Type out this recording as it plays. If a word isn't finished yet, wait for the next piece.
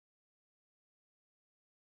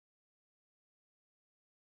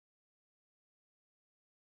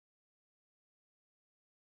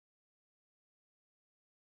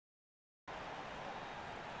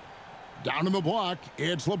Down in the block,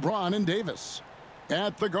 it's LeBron and Davis.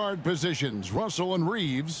 At the guard positions, Russell and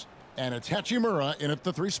Reeves. And it's Hachimura in at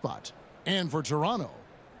the 3 spot. And for Toronto,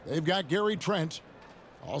 they've got Gary Trent.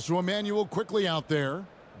 Also Emmanuel quickly out there.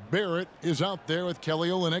 Barrett is out there with Kelly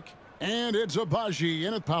Olynyk. And it's Abaji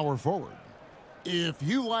in at power forward. If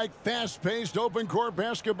you like fast-paced open-court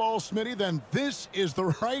basketball, Smitty, then this is the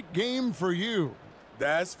right game for you.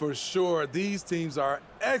 That's for sure. These teams are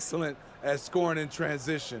excellent at scoring in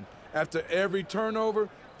transition. After every turnover,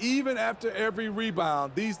 even after every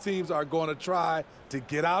rebound, these teams are going to try to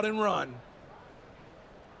get out and run.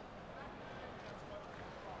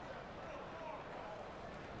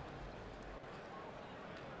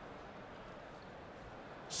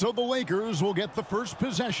 So the Lakers will get the first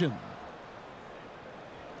possession.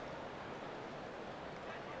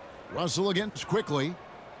 Russell against quickly.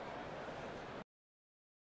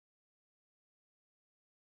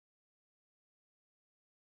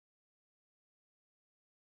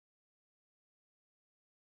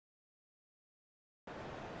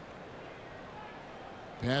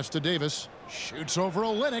 Pass to Davis. Shoots over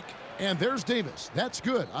Olynyk. And there's Davis. That's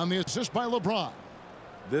good on the assist by LeBron.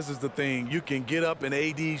 This is the thing. You can get up in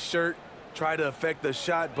AD's shirt, try to affect the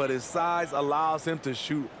shot, but his size allows him to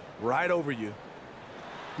shoot right over you.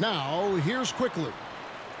 Now, here's quickly.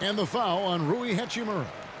 And the foul on Rui Hachimura.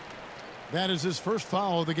 That is his first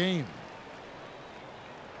foul of the game.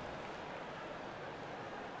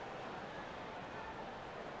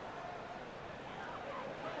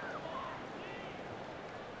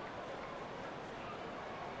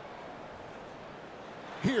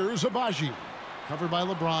 Here's Abaji. Covered by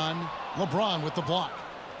LeBron. LeBron with the block.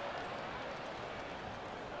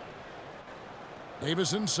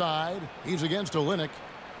 Davis inside. He's against Olynyk.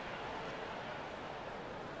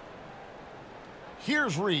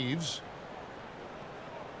 Here's Reeves.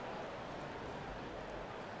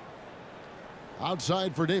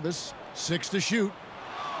 Outside for Davis. 6 to shoot.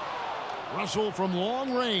 Russell from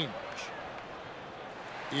long range.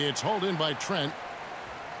 It's hauled in by Trent.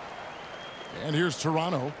 And here's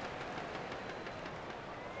Toronto.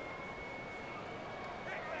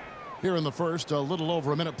 Here in the first, a little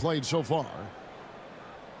over a minute played so far.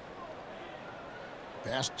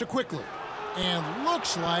 Pass to quickly. And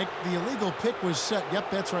looks like the illegal pick was set.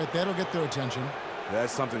 Yep, that's right. That'll get their attention.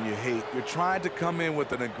 That's something you hate. You're trying to come in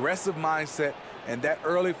with an aggressive mindset, and that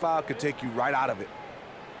early foul could take you right out of it.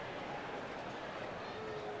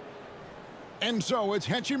 And so it's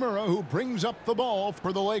Hachimura who brings up the ball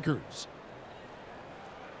for the Lakers.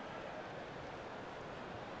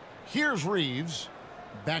 Here's Reeves.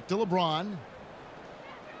 Back to LeBron.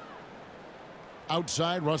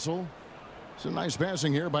 Outside Russell. It's a nice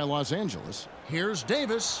passing here by Los Angeles. Here's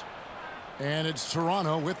Davis. And it's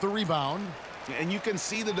Toronto with the rebound. And you can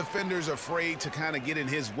see the defenders afraid to kind of get in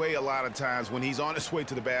his way a lot of times when he's on his way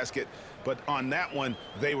to the basket. But on that one,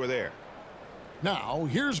 they were there. Now,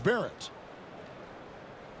 here's Barrett.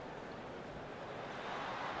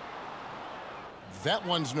 That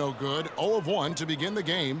one's no good. 0 of 1 to begin the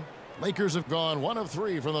game. Lakers have gone 1 of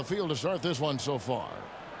 3 from the field to start this one so far.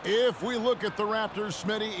 If we look at the Raptors,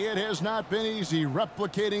 Smitty, it has not been easy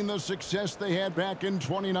replicating the success they had back in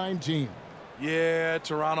 2019. Yeah,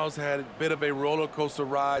 Toronto's had a bit of a roller coaster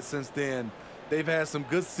ride since then. They've had some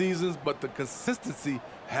good seasons, but the consistency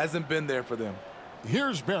hasn't been there for them.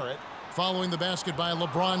 Here's Barrett following the basket by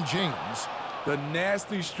LeBron James. The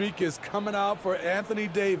nasty streak is coming out for Anthony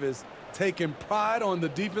Davis, taking pride on the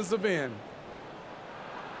defensive end.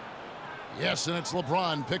 Yes, and it's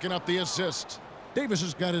LeBron picking up the assist. Davis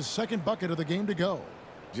has got his second bucket of the game to go.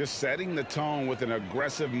 Just setting the tone with an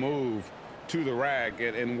aggressive move to the rack.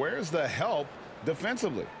 And where's the help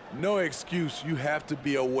defensively? No excuse. You have to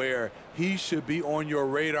be aware. He should be on your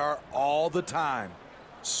radar all the time.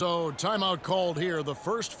 So, timeout called here, the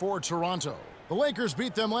first for Toronto. The Lakers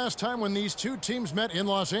beat them last time when these two teams met in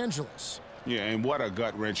Los Angeles. Yeah, and what a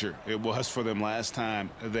gut-wrencher it was for them last time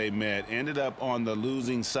they met. Ended up on the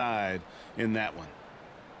losing side in that one.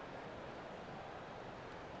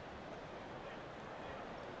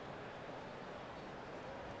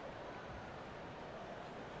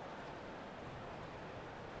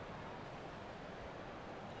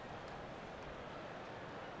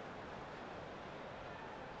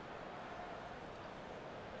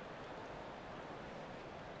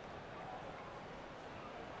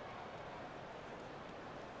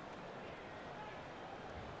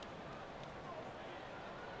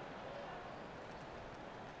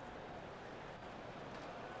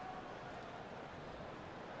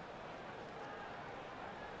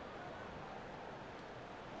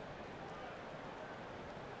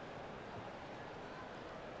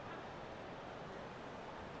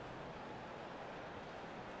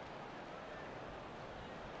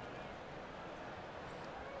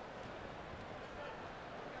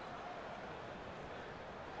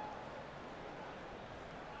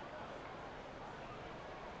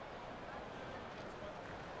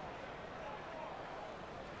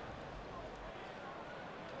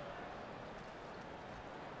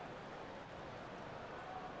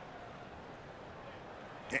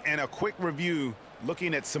 And a quick review,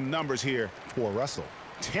 looking at some numbers here for Russell.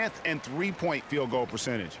 10th and three-point field goal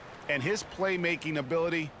percentage. And his playmaking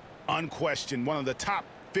ability, unquestioned, one of the top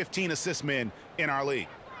 15 assist men in our league.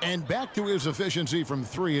 And back to his efficiency from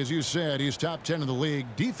three, as you said, he's top 10 in the league.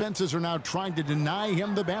 Defenses are now trying to deny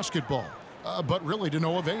him the basketball, but really to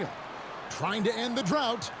no avail. Trying to end the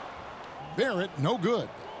drought. Barrett, no good.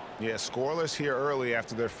 Yeah, scoreless here early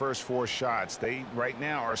after their first 4 shots. They, right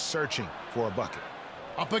now, are searching for a bucket.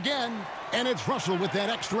 Up again, and it's Russell with that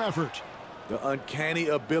extra effort. The uncanny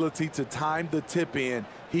ability to time the tip in.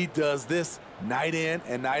 He does this night in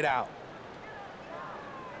and night out.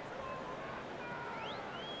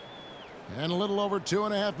 And a little over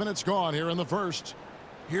 2.5 minutes gone here in the first.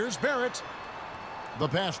 Here's Barrett. The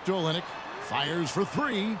pass to Olynyk. Fires for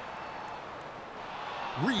 3.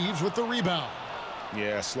 Reeves with the rebound.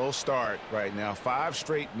 Yeah, slow start right now. 5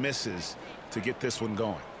 straight misses to get this one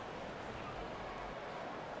going.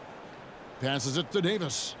 Passes it to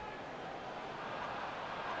Davis.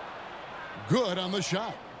 Good on the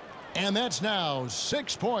shot. And that's now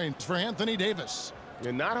 6 points for Anthony Davis.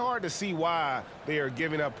 And not hard to see why they are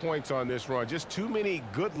giving up points on this run. Just too many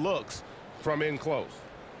good looks from in close.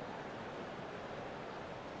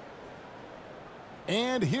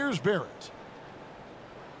 And here's Barrett.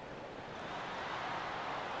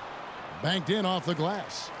 Banked in off the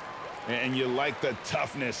glass. And you like the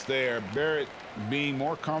toughness there. Barrett being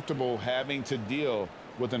more comfortable having to deal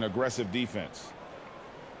with an aggressive defense.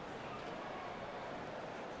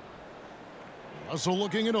 Russell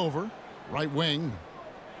looking it over. Right wing.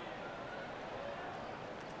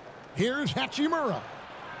 Here's Hachimura.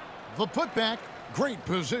 The putback. Great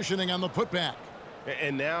positioning on the putback.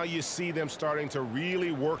 And now you see them starting to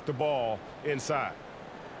really work the ball inside.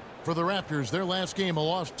 For the Raptors, their last game, a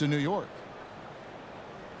loss to New York.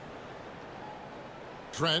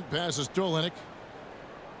 Trent passes to Olynyk.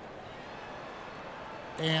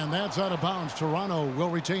 And that's out of bounds. Toronto will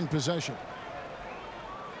retain possession.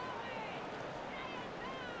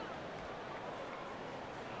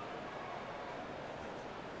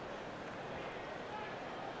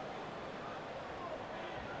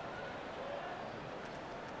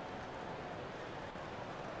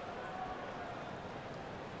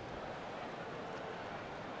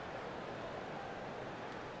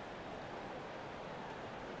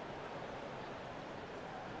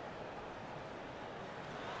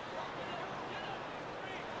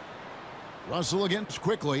 Russell against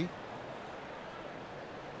quickly.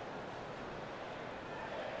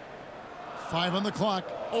 5 on the clock.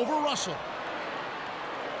 Over Russell.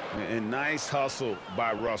 And nice hustle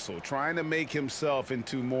by Russell, trying to make himself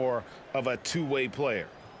into more of a two-way player.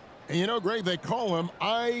 And you know, Greg, they call him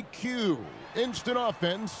IQ. Instant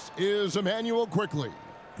offense is Emmanuel Quickly.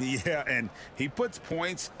 Yeah, and he puts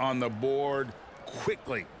points on the board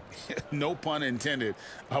quickly. No pun intended.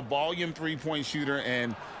 A volume three-point shooter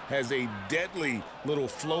and has a deadly little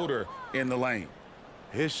floater in the lane.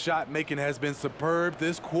 His shot making has been superb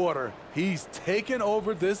this quarter. He's taken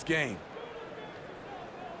over this game.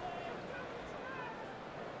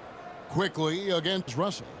 Quickly against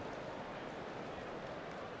Russell.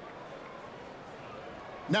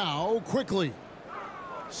 Now Quickly.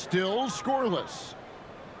 Still scoreless.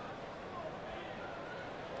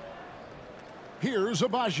 Here's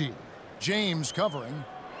Abaji. James covering.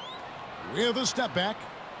 With a step back.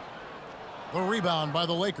 The rebound by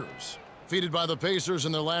the Lakers. Defeated by the Pacers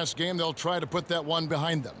in their last game, they'll try to put that one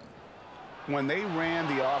behind them. When they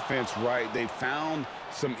ran the offense right, they found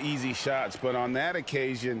some easy shots, but on that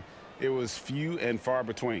occasion, it was few and far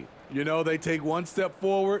between. You know, they take 1 step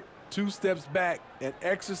forward, 2 steps back, and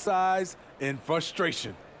exercise in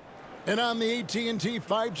frustration. And on the AT&T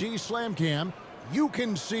 5G Slam Cam, you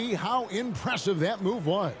can see how impressive that move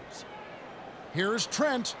was. Here's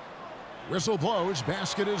Trent. Whistle blows,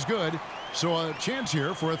 basket is good. So a chance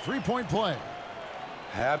here for a three-point play.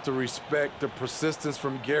 Have to respect the persistence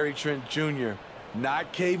from Gary Trent Jr.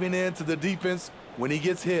 Not caving in to the defense when he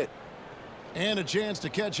gets hit. And a chance to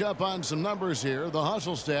catch up on some numbers here. The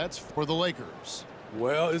hustle stats for the Lakers.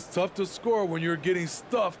 Well, it's tough to score when you're getting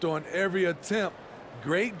stuffed on every attempt.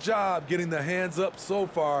 Great job getting the hands up so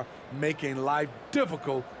far, making life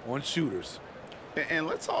difficult on shooters. And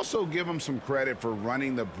let's also give them some credit for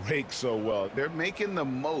running the break so well. They're making the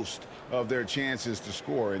most of their chances to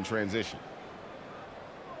score in transition.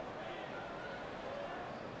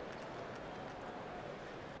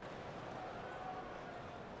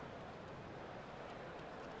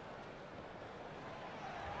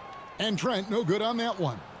 And Trent, no good on that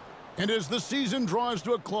one. And as the season draws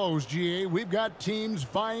to a close, GA, we've got teams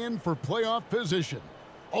vying for playoff position,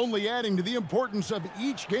 only adding to the importance of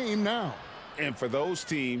each game now. And for those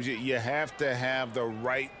teams, you have to have the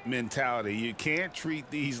right mentality. You can't treat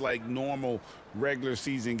these like normal regular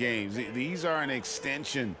season games. These are an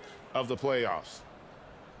extension of the playoffs.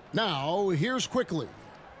 Now, here's Quickly.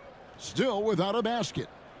 Still without a basket.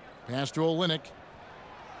 Pass to Olynyk.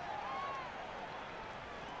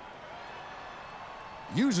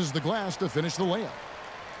 Uses the glass to finish the layup.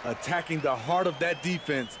 Attacking the heart of that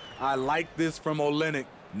defense. I like this from Olynyk,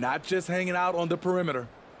 not just hanging out on the perimeter.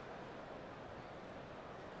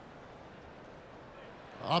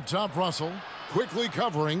 Up top, Russell. Quickly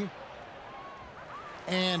covering.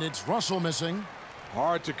 And it's Russell missing.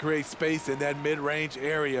 Hard to create space in that mid-range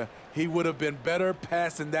area. He would have been better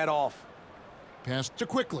passing that off. Pass to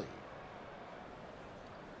Quickly.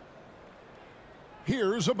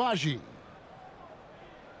 Here's Abaji.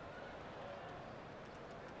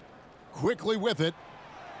 Quickly with it.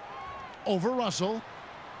 Over Russell.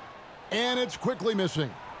 And it's Quickly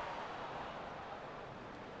missing.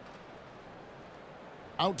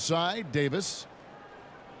 Outside, Davis.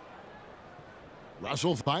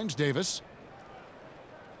 Russell finds Davis.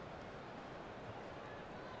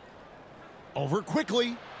 Over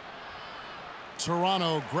Quickly.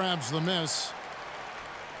 Toronto grabs the miss.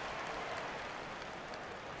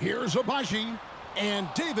 Here's Abaji. And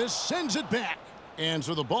Davis sends it back. And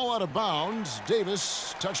so the ball out of bounds.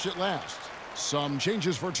 Davis touched it last. Some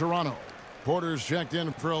changes for Toronto. Porter's checked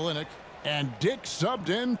in for Olynyk. And Dick subbed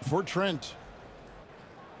in for Trent.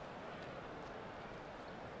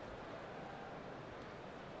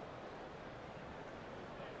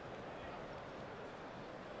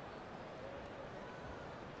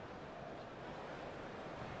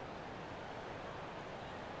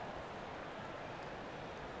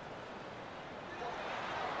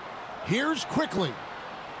 Here's Quickly.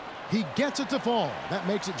 He gets it to fall. That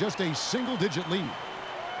makes it just a single-digit lead.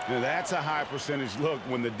 Now that's a high percentage look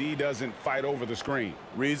when the D doesn't fight over the screen.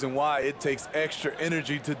 Reason why it takes extra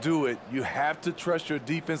energy to do it. You have to trust your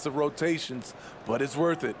defensive rotations, but it's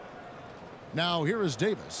worth it. Now here is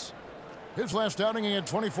Davis. His last outing, he had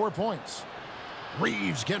 24 points.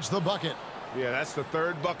 Reeves gets the bucket. Yeah, that's the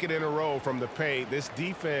third bucket in a row from the paint. This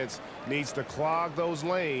defense needs to clog those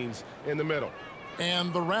lanes in the middle.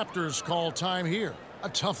 And the Raptors call time here. A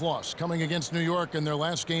tough loss coming against New York in their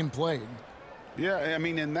last game played. Yeah, I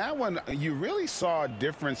mean, in that one, you really saw a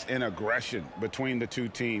difference in aggression between the two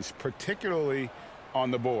teams, particularly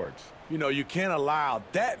on the boards. You know, you can't allow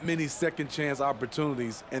that many second chance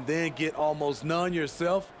opportunities and then get almost none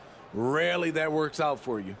yourself. Rarely that works out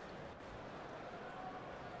for you.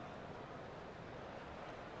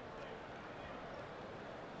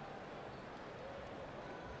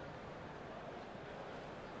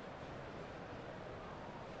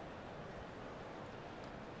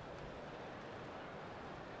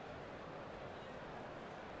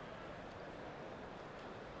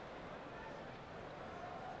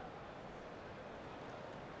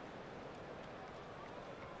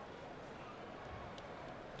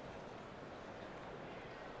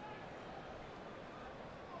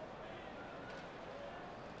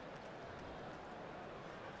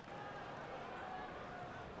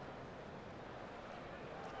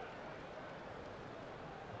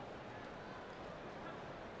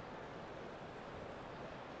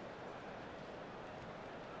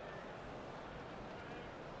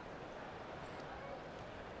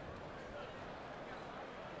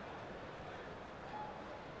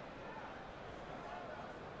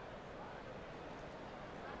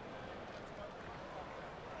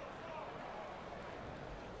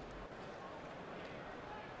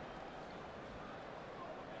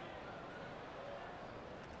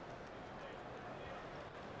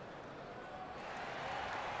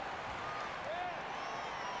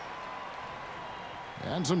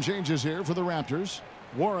 And some changes here for the Raptors.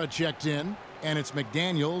 Wara checked in, and it's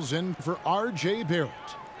McDaniels in for R.J. Barrett.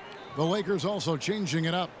 The Lakers also changing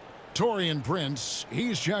it up. Taurean Prince,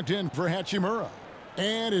 he's checked in for Hachimura.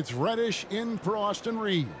 And it's Reddish in for Austin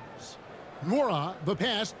Reeves. Wara, the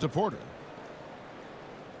pass to Porter.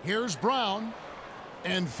 Here's Brown,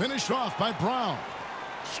 and finished off by Brown.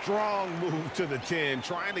 Strong move to the 10,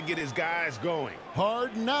 trying to get his guys going.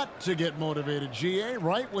 Hard not to get motivated, GA,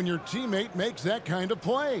 right when your teammate makes that kind of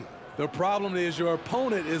play. The problem is your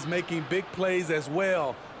opponent is making big plays as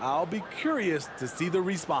well. I'll be curious to see the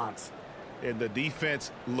response. And the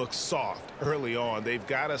defense looks soft early on. They've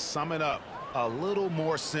got to sum it up. A little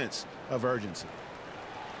more sense of urgency.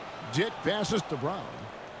 Dick passes to Brown.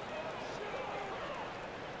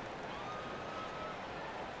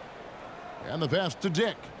 And the pass to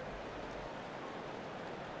Dick.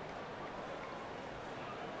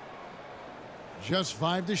 Just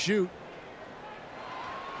 5 to shoot.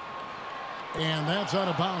 And that's out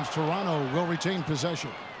of bounds. Toronto will retain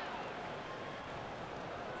possession.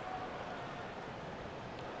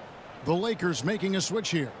 The Lakers making a switch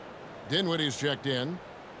here. Dinwiddie's checked in.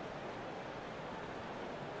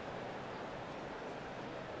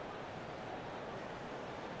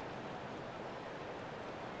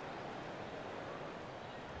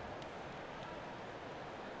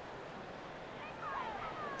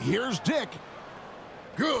 Here's Dick.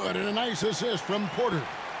 Good, and a nice assist from Porter.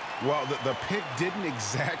 Well, the pick didn't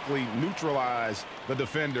exactly neutralize the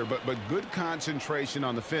defender, but good concentration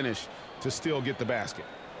on the finish to still get the basket.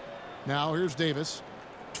 Now here's Davis.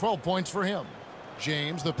 12 points for him.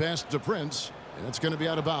 James, the pass to Prince, and it's going to be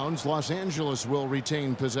out of bounds. Los Angeles will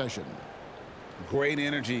retain possession. Great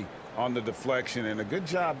energy on the deflection and a good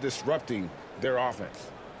job disrupting their offense.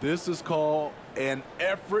 This is called an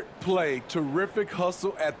effort play. Terrific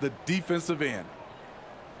hustle at the defensive end.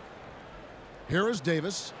 Here is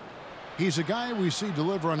Davis. He's a guy we see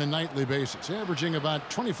deliver on a nightly basis, averaging about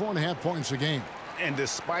 24.5 points a game. And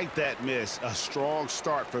despite that miss, a strong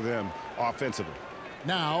start for them offensively.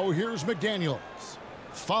 Now here's McDaniels.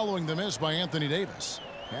 Following the miss by Anthony Davis.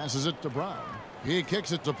 Passes it to Brown. He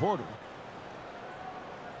kicks it to Porter.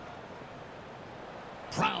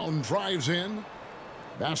 Brown drives in.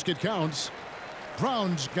 Basket counts.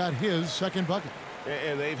 Brown's got his second bucket.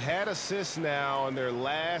 And they've had assists now on their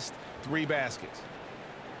last 3 baskets.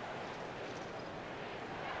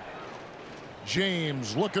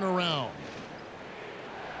 James looking around.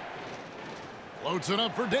 Floats it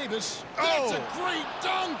up for Davis. That's a great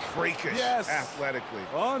dunk. Freakish, yes, athletically.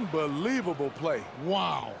 Unbelievable play.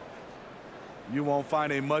 Wow. You won't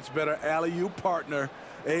find a much better alley-oop partner.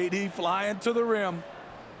 AD flying to the rim.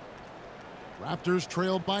 Raptors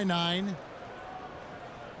trailed by 9.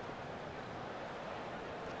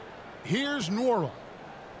 Here's Nwora.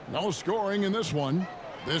 No scoring in this one.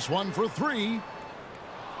 This one for 3.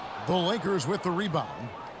 The Lakers with the rebound.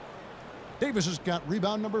 Davis has got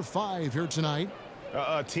rebound number 5 here tonight.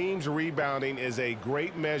 A team's rebounding is a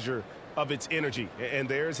great measure of its energy, and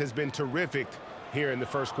theirs has been terrific here in the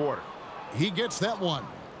first quarter. He gets that one.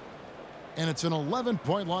 And it's an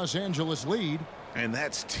 11-point Los Angeles lead. And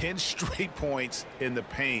that's 10 straight points in the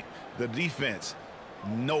paint. The defense,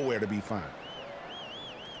 nowhere to be found.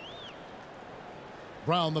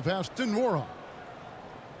 Brown the pass to Nwora.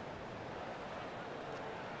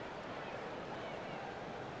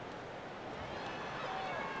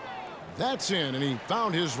 That's in, and he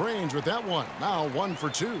found his range with that one. Now 1 for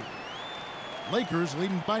 2. Lakers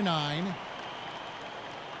leading by 9.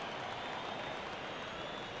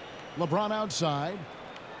 LeBron outside.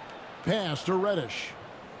 Pass to Reddish.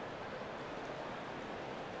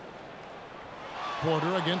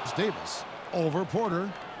 Porter against Davis. Over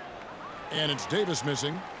Porter. And it's Davis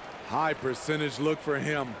missing. High percentage look for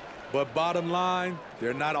him. But bottom line,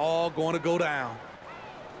 they're not all going to go down.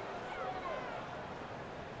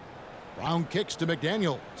 Brown kicks to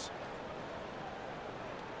McDaniels.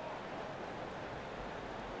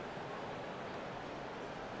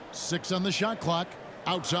 Six on the shot clock.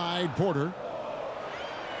 Outside Porter.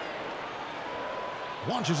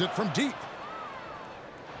 Launches it from deep.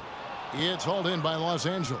 It's hauled in by Los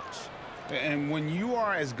Angeles. And when you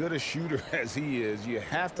are as good a shooter as he is, you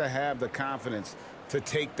have to have the confidence to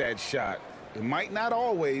take that shot. It might not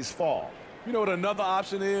always fall. You know what another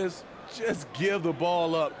option is? Just give the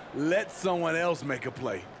ball up. Let someone else make a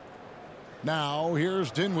play. Now here's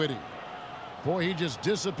Dinwiddie. Boy, he just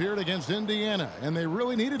disappeared against Indiana, and they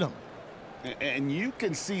really needed him. And you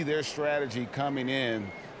can see their strategy coming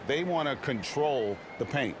in. They want to control the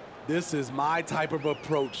paint. This is my type of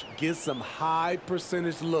approach. Get some high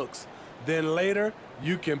percentage looks. Then later,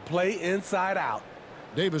 you can play inside out.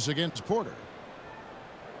 Davis against Porter.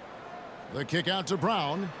 The kick out to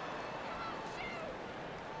Brown.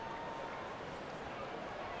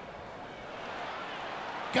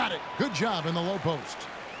 Got it. Good job in the low post.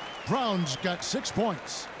 Brown's got 6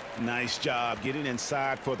 points. Nice job getting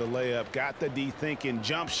inside for the layup. Got the D thinking.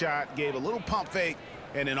 Jump shot. Gave a little pump fake.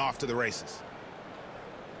 And then off to the races.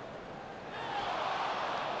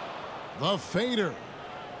 The fader.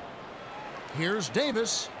 Here's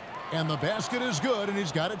Davis. And the basket is good, and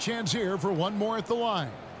he's got a chance here for one more at the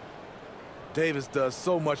line. Davis does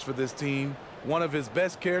so much for this team. One of his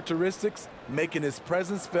best characteristics, making his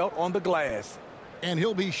presence felt on the glass. And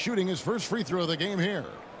he'll be shooting his first free throw of the game here.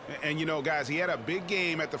 And you know, guys, he had a big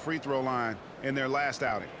game at the free throw line in their last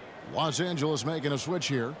outing. Los Angeles making a switch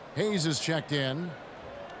here. Hayes is checked in.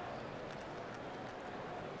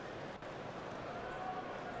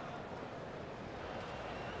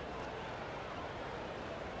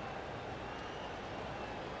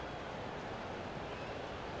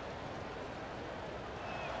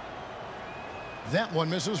 That one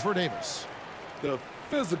misses for Davis. The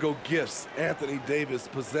physical gifts Anthony Davis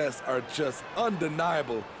possesses are just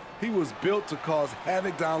undeniable. He was built to cause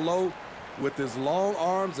havoc down low with his long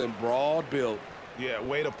arms and broad build. Yeah,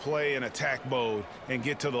 way to play in attack mode and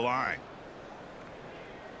get to the line.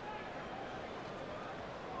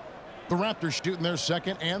 The Raptors shooting their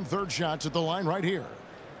second and third shots at the line right here.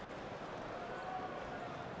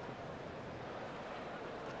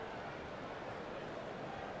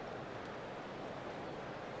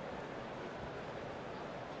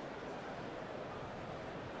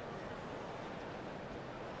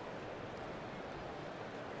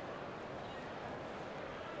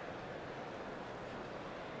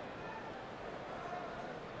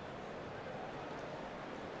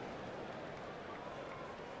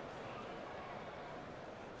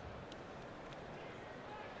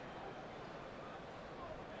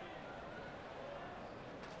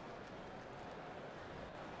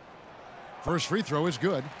 First free throw is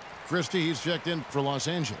good. Christie's checked in for Los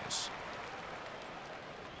Angeles.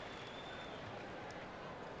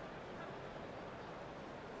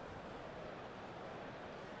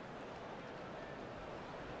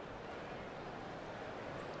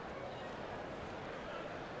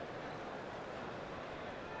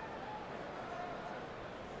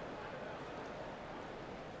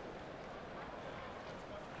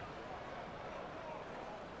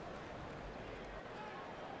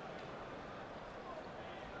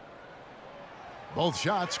 Both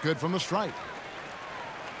shots good from the stripe.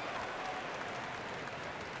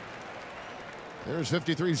 There's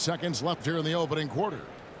 53 seconds left here in the opening quarter.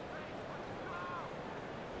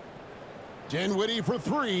 Dinwiddie for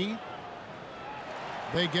three.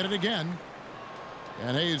 They get it again.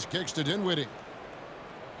 And Hayes kicks to Dinwiddie.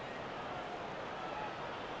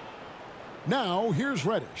 Now here's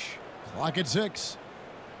Reddish. Clock at 6.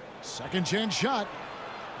 Second chance shot.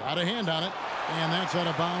 Got a hand on it. And that's out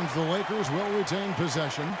of bounds. The Lakers will retain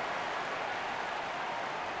possession.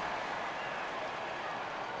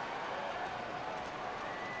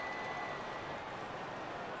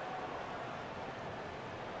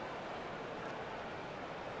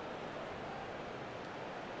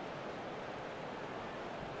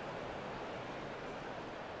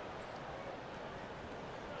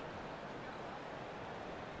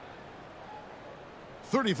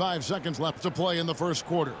 .35 seconds left to play in the first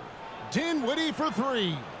quarter. Dinwiddie for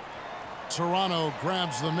three. Toronto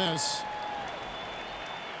grabs the miss.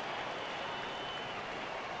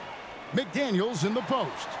 McDaniels in the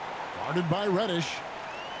post. Guarded by Reddish.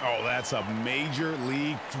 Oh, that's a major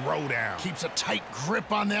league throwdown. Keeps a tight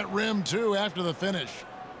grip on that rim, too, after the finish.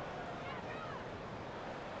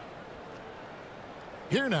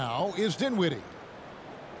 Here now is Dinwiddie.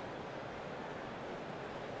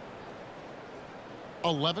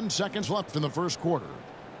 11 seconds left in the first quarter.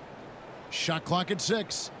 Shot clock at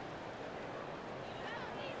 6.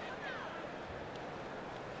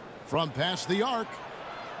 From past the arc.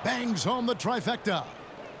 Bangs home the trifecta.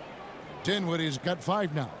 Dinwiddie's got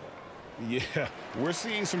 5 now. Yeah, we're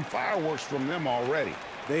seeing some fireworks from them already.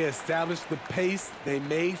 They established the pace. They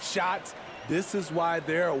made shots. This is why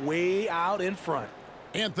they're way out in front.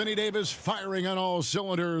 Anthony Davis firing on all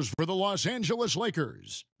cylinders for the Los Angeles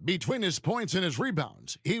Lakers. Between his points and his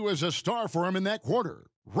rebounds, he was a star for him in that quarter.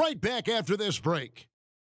 Right back after this break.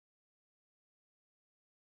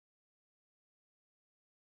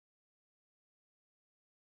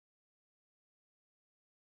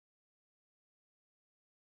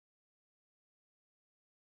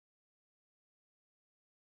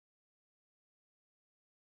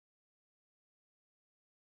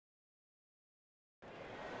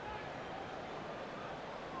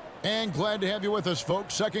 And glad to have you with us,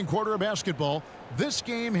 folks. Second quarter of basketball. This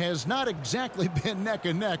game has not exactly been neck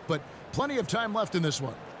and neck, but plenty of time left in this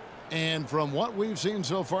one. And from what we've seen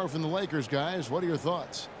so far from the Lakers, guys, what are your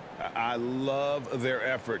thoughts? I love their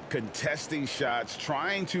effort, contesting shots,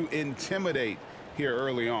 trying to intimidate here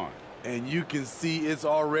early on. And you can see it's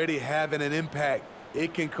already having an impact.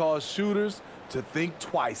 It can cause shooters to think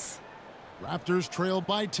twice. Raptors trail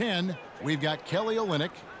by 10. We've got Kelly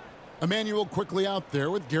Olynyk. Emmanuel quickly out there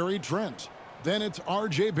with Gary Trent. Then it's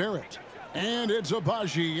R.J. Barrett. And it's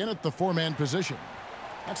Abaji in at the 4-man position.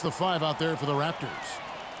 That's the 5 out there for the Raptors.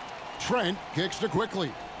 Trent kicks to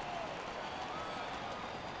quickly.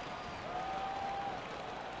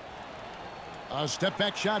 A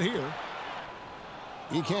step-back shot here.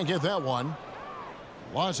 He can't get that one.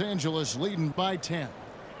 Los Angeles leading by 10.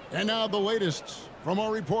 And now the latest from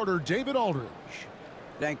our reporter, David Aldridge.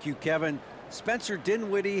 Thank you, Kevin. Spencer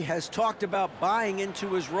Dinwiddie has talked about buying into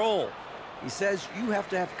his role. He says you have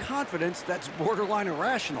to have confidence that's borderline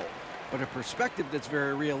irrational, but a perspective that's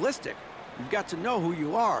very realistic. You've got to know who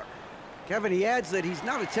you are. Kevin, he adds that he's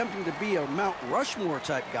not attempting to be a Mount Rushmore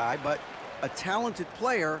type guy, but a talented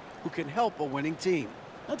player who can help a winning team.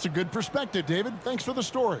 That's a good perspective, David. Thanks for the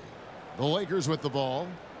story. The Lakers with the ball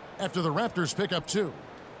after the Raptors pick up 2.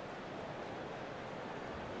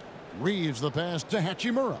 Reeves the pass to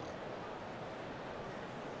Hachimura.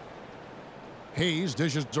 Hayes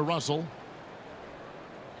dishes to Russell.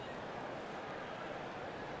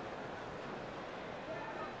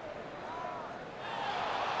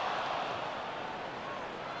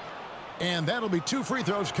 And that'll be 2 free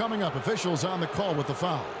throws coming up. Officials on the call with the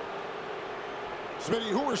foul.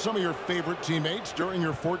 Smitty, who are some of your favorite teammates during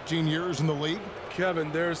your 14 years in the league?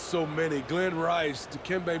 Kevin, there's so many. Glenn Rice,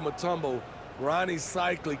 Dikembe Mutombo, Ronnie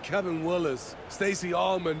Cycli, Kevin Willis, Stacey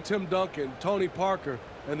Allman, Tim Duncan, Tony Parker,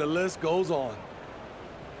 and the list goes on.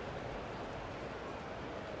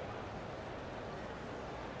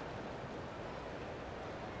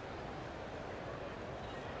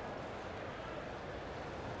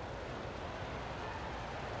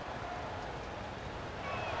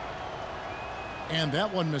 And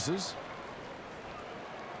that one misses.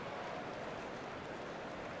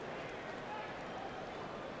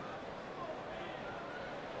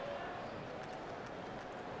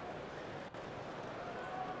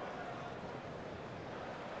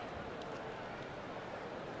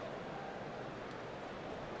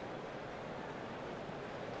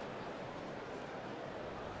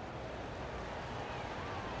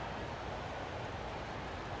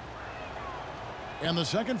 And the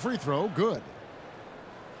second free throw, good.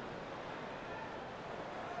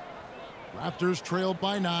 Raptors trailed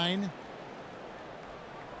by 9.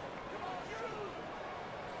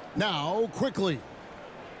 Now, quickly.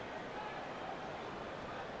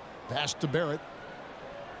 Pass to Barrett.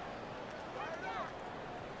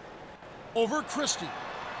 Over Christie.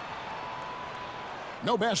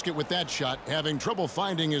 No basket with that shot. Having trouble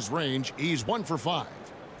finding his range. He's 1 for 5.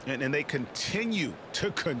 And they continue to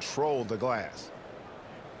control the glass.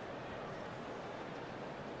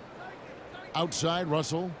 Outside,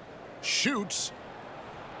 Russell. Shoots.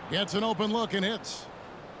 Gets an open look and hits.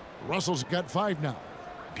 Russell's got 5 now.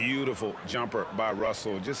 Beautiful jumper by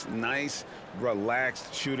Russell. Just nice,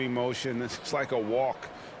 relaxed shooting motion. It's like a walk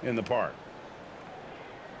in the park.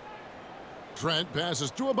 Trent passes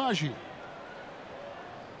to Abaji.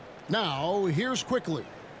 Now, here's quickly.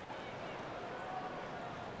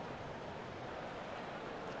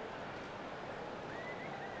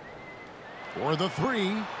 For the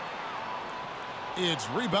 3. It's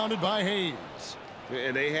rebounded by Hayes.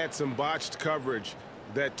 And they had some botched coverage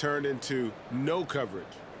that turned into no coverage.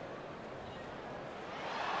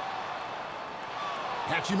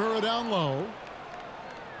 Hachimura down low.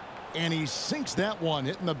 And he sinks that one,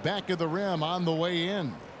 hitting the back of the rim on the way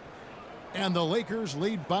in. And the Lakers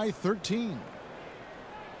lead by 13.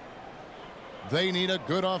 They need a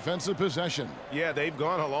good offensive possession. Yeah, they've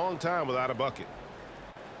gone a long time without a bucket.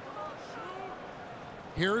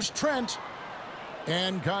 Here's Trent.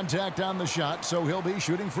 And contact on the shot, so he'll be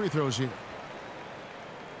shooting free throws here.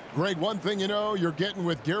 Greg, one thing you know you're getting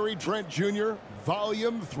with Gary Trent Jr.,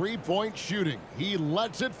 volume 3-point shooting. He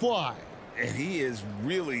lets it fly. And he is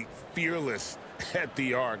really fearless at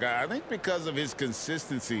the arc. I think because of his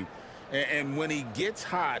consistency. And when he gets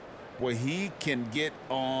hot, well, he can get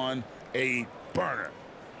on a burner.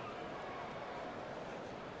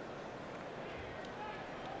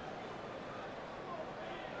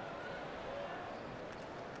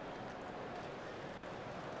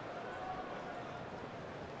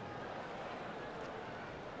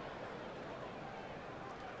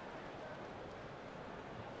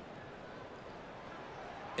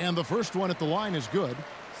 And the first one at the line is good.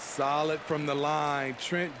 Solid from the line.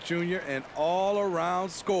 Trent Jr., an all-around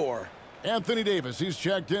scorer. Anthony Davis, he's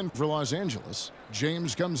checked in for Los Angeles.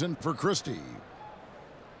 James comes in for Christie.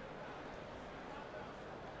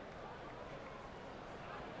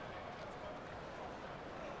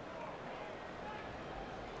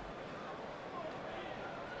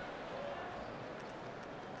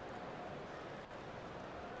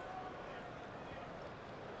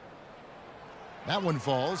 That one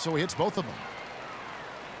falls, so he hits both of them.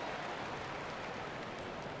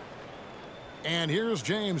 And here's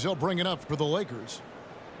James. He'll bring it up for the Lakers.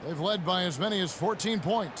 They've led by as many as 14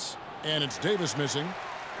 points. And it's Davis missing.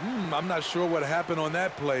 I'm not sure what happened on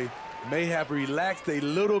that play. May have relaxed a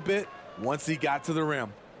little bit once he got to the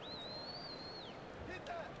rim.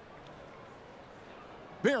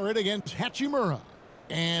 Barrett against Hachimura.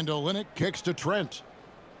 And Olynyk kicks to Trent.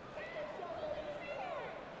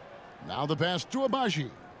 Now the pass to Abaji.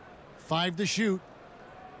 5 to shoot.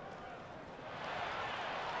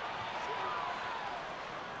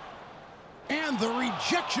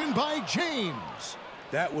 deflection by James.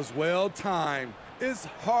 That was well timed. It's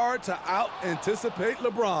hard to out-anticipate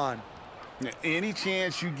LeBron. Any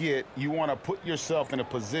chance you get, you want to put yourself in a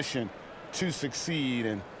position to succeed,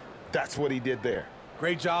 and that's what he did there.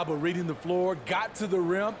 Great job of reading the floor, got to the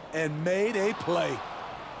rim, and made a play.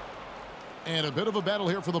 And a bit of a battle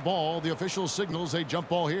here for the ball. The official signals a jump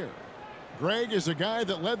ball here. Greg is a guy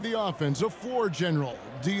that led the offense, a floor general.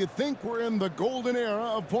 Do you think we're in the golden era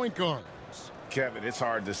of point guards? Kevin, it's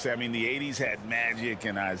hard to say. I mean, the 80s had Magic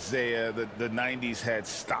and Isaiah. The 90s had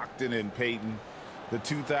Stockton and Peyton. The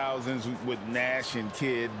 2000s with Nash and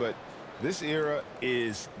Kidd. But this era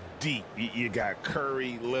is deep. You got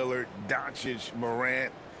Curry, Lillard, Doncic,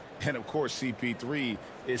 Morant, and, of course, CP3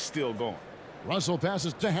 is still going. Russell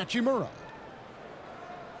passes to Hachimura.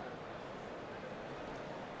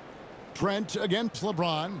 Trent against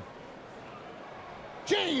LeBron.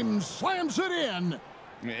 James slams it in.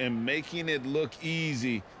 And making it look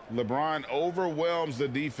easy, LeBron overwhelms the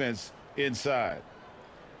defense inside.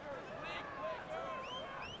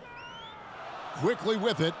 Quickly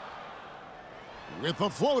with it. With a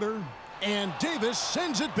floater. And Davis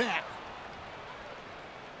sends it back.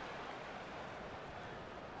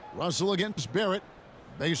 Russell against Barrett.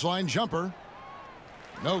 Baseline jumper.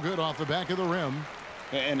 No good off the back of the rim.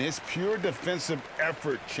 And his pure defensive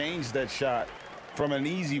effort changed that shot from an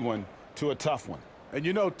easy one to a tough one. And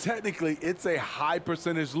you know, technically, it's a high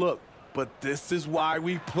percentage look, but this is why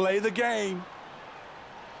we play the game.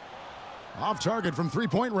 Off target from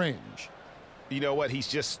three-point range. You know what? He's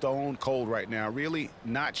just stone cold right now. Really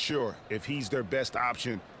not sure if he's their best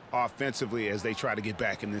option offensively as they try to get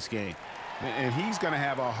back in this game. And he's going to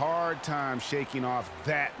have a hard time shaking off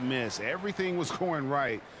that miss. Everything was going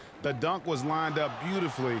right. The dunk was lined up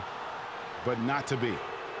beautifully, but not to be.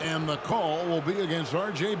 And the call will be against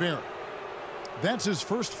R.J. Barrett. That's his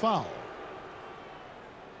first foul.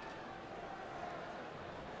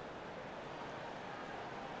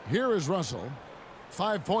 Here is Russell.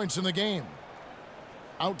 5 points in the game.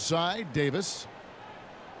 Outside, Davis.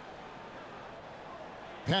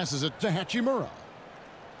 Passes it to Hachimura.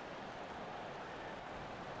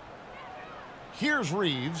 Here's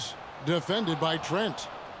Reeves, defended by Trent.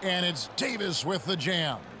 And it's Davis with the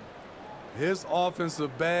jam. His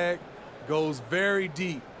offensive bag goes very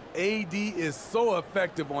deep. AD is so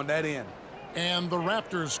effective on that end. And the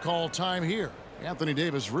Raptors call time here. Anthony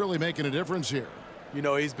Davis really making a difference here. You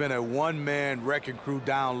know, he's been a one-man wrecking crew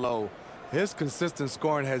down low. His consistent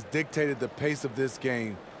scoring has dictated the pace of this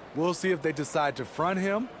game. We'll see if they decide to front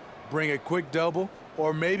him, bring a quick double,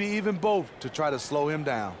 or maybe even both to try to slow him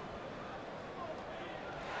down.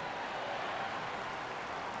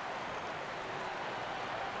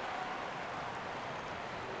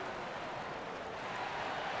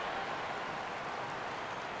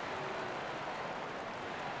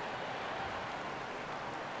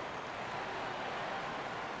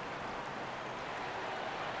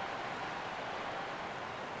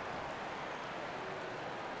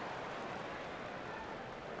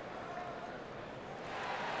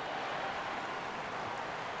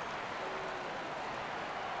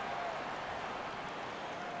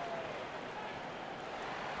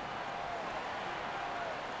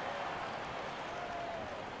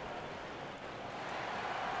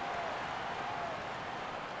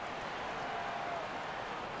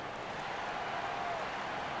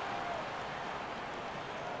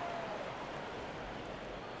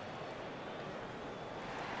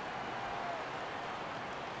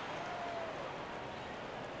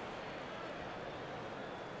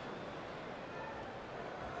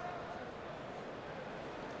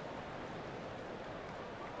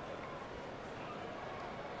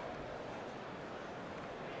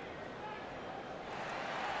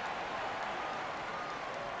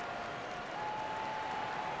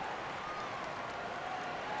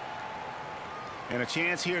 And a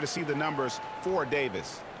chance here to see the numbers for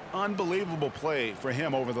Davis. Unbelievable play for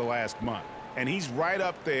him over the last month. And he's right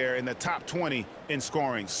up there in the top 20 in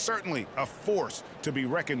scoring. Certainly a force to be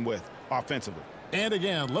reckoned with offensively. And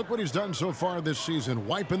again, look what he's done so far this season.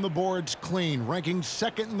 Wiping the boards clean, ranking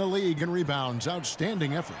second in the league in rebounds.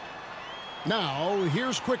 Outstanding effort. Now,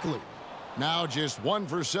 here's Quickly. Now just 1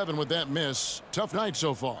 for 7 with that miss. Tough night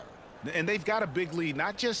so far. And they've got a big lead,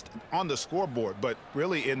 not just on the scoreboard, but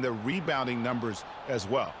really in the rebounding numbers as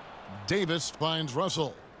well. Davis finds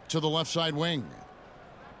Russell to the left side wing.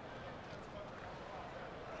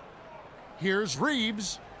 Here's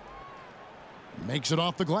Reeves. Makes it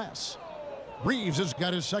off the glass. Reeves has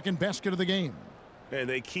got his second basket of the game. And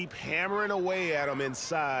they keep hammering away at him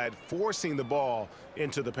inside, forcing the ball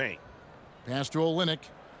into the paint. Pass to Olynyk.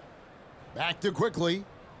 Back to Quickly.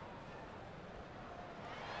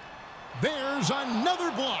 There's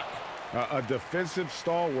another block. A defensive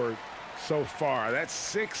stalwart so far. That's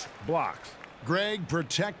 6 blocks. Greg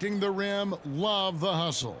protecting the rim. Love the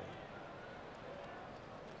hustle.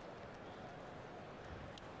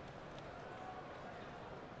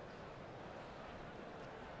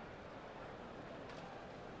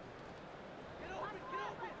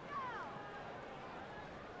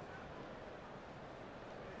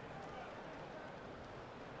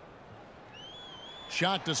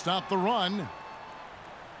 Shot to stop the run.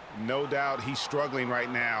 No doubt he's struggling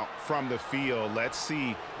right now from the field. Let's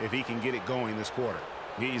see if he can get it going this quarter.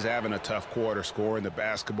 He's having a tough quarter, scoring the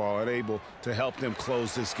basketball, unable to help them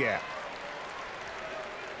close this gap.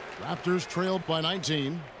 Raptors trailed by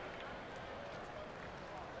 19.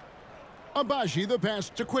 Abaji the pass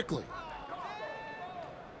to Quickly.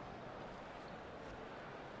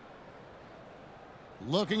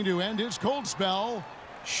 Looking to end his cold spell.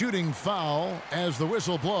 Shooting foul as the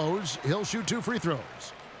whistle blows. He'll shoot 2 free throws.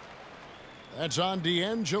 That's on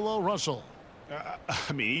D'Angelo Russell.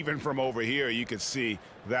 I mean, even from over here, you could see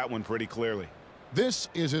that one pretty clearly. This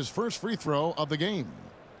is his first free throw of the game.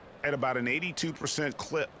 At about an 82%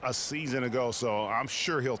 clip a season ago, so I'm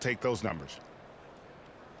sure he'll take those numbers.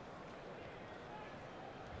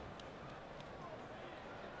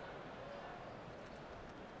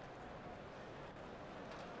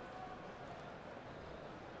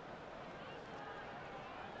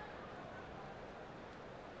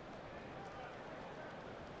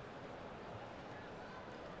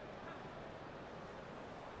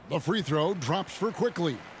 The free throw drops for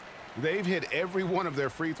Quickly. They've hit every one of their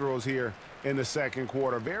free throws here in the second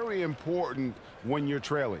quarter. Very important when you're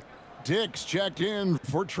trailing. Dix checked in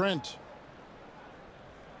for Trent.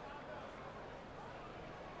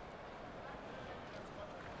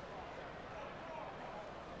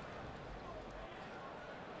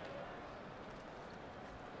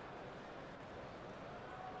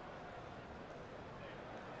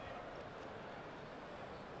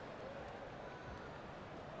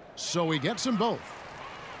 So he gets them both.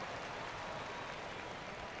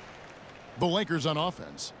 The Lakers on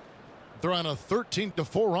offense. They're on a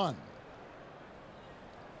 13-4 run.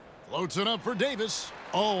 Floats it up for Davis.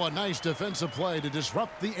 Oh, a nice defensive play to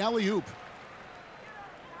disrupt the alley-oop.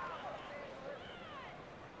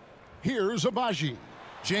 Here's Abaji.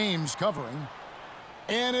 James covering.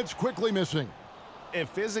 And it's quickly missing. And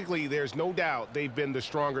physically, there's no doubt they've been the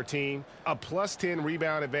stronger team. A +10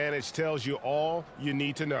 rebound advantage tells you all you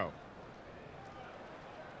need to know.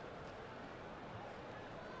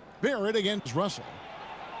 Barrett against Russell.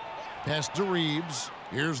 Pass to Reeves.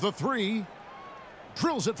 Here's the 3.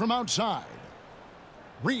 Drills it from outside.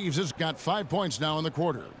 Reeves has got 5 points now in the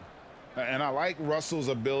quarter. And I like Russell's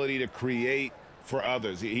ability to create for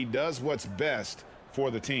others. He does what's best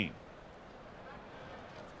for the team.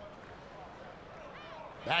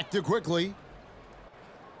 Back to Quickly.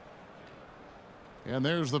 And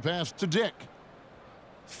there's the pass to Dick.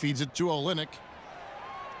 Feeds it to Olynyk.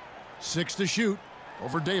 6 to shoot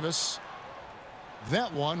over Davis.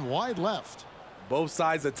 That one wide left. Both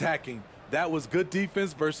sides attacking. That was good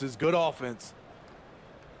defense versus good offense.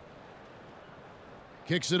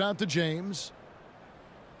 Kicks it out to James.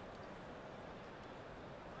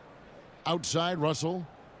 Outside Russell.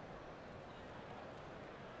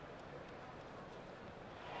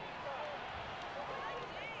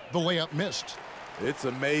 The layup missed. It's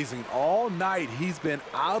amazing. All night he's been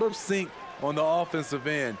out of sync on the offensive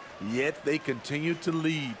end, yet they continue to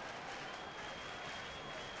lead.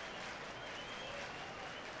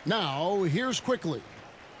 Now, here's Quickly.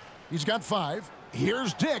 He's got 5.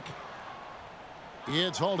 Here's Dick.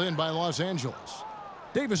 It's hauled in by Los Angeles.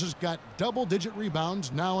 Davis has got double-digit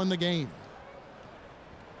rebounds now in the game.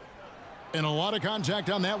 And a lot of contact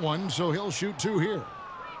on that one, so he'll shoot 2 here.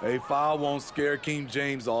 A foul won't scare King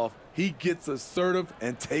James off. He gets assertive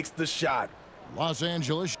and takes the shot. Los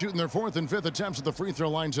Angeles shooting their 4th and 5th attempts at the free throw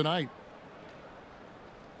line tonight.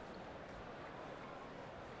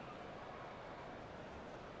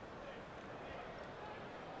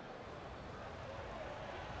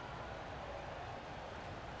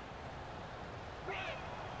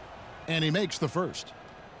 And he makes the first.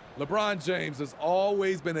 LeBron James has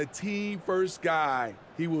always been a team-first guy.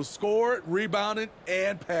 He will score it, rebound it,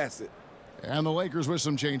 and pass it. And the Lakers with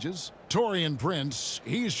some changes. Taurean Prince,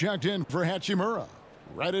 he's checked in for Hachimura.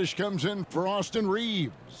 Reddish comes in for Austin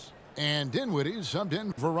Reeves. And Dinwiddie subbed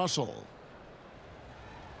in for Russell.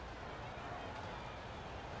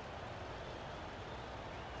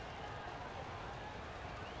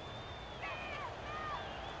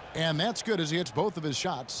 And that's good as he hits both of his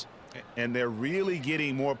shots. And they're really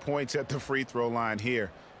getting more points at the free throw line here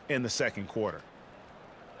in the second quarter.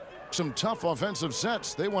 Some tough offensive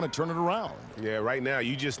sets. They want to turn it around. Yeah, right now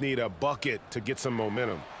you just need a bucket to get some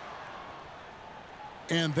momentum.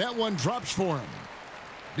 And that one drops for him.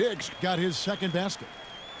 Diggs got his second basket.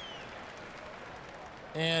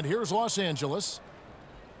 And here's Los Angeles.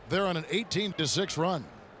 They're on an 18-6 run.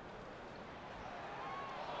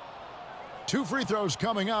 2 free throws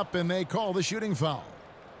coming up, and they call the shooting foul.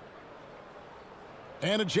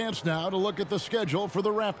 And a chance now to look at the schedule for the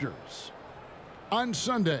Raptors. On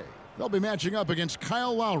Sunday, they'll be matching up against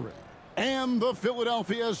Kyle Lowry and the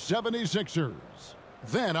Philadelphia 76ers.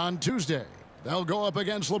 Then on Tuesday, they'll go up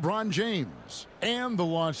against LeBron James and the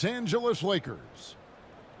Los Angeles Lakers.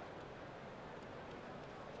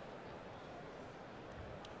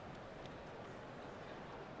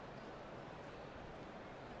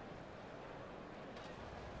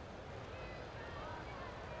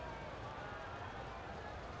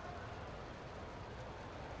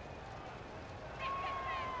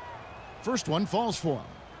 First one falls for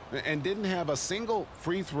him. And didn't have a single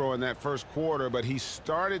free throw in that first quarter, but he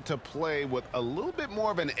started to play with a little bit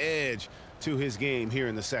more of an edge to his game here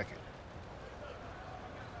in the second.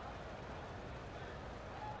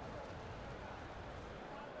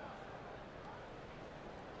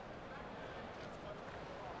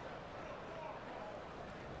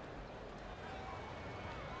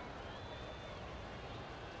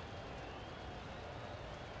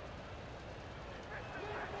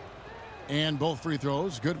 And both free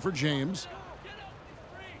throws good for James.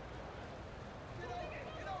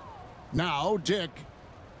 Now Dick.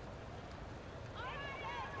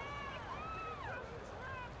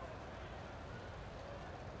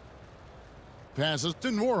 Passes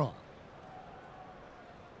to Nora.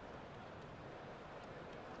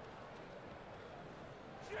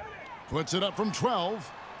 Puts it up from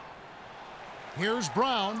 12. Here's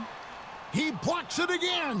Brown. He blocks it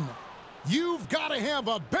again. You've got to have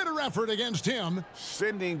a better effort against him.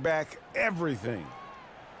 Sending back everything.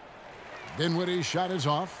 Dinwiddie's shot is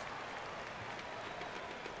off.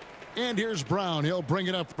 And here's Brown. He'll bring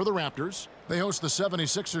it up for the Raptors. They host the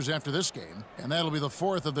 76ers after this game, and that'll be the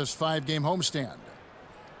 4th of this 5-game homestand.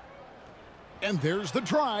 And there's the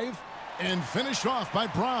drive, and finished off by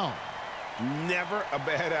Brown. Never a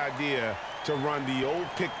bad idea to run the old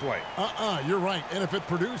pick play. You're right. And if it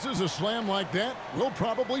produces a slam like that, we'll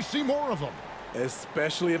probably see more of them.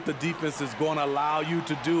 Especially if the defense is going to allow you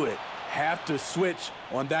to do it. Have to switch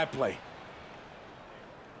on that play.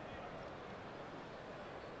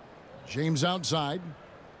 James outside.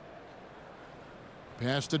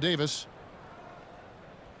 Pass to Davis.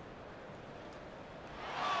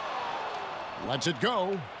 Lets it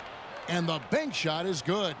go. And the bank shot is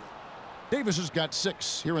good. Davis has got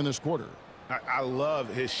 6 here in this quarter. I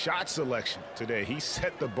love his shot selection today. He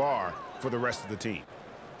set the bar for the rest of the team.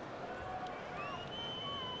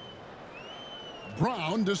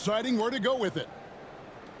 Brown deciding where to go with it.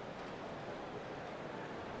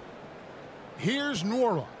 Here's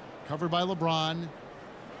Nora, covered by LeBron.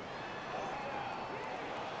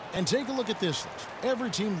 And take a look at this list. Every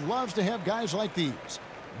team loves to have guys like these.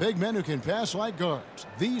 Big men who can pass like guards.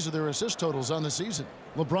 These are their assist totals on the season.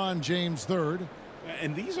 LeBron James 3rd.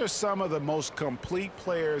 And these are some of the most complete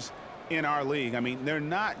players in our league. I mean, they're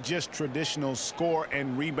not just traditional score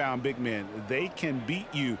and rebound big men. They can beat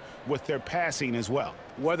you with their passing as well.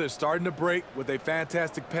 Whether starting to break with a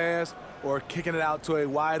fantastic pass or kicking it out to a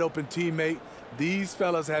wide open teammate, these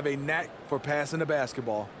fellas have a knack for passing the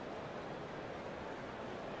basketball.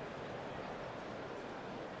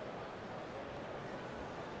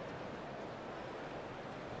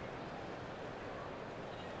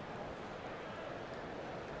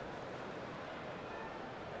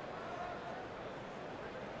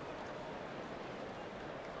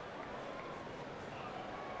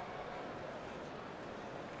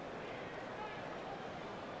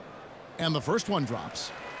 And the first one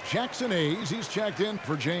drops. Jackson Hayes, he's checked in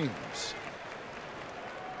for James.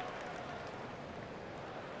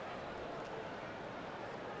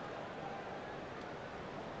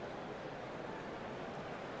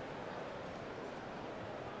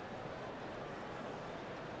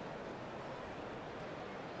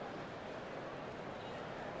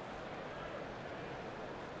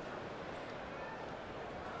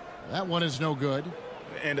 That one is no good.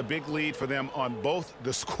 And a big lead for them on both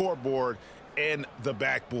the scoreboard and the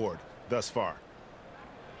backboard thus far.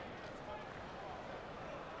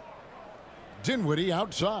 Dinwiddie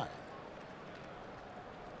outside.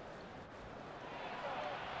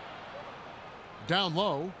 Down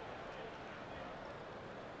low.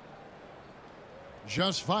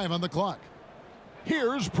 Just 5 on the clock.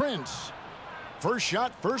 Here's Prince. First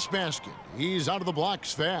shot, first basket. He's out of the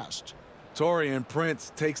blocks fast. Taurean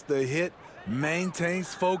Prince takes the hit,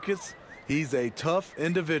 maintains focus. He's a tough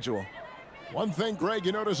individual. One thing, Greg,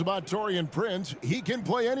 you notice about Taurean Prince, he can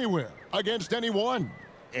play anywhere, against anyone.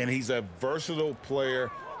 And he's a versatile player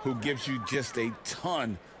who gives you just a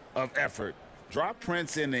ton of effort. Drop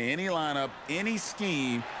Prince into any lineup, any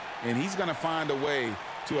scheme, and he's going to find a way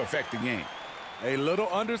to affect the game. A little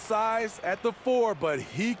undersized at the 4, but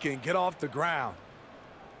he can get off the ground.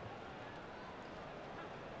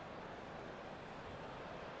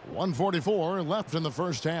 .144 left in the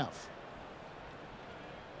first half.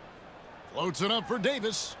 Floats it up for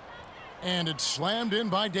Davis. And it's slammed in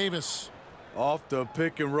by Davis. Off the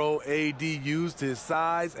pick and roll, AD used his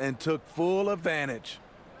size and took full advantage.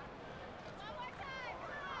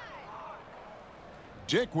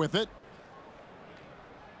 Dick with it.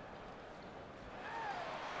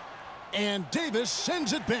 And Davis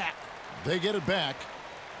sends it back. They get it back.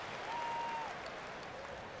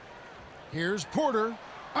 Here's Porter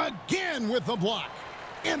again with the block.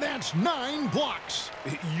 And that's 9 blocks.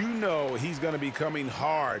 You know he's going to be coming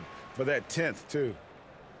hard for that 10th, too.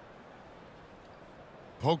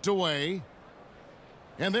 Poked away.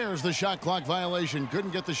 And there's the shot clock violation.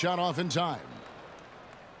 Couldn't get the shot off in time.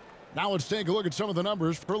 Now let's take a look at some of the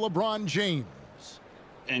numbers for LeBron James.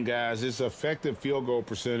 And, guys, his effective field goal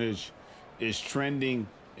percentage is trending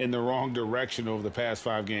in the wrong direction over the past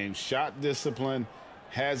 5 games. Shot discipline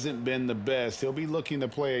hasn't been the best. He'll be looking to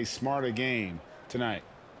play a smarter game tonight.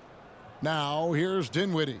 Now here's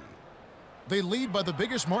Dinwiddie. They lead by the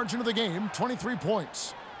biggest margin of the game, 23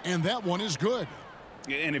 points. And that one is good.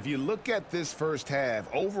 And if you look at this first half,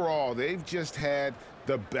 overall, they've just had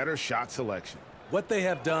the better shot selection. What they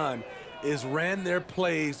have done is ran their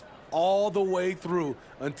plays all the way through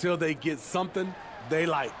until they get something they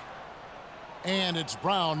like. And it's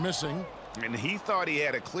Brown missing. And he thought he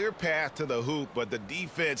had a clear path to the hoop, but the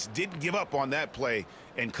defense didn't give up on that play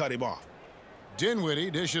and cut him off.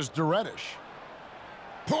 Dinwiddie dishes to Reddish.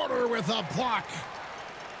 Porter with a block.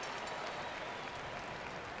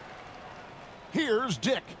 Here's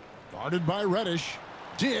Dick. Guarded by Reddish.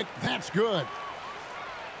 Dick, that's good.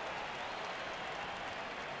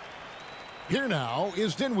 Here now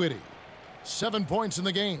is Dinwiddie. 7 points in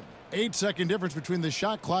the game. 8-second difference between the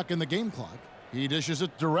shot clock and the game clock. He dishes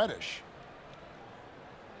it to Reddish.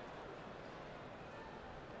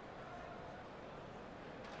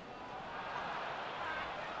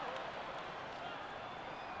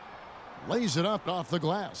 Lays it up off the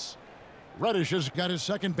glass. Reddish has got his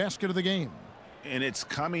second basket of the game. And it's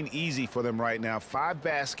coming easy for them right now. 5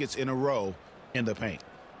 baskets in a row in the paint.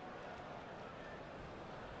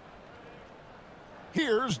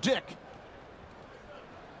 Here's Dick.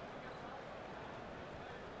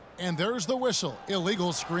 And there's the whistle.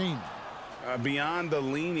 Illegal screen. Beyond the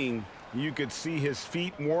leaning, you could see his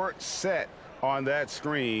feet weren't set on that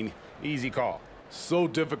screen. Easy call. So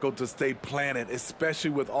difficult to stay planted, especially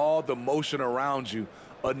with all the motion around you.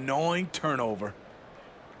 Annoying turnover.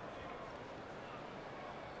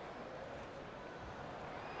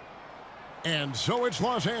 And so it's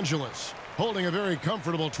Los Angeles, holding a very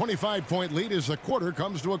comfortable 25-point lead as the quarter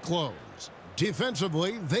comes to a close.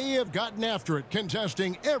 Defensively, they have gotten after it,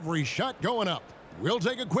 contesting every shot going up. We'll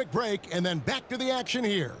take a quick break and then back to the action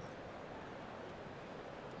here.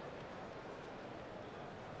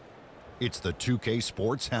 It's the 2K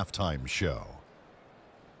Sports Halftime Show.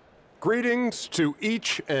 Greetings to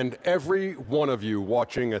each and every one of you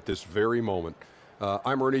watching at this very moment.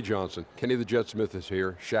 I'm Ernie Johnson. Kenny the Jet Smith is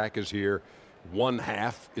here. Shaq is here. One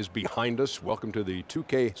half is behind us. Welcome to the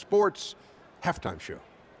 2K Sports Halftime Show.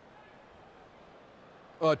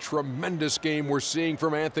 A tremendous game we're seeing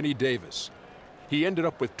from Anthony Davis. He ended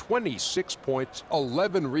up with 26 points,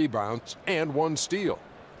 11 rebounds, and 1 steal.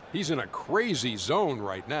 He's in a crazy zone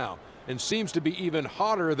right now and seems to be even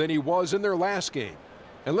hotter than he was in their last game.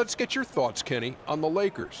 And let's get your thoughts, Kenny, on the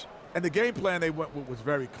Lakers. And the game plan they went with was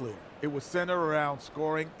very clear. It was centered around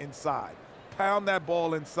scoring inside. Pound that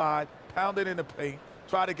ball inside, pound it in the paint,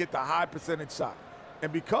 try to get the high percentage shot.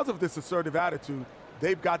 And because of this assertive attitude,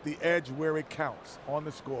 they've got the edge where it counts on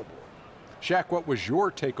the scoreboard. Shaq, what was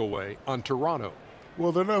your takeaway on Toronto?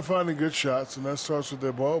 Well, they're not finding good shots, and that starts with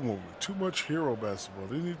their ball movement. Too much hero basketball.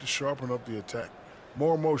 They need to sharpen up the attack.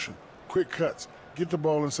 More motion, quick cuts, get the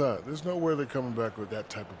ball inside. There's no way they're coming back with that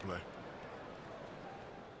type of play.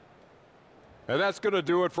 And that's going to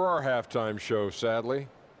do it for our halftime show, sadly.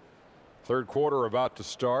 Third quarter about to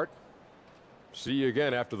start. See you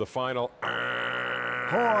again after the final.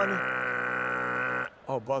 Horn.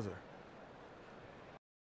 Oh, buzzer.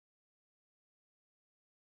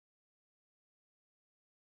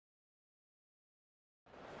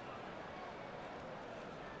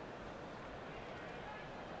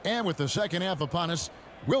 And with the second half upon us,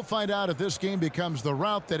 we'll find out if this game becomes the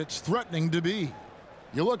route that it's threatening to be.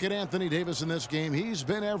 You look at Anthony Davis in this game, he's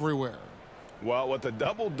been everywhere. Well, with a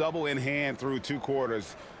double-double in hand through 2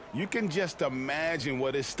 quarters, you can just imagine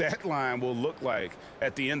what his stat line will look like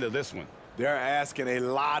at the end of this one. They're asking a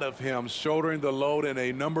lot of him, shouldering the load in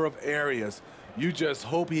a number of areas. You just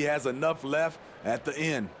hope he has enough left at the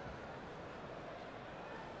end.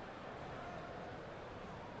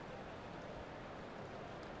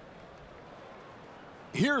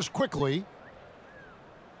 Here's quickly.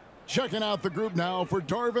 Checking out the group now for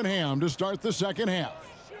Darvin Ham to start the second half.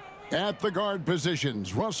 At the guard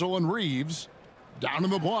positions, Russell and Reeves. Down in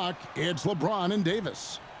the block, it's LeBron and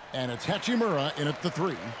Davis. And it's Hachimura in at the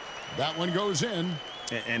 3. That one goes in.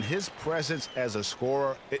 And his presence as a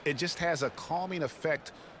scorer, it just has a calming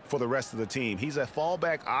effect for the rest of the team. He's a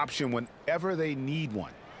fallback option whenever they need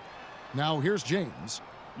one. Now here's James.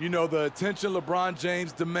 You know, the attention LeBron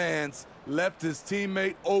James demands left his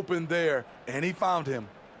teammate open there, and he found him.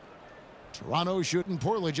 Toronto shooting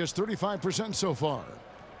poorly, just 35% so far.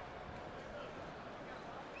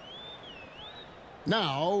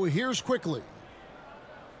 Now, here's quickly.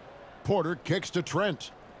 Porter kicks to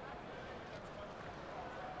Trent.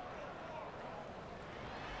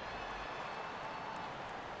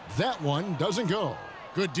 That one doesn't go.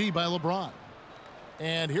 Good D by LeBron.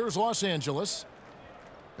 And here's Los Angeles.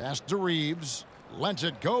 Pass to Reeves. Lets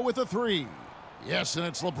it go with a 3. Yes, and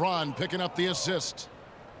it's LeBron picking up the assist.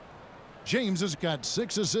 James has got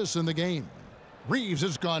 6 assists in the game. Reeves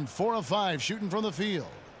has gone 4 of 5 shooting from the field.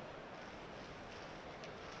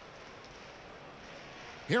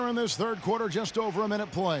 Here in this third quarter, just over a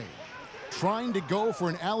minute play. Trying to go for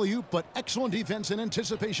an alley-oop, but excellent defense and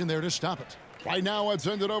anticipation there to stop it. Right now, let's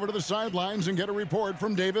send it over to the sidelines and get a report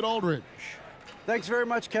from David Aldridge. Thanks very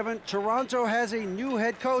much, Kevin. Toronto has a new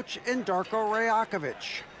head coach in Darko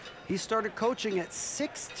Rajakovic. He started coaching at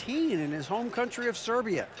 16 in his home country of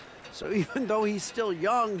Serbia. So even though he's still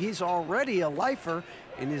young, he's already a lifer.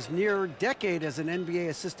 In his near decade as an NBA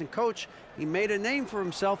assistant coach, he made a name for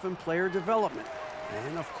himself in player development.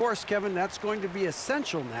 And of course, Kevin, that's going to be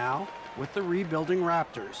essential now with the rebuilding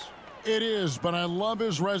Raptors. It is, but I love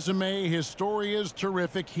his resume. His story is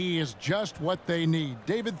terrific. He is just what they need.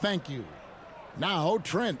 David, thank you. Now,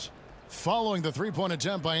 Trent, following the three-point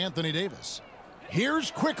attempt by Anthony Davis. Here's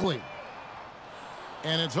quickly.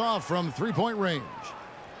 And it's off from three-point range.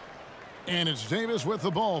 And it's Davis with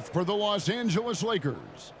the ball for the Los Angeles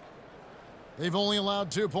Lakers. They've only allowed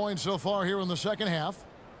 2 points so far here in the second half.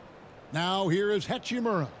 Now here is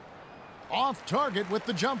Hachimura. Off target with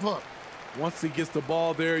the jump hook. Once he gets the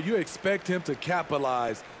ball there, you expect him to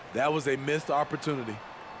capitalize. That was a missed opportunity.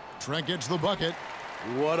 Trent gets the bucket.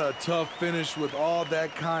 What a tough finish with all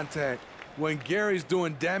that contact. When Gary's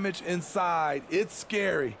doing damage inside, it's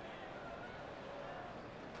scary.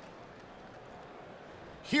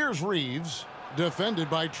 Here's Reeves, defended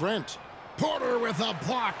by Trent. Porter with a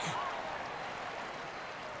block.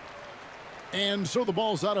 And so the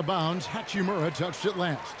ball's out of bounds. Hachimura touched it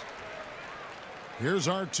last. Here's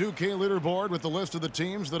our 2K leaderboard with the list of the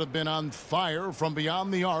teams that have been on fire from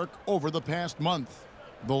beyond the arc over the past month.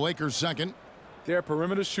 The Lakers second. Their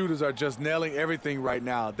perimeter shooters are just nailing everything right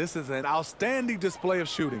now. This is an outstanding display of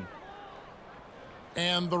shooting.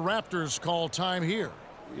 And the Raptors call time here.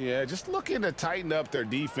 Yeah, just looking to tighten up their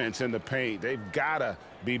defense in the paint. They've got to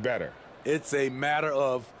be better. It's a matter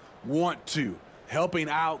of want to. Helping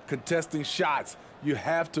out, contesting shots. You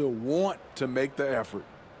have to want to make the effort.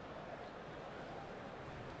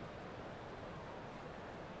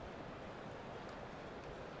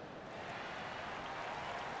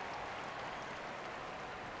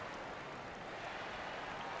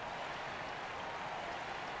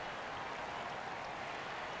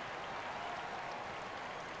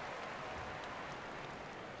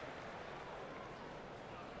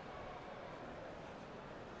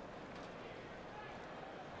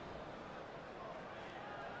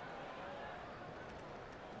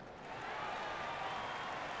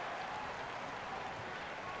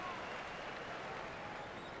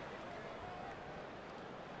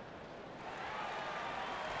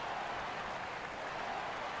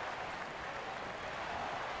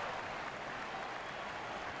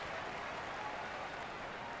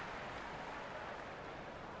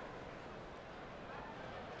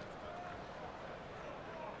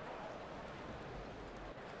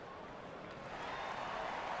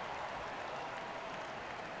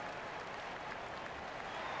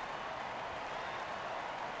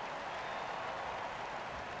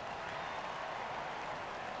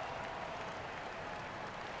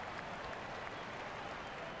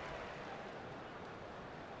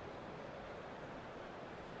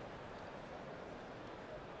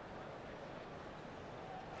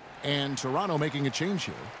 And Toronto making a change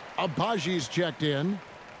here. Abaji's checked in.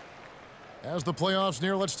 As the playoffs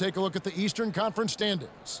near, let's take a look at the Eastern Conference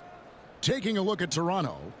standings. Taking a look at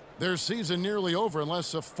Toronto, their season nearly over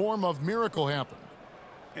unless a form of miracle happened.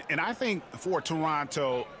 And I think for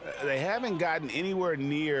Toronto, they haven't gotten anywhere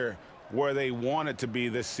near where they wanted to be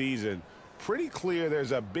this season. Pretty clear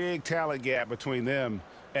there's a big talent gap between them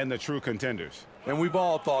and the true contenders. And we've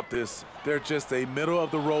all thought this. They're just a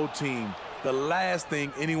middle-of-the-road team. The last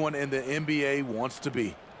thing anyone in the NBA wants to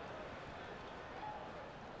be.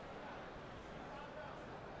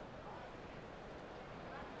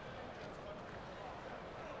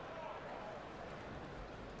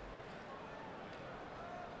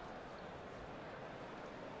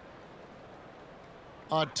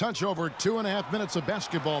 A touch over 2.5 minutes of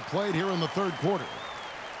basketball played here in the third quarter.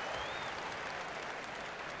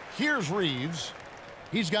 Here's Reeves.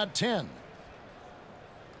 He's got 10.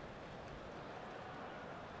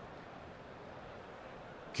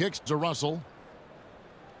 Kicks to Russell.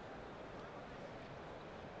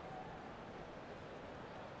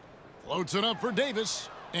 Floats it up for Davis.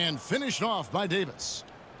 And finished off by Davis.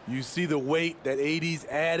 You see the weight that AD's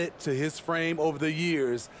added to his frame over the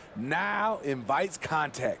years. Now invites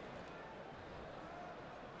contact.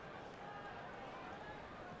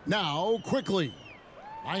 Now, quickly.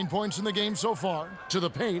 9 points in the game so far. To the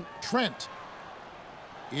paint, Trent.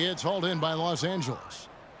 It's hauled in by Los Angeles.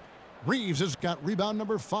 Reeves has got rebound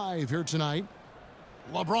number 5 here tonight.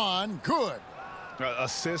 LeBron, good.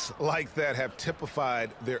 Assists like that have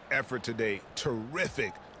typified their effort today.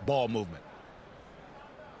 Terrific ball movement.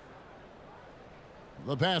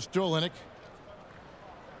 The pass to Olynyk.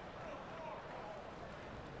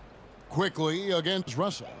 Quickly against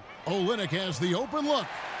Russell. Olynyk has the open look.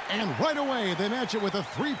 And right away, they match it with a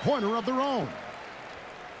three-pointer of their own.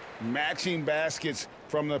 Matching baskets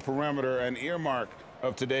from the perimeter, an earmark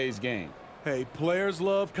of today's game. Hey, players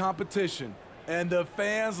love competition, and the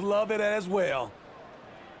fans love it as well.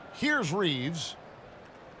 Here's Reeves.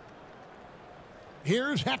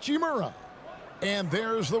 Here's Hachimura. And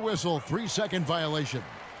there's the whistle, 3-second violation.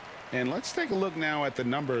 And let's take a look now at the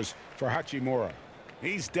numbers for Hachimura.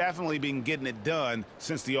 He's definitely been getting it done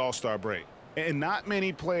since the All-Star break. And not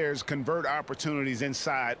many players convert opportunities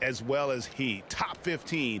inside as well as he. Top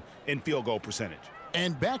 15 in field goal percentage.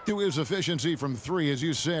 And back to his efficiency from 3, as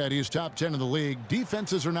you said, he's top 10 in the league.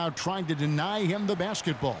 Defenses are now trying to deny him the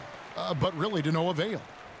basketball, but really to no avail.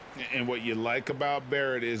 And what you like about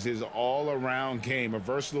Barrett is his all-around game, a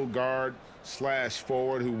versatile guard /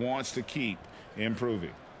 forward who wants to keep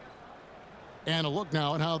improving. And a look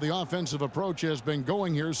now at how the offensive approach has been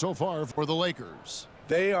going here so far for the Lakers.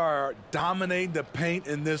 They are dominating the paint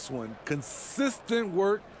in this one. Consistent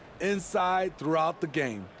work inside throughout the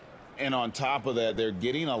game. And on top of that, they're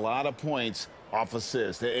getting a lot of points off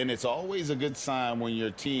assists. And it's always a good sign when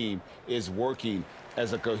your team is working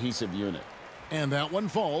as a cohesive unit. And that one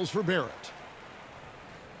falls for Barrett.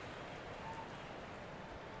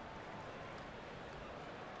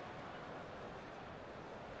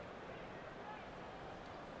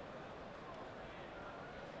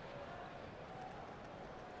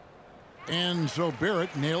 And so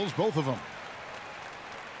Barrett nails both of them.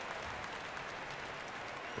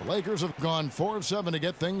 The Lakers have gone 4 of 7 to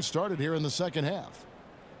get things started here in the second half.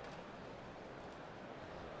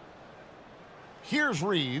 Here's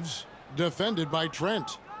Reeves, defended by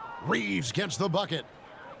Trent. Reeves gets the bucket.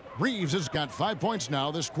 Reeves has got 5 points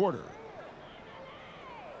now this quarter.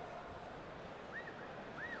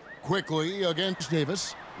 Quickly against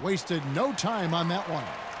Davis. Wasted no time on that one.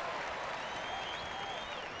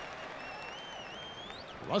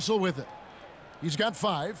 Russell with it. He's got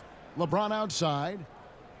 5. LeBron outside.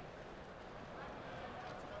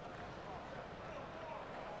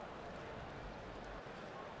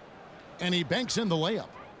 And he banks in the layup.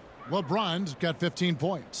 LeBron's got 15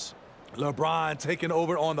 points. LeBron taking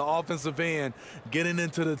over on the offensive end, getting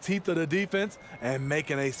into the teeth of the defense and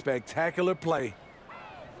making a spectacular play.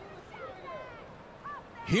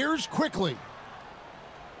 Here's quickly.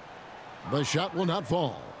 The shot will not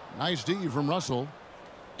fall. Nice D from Russell.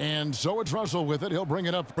 And so it's Russell with it. He'll bring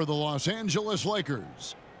it up for the Los Angeles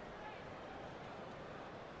Lakers.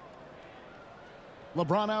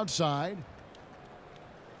 LeBron outside.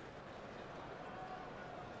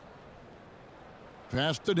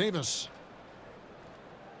 Pass to Davis.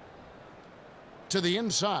 To the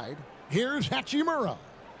inside. Here's Hachimura.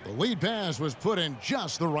 The lead pass was put in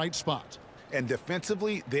just the right spot. And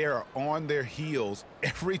defensively, they are on their heels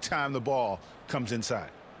every time the ball comes inside.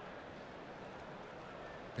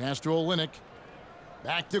 Pass to Olynyk.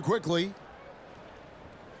 Back to quickly.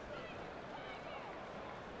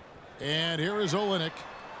 And here is Olynyk.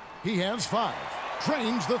 He has 5.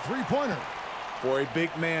 Drains the three-pointer. For a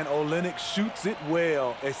big man, Olynyk shoots it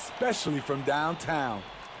well, especially from downtown.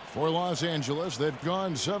 For Los Angeles, they've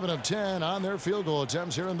gone 7 of 10 on their field goal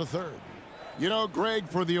attempts here in the third. You know, Greg,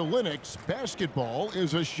 for the Olynyks, basketball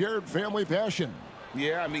is a shared family passion.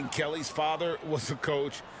 Yeah, I mean, Kelly's father was a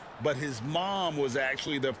coach, but his mom was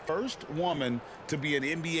actually the first woman to be an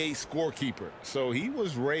NBA scorekeeper. So he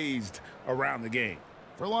was raised around the game.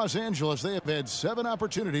 For Los Angeles, they have had 7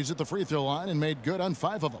 opportunities at the free throw line and made good on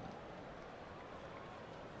 5 of them.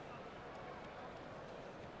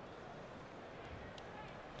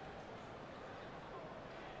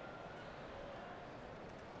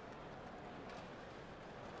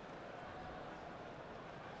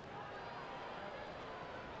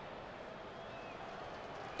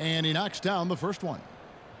 And he knocks down the first one.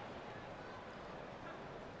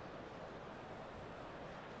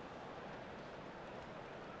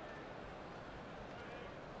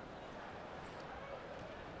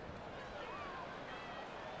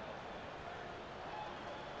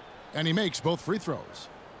 And he makes both free throws.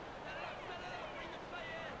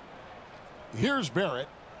 Here's Barrett.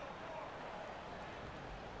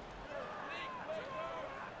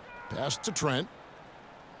 Pass to Trent.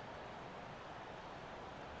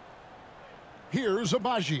 Here's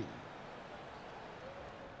Abaji.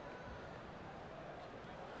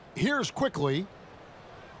 Here's Quickly.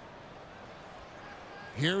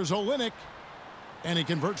 Here's Olynyk. And he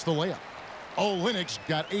converts the layup. Olynyk's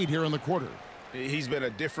got 8 here in the quarter. He's been a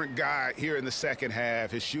different guy here in the second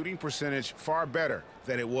half. His shooting percentage far better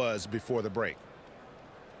than it was before the break.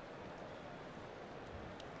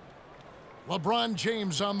 LeBron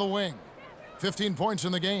James on the wing. 15 points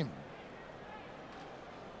in the game.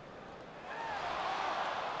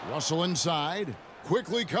 Russell inside,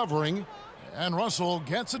 quickly covering, and Russell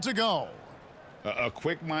gets it to go. A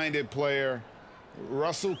quick-minded player.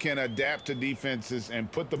 Russell can adapt to defenses and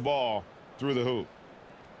put the ball through the hoop.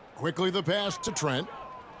 Quickly the pass to Trent.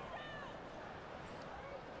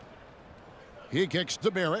 He kicks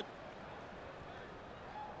to Barrett.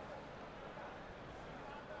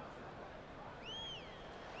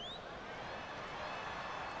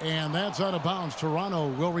 And that's out of bounds. Toronto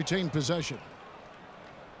will retain possession.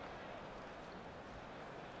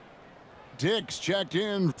 Dix checked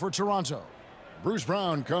in for Toronto. Bruce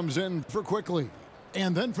Brown comes in for Quickly.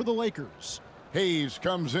 And then for the Lakers, Hayes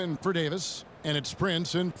comes in for Davis. And it's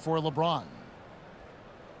Prince in for LeBron.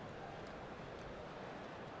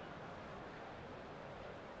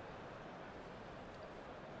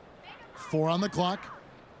 Four on the clock.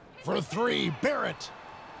 For 3, Barrett.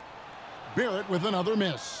 Barrett with another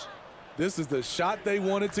miss. This is the shot they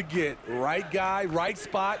wanted to get. Right guy, right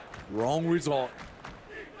spot, wrong result.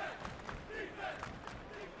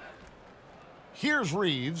 Here's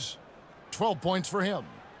Reeves. 12 points for him.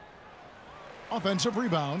 Offensive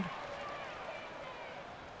rebound.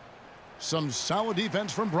 Some solid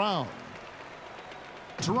defense from Brown.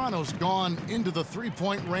 Toronto's gone into the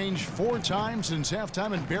three-point range 4 times since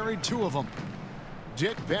halftime and buried 2 of them.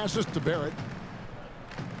 Dick passes to Barrett.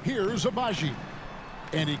 Here's Abaji.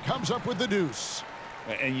 And he comes up with the deuce.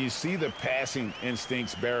 And you see the passing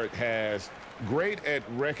instincts Barrett has. Great at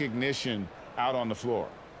recognition out on the floor.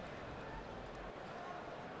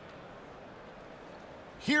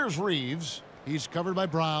 Here's Reeves. He's covered by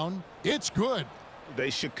Brown. It's good. They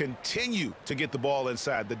should continue to get the ball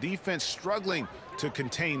inside. The defense struggling to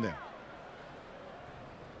contain them.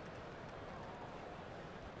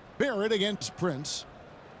 Barrett against Prince.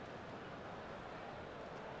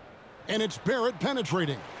 And it's Barrett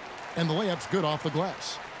penetrating. And the layup's good off the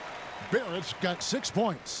glass. Barrett's got 6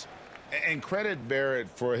 points. And credit Barrett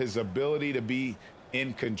for his ability to be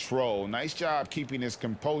in control. Nice job keeping his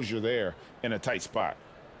composure there in a tight spot.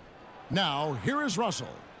 Now, here is Russell.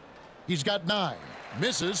 He's got 9.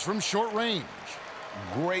 Misses from short range.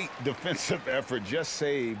 Great defensive effort. Just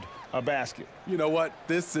saved a basket. You know what?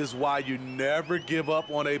 This is why you never give up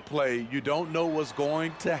on a play. You don't know what's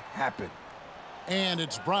going to happen. And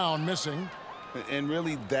it's Brown missing. And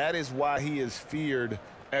really, that is why he is feared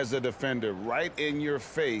as a defender. Right in your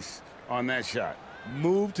face on that shot.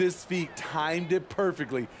 Moved his feet, timed it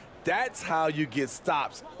perfectly. That's how you get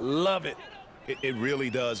stops. Love it. It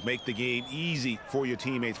really does make the game easy for your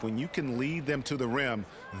teammates when you can lead them to the rim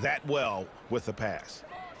that well with the pass.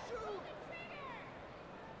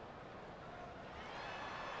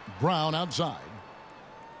 Brown outside.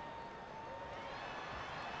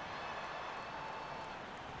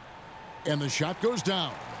 And the shot goes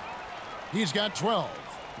down. He's got 12.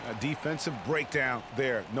 A defensive breakdown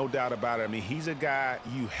there, no doubt about it. I mean, he's a guy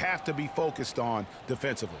you have to be focused on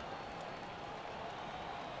defensively.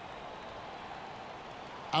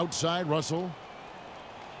 Outside, Russell.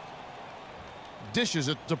 Dishes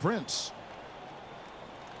it to Prince.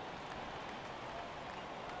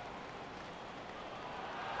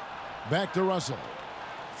 Back to Russell.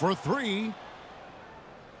 For three.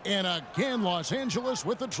 And again, Los Angeles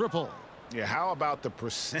with the triple. Yeah, how about the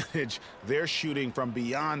percentage they're shooting from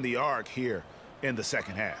beyond the arc here in the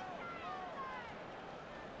second half?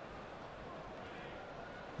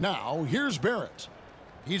 Now, here's Barrett.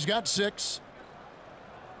 He's got 6.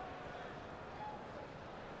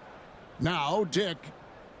 Now, Dick.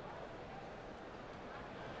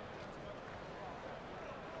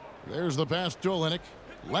 There's the pass to Olynyk.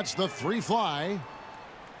 Lets the 3 fly.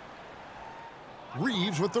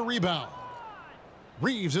 Reeves with the rebound.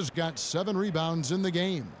 Reeves has got 7 rebounds in the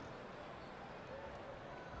game.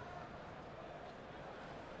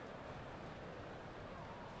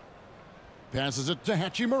 Passes it to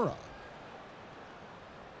Hachimura.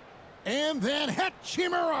 And then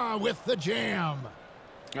Hachimura with the jam.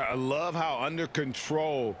 I love how under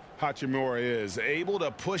control Hachimura is. Able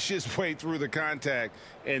to push his way through the contact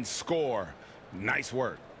and score. Nice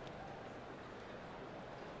work.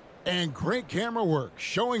 And great camera work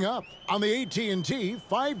showing up on the AT&T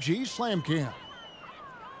 5G Slam Cam.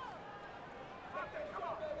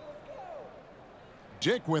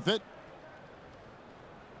 Dick with it.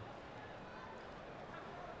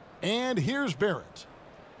 And here's Barrett.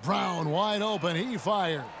 Brown wide open. He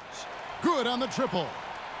fires. Good on the triple.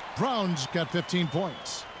 Brown's got 15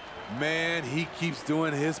 points. Man, he keeps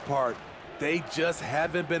doing his part. They just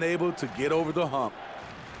haven't been able to get over the hump.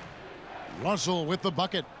 Russell with the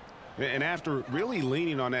bucket. And after really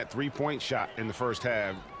leaning on that three-point shot in the first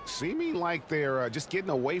half, seeming like they're just getting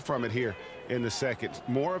away from it here in the second.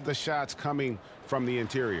 More of the shots coming from the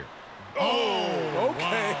interior. Oh,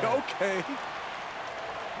 okay, wow. okay.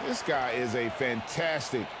 This guy is a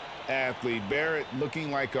fantastic athlete. Barrett looking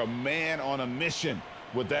like a man on a mission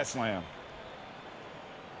with that slam.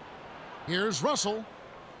 Here's Russell.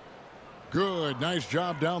 Good, nice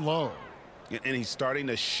job down low. And he's starting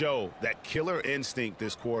to show that killer instinct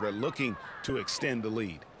this quarter, looking to extend the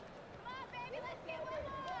lead.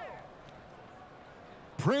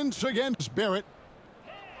 Prince against Barrett.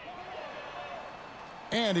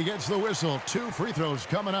 And he gets the whistle. 2 free throws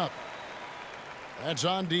coming up. That's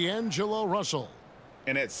on D'Angelo Russell.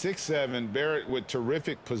 And at 6'7", Barrett with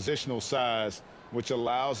terrific positional size, which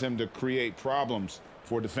allows him to create problems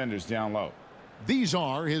for defenders down low. These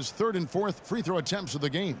are his 3rd and 4th free throw attempts of the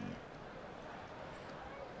game.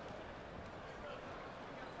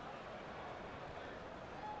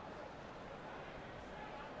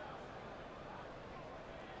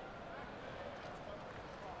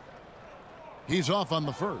 He's off on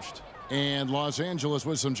the first. And Los Angeles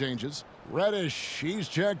with some changes. Reddish, he's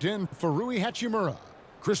checked in for Rui Hachimura.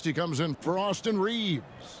 Christie comes in for Austin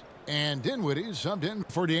Reeves. And Dinwiddie subbed in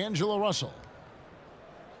for D'Angelo Russell.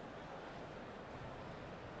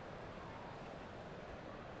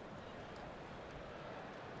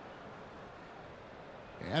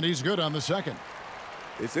 And he's good on the second.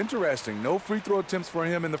 It's interesting. No free throw attempts for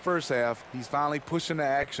him in the first half. He's finally pushing the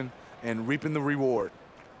action and reaping the reward.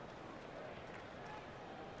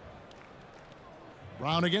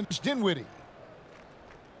 Brown against Dinwiddie.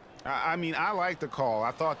 I mean, I like the call. I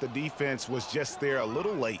thought the defense was just there a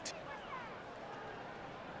little late.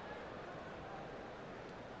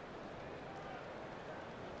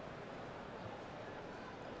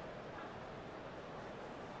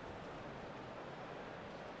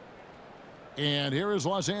 And here is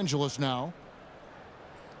Los Angeles now.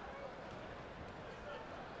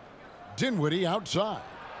 Dinwiddie outside.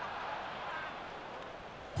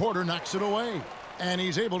 Porter knocks it away. And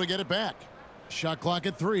he's able to get it back. Shot clock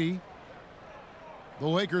at 3. The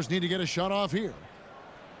Lakers need to get a shot off here.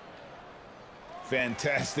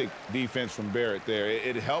 Fantastic defense from Barrett there.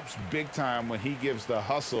 It helps big time when he gives the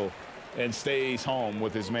hustle and stays home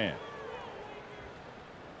with his man.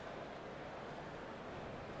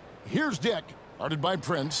 Here's Dick, guarded by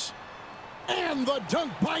Prince. And the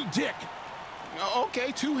dunk by Dick.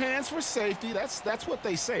 Okay, 2 hands for safety. That's what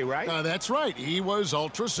they say, right? That's right. He was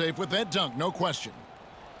ultra safe with that dunk, no question.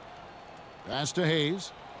 Pass to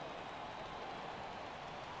Hayes.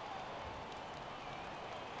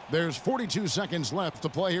 There's 42 seconds left to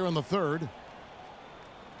play here in the third.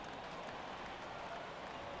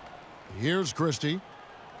 Here's Christie.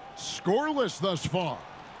 Scoreless thus far.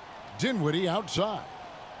 Dinwiddie outside.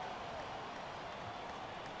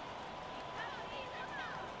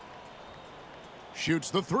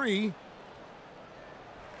 Shoots the 3.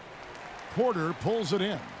 Porter pulls it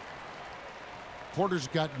in. Porter's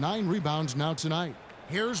got 9 rebounds now tonight.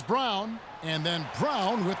 Here's Brown, and then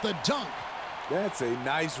Brown with the dunk. That's a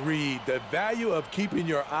nice read. The value of keeping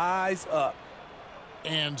your eyes up.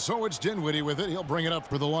 And so it's Dinwiddie with it. He'll bring it up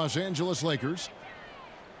for the Los Angeles Lakers.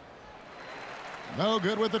 No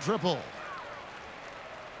good with the triple.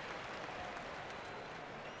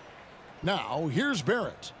 Now, here's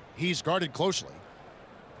Barrett. He's guarded closely.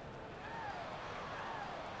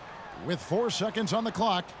 With 4 seconds on the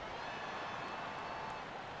clock.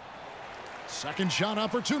 Second shot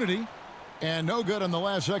opportunity. And no good on the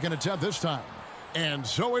last second attempt this time. And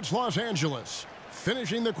so it's Los Angeles,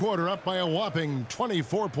 finishing the quarter up by a whopping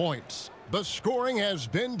 24 points. The scoring has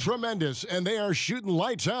been tremendous, and they are shooting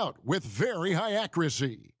lights out with very high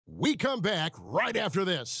accuracy. We come back right after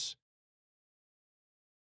this.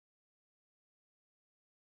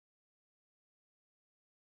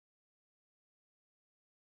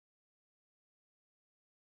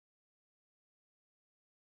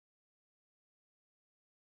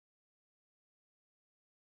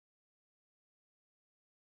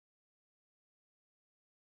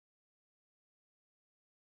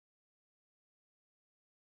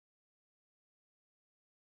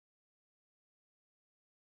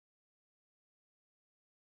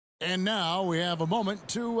 And now we have a moment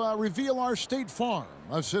to reveal our State Farm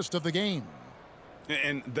assist of the game.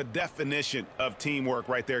 And the definition of teamwork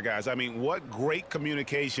right there, guys. I mean, what great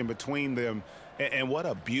communication between them, and what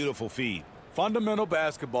a beautiful feed. Fundamental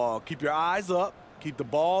basketball. Keep your eyes up. Keep the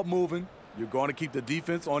ball moving. You're going to keep the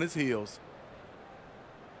defense on its heels.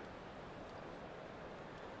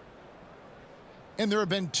 And there have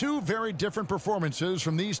been two very different performances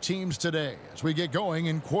from these teams today as we get going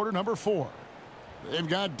in quarter number 4. They've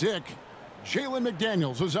got Dick. Jalen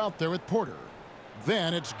McDaniels is out there with Porter.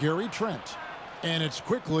 Then it's Gary Trent. And it's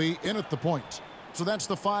quickly in at the point. So that's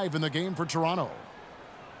the 5 in the game for Toronto.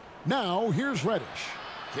 Now here's Reddish.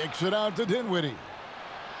 Kicks it out to Dinwiddie.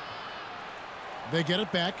 They get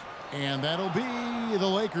it back. And that'll be the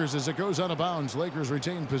Lakers as it goes out of bounds. Lakers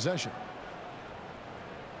retain possession.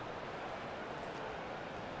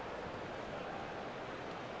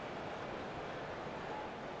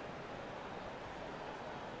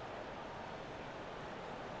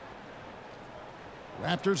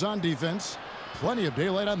 Raptors on defense. Plenty of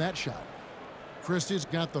daylight on that shot. Christie's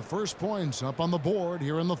got the first points up on the board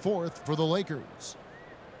here in the 4th for the Lakers.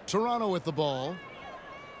 Toronto with the ball.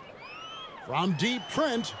 From deep,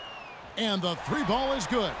 Trent. And the 3 ball is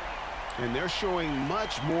good. And they're showing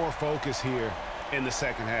much more focus here in the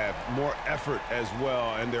second half. More effort as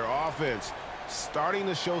well. And their offense starting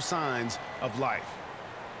to show signs of life.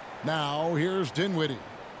 Now here's Dinwiddie.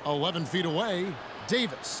 11 feet away.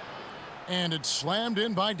 Davis. And it's slammed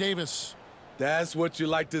in by Davis. That's what you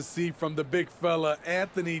like to see from the big fella,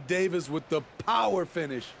 Anthony Davis, with the power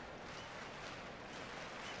finish.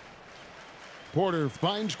 Porter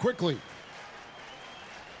finds quickly.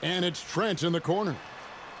 And it's Trent in the corner.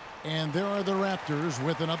 And there are the Raptors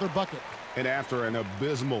with another bucket. And after an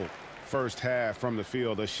abysmal first half from the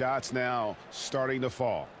field, the shots now starting to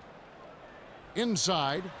fall.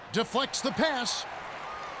 Inside, deflects the pass.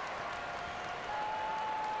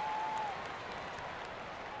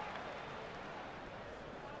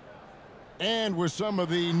 And with some of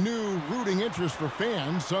the new rooting interest for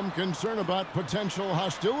fans, some concern about potential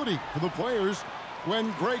hostility for the players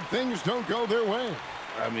when great things don't go their way.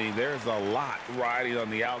 I mean, there's a lot riding on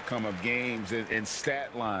the outcome of games and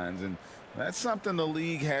stat lines, and that's something the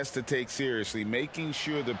league has to take seriously, making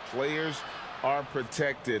sure the players are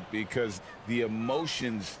protected because the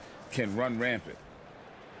emotions can run rampant.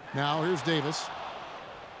 Now here's Davis.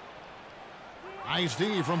 Nice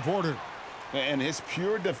D from Porter. And his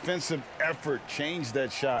pure defensive effort changed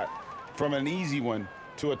that shot from an easy one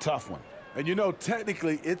to a tough one. And you know,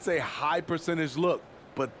 technically, it's a high percentage look,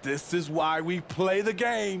 but this is why we play the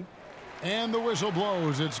game. And the whistle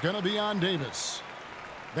blows. It's going to be on Davis.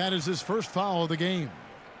 That is his first foul of the game.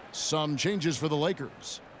 Some changes for the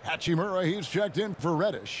Lakers. Hachimura, he's checked in for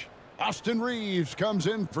Reddish. Austin Reeves comes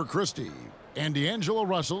in for Christie. And D'Angelo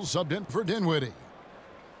Russell subbed in for Dinwiddie.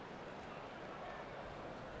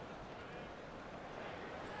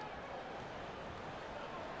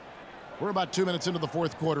 We're about 2 minutes into the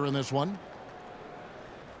 4th quarter in this one.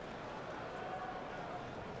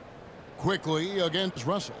 Quickly against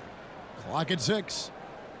Russell. Clock at 6.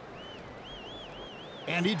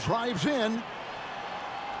 And he drives in.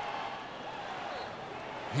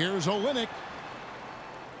 Here's Olynyk.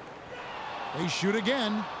 They shoot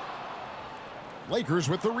again. Lakers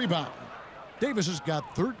with the rebound. Davis has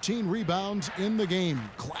got 13 rebounds in the game.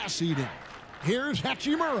 Class eating. Here's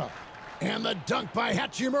Hachimura. And the dunk by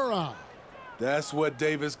Hachimura. That's what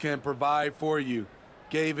Davis can provide for you.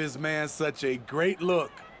 Gave his man such a great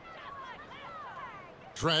look.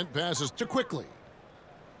 Trent passes to Quickly.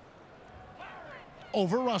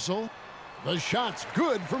 Over Russell. The shot's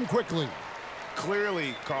good from Quickly.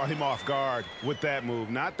 Clearly caught him off guard with that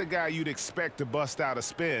move. Not the guy you'd expect to bust out a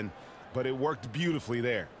spin, but it worked beautifully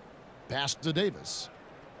there. Pass to Davis.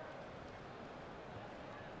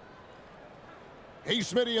 Hey,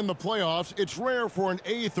 Smitty, in the playoffs, it's rare for an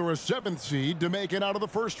 8th or a 7th seed to make it out of the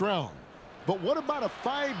first round. But what about a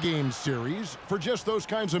 5-game series for just those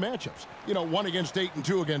kinds of matchups? You know, 1 against 8 and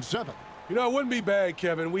 2 against 7. You know, it wouldn't be bad,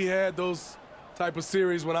 Kevin. We had those type of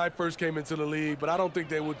series when I first came into the league, but I don't think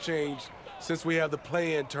they would change since we have the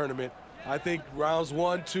play-in tournament. I think rounds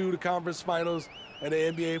 1, 2, the conference finals, and the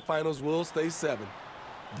NBA finals will stay 7.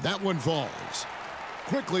 That one falls.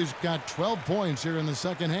 Quickly's got 12 points here in the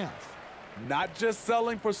second half. Not just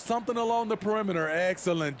selling for something along the perimeter.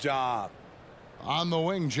 Excellent job. On the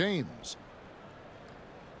wing, James.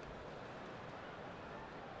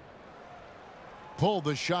 Pulled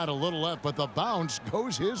the shot a little left, but the bounce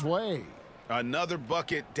goes his way. Another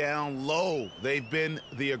bucket down low. They've been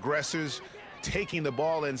the aggressors, taking the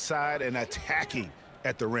ball inside and attacking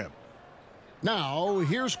at the rim. Now,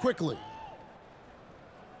 here's Quickly.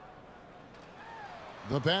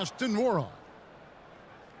 The pass to Nora.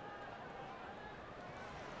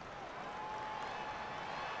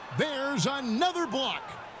 There's another block.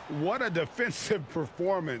 What a defensive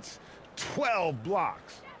performance. 12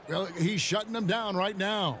 blocks. Well, he's shutting them down right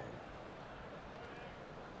now.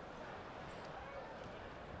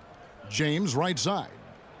 James right side.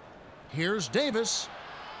 Here's Davis.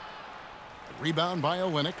 Rebound by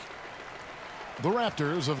Olynyk. The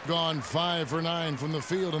Raptors have gone 5 for 9 from the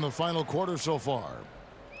field in the final quarter so far.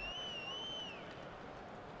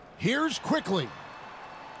 Here's Quickly.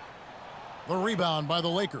 The rebound by the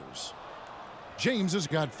Lakers. James has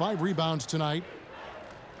got 5 rebounds tonight.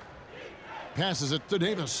 Passes it to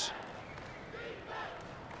Davis.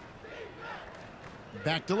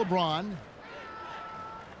 Back to LeBron.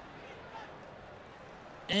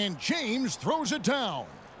 And James throws it down.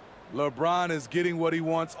 LeBron is getting what he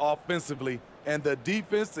wants offensively, and the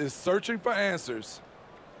defense is searching for answers.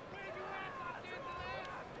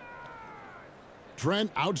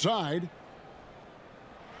 Trent outside.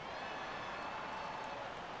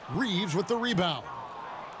 Reeves with the rebound.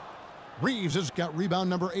 Reeves has got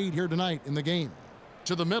rebound number 8 here tonight in the game.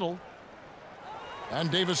 To the middle.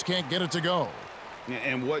 And Davis can't get it to go.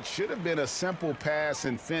 And what should have been a simple pass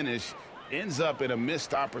and finish ends up in a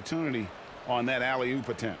missed opportunity on that alley-oop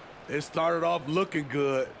attempt. It started off looking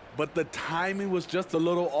good, but the timing was just a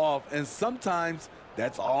little off, and sometimes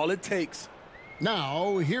that's all it takes.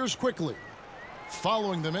 Now, here's Quickly.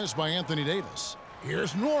 Following the miss by Anthony Davis.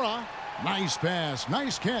 Here's Nora. Nice pass,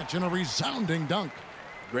 nice catch, and a resounding dunk.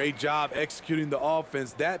 Great job executing the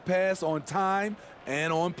offense. That pass on time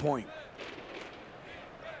and on point.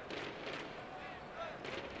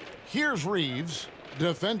 Here's Reeves,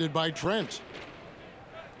 defended by Trent.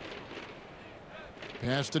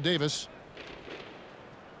 Pass to Davis.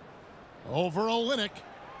 Over Olynyk.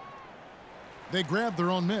 They grab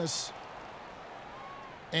their own miss.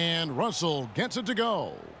 And Russell gets it to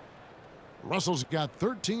go. Russell's got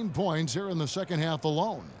 13 points here in the second half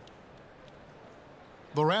alone.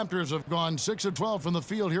 The Raptors have gone 6 of 12 from the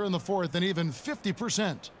field here in the fourth, and even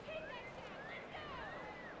 50%.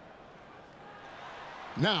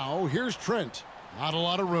 Now, here's Trent. Not a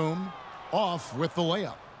lot of room. Off with the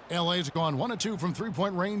layup. LA's gone 1 of 2 from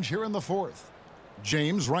three-point range here in the fourth.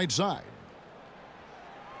 James right side.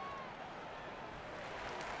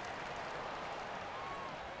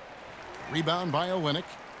 Rebound by Olynyk.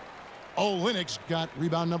 Olynyk's got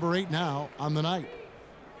rebound number 8 now on the night.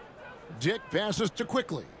 Dick passes to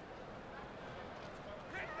Quickly.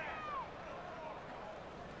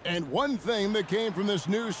 And one thing that came from this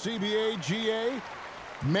new CBA GA,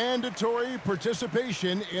 mandatory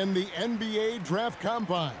participation in the NBA Draft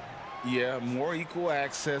Combine. Yeah, more equal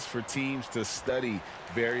access for teams to study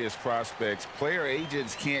various prospects. Player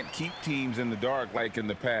agents can't keep teams in the dark like in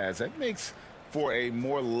the past. That makes for a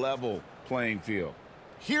more level playing field.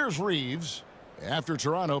 Here's Reeves after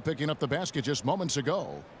Toronto picking up the basket just moments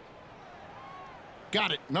ago.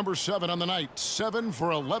 Got it. Number 7 on the night. 7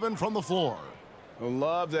 for 11 from the floor. I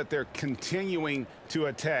love that they're continuing to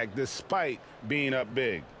attack despite being up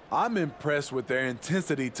big. I'm impressed with their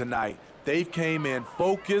intensity tonight. They've came in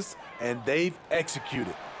focused and they've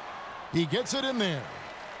executed. He gets it in there.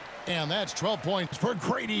 And that's 12 points for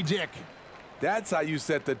Grady Dick. That's how you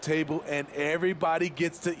set the table and everybody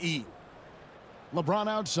gets to eat. LeBron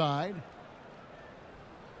outside.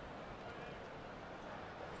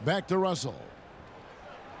 Back to Russell.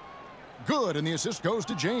 Good, and the assist goes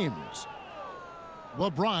to James.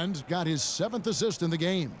 LeBron's got his 7th assist in the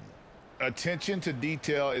game. Attention to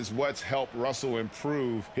detail is what's helped Russell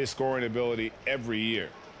improve his scoring ability every year.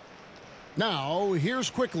 Now, here's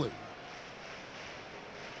quickly.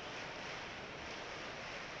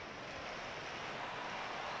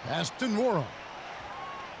 Aston Wara.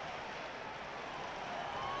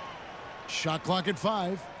 Shot clock at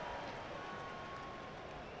 5.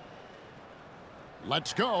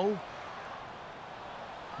 Let's go.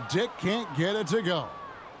 Dick can't get it to go.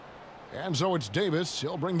 And so it's Davis.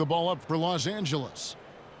 He'll bring the ball up for Los Angeles.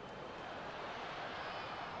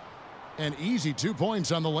 An easy 2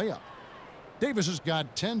 points on the layup. Davis has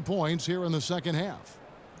got 10 points here in the second half.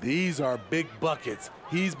 These are big buckets.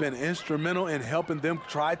 He's been instrumental in helping them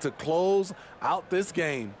try to close out this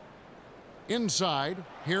game. Inside,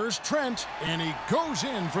 here's Trent, and he goes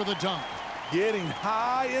in for the dunk. Getting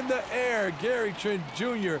high in the air. Gary Trent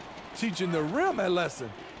Jr. teaching the rim a lesson.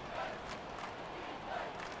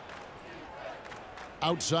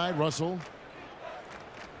 Outside, Russell.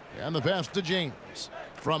 And the pass to James.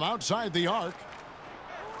 From outside the arc.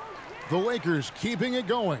 The Lakers keeping it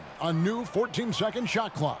going. A new 14-second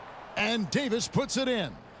shot clock. And Davis puts it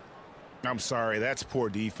in. I'm sorry, that's poor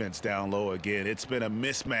defense down low again. It's been a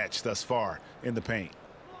mismatch thus far in the paint.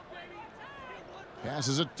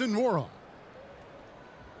 Passes it to Nwora.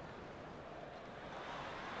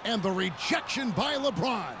 And the rejection by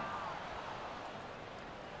LeBron.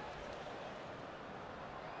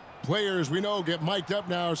 Players we know get mic'd up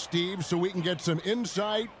now, Steve, so we can get some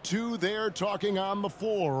insight to their talking on the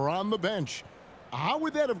floor or on the bench. How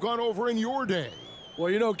would that have gone over in your day? Well,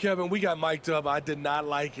 you know, Kevin, we got mic'd up. I did not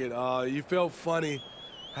like it. You felt funny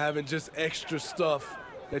having just extra stuff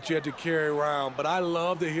that you had to carry around. But I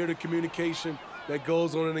love to hear the communication that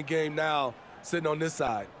goes on in the game now, sitting on this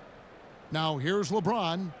side. Now here's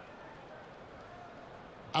LeBron.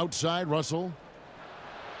 Outside, Russell.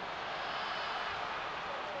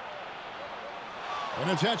 And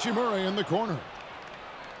it's Hachimura in the corner.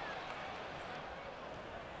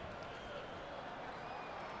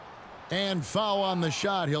 And foul on the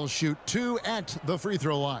shot. He'll shoot 2 at the free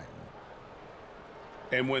throw line.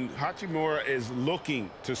 And when Hachimura is looking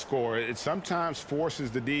to score, it sometimes forces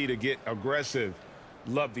the D to get aggressive.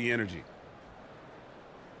 Love the energy.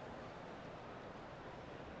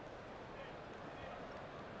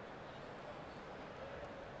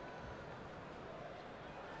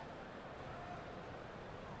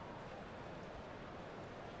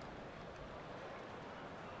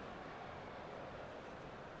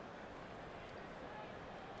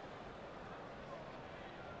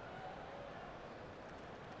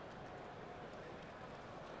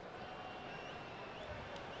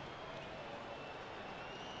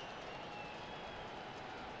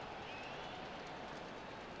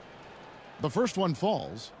 The first one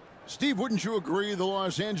falls. Steve, wouldn't you agree the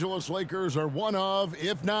Los Angeles Lakers are one of,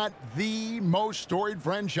 if not the most storied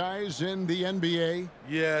franchise in the NBA?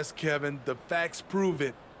 Yes, Kevin, the facts prove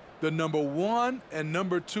it. The #1 and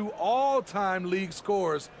 #2 all-time league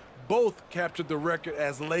scorers both captured the record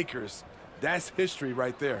as Lakers. That's history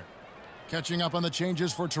right there. Catching up on the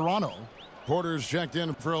changes for Toronto. Porter's checked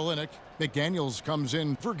in for Olynyk. McDaniels comes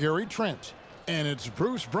in for Gary Trent. And it's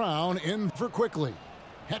Bruce Brown in for Quickly.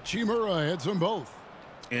 Hachimura hits them both.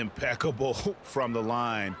 Impeccable from the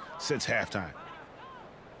line since halftime.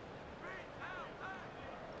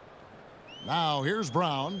 Now here's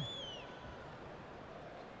Brown.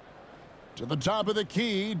 To the top of the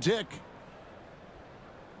key, Dick.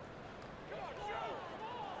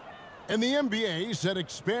 And the NBA said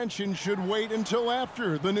expansion should wait until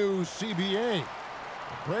after the new CBA.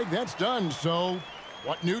 Greg, that's done, so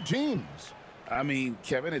what new teams? I mean,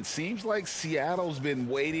 Kevin, it seems like Seattle's been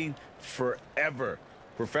waiting forever.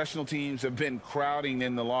 Professional teams have been crowding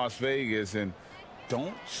into Las Vegas, and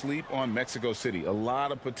don't sleep on Mexico City. A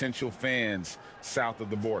lot of potential fans south of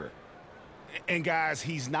the border. And guys,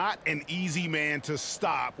 he's not an easy man to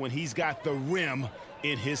stop when he's got the rim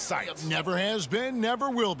in his sights. Never has been, never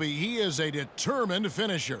will be. He is a determined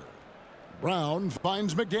finisher. Brown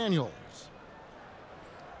finds McDaniels.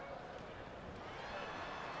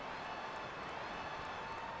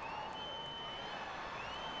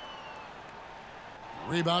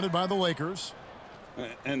 Rebounded by the Lakers.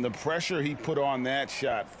 And the pressure he put on that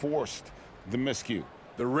shot forced the miscue.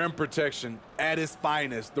 The rim protection at its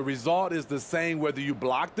finest. The result is the same whether you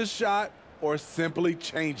block the shot or simply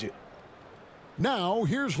change it. Now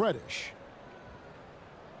here's Reddish.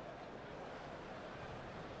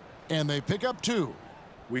 And they pick up 2.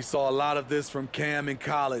 We saw a lot of this from Cam in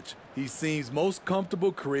college. He seems most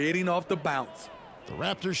comfortable creating off the bounce. The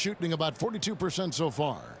Raptors shooting about 42% so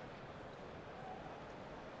far.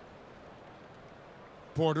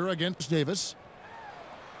 Porter against Davis.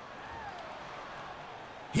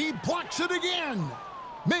 He blocks it again,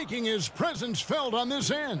 making his presence felt on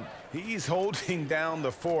this end. He's holding down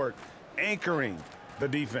the fort, anchoring the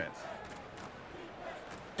defense.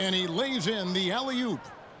 And he lays in the alley-oop.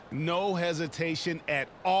 No hesitation at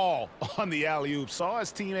all on the alley-oop. Saw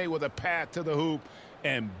his teammate with a path to the hoop,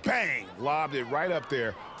 and bang, lobbed it right up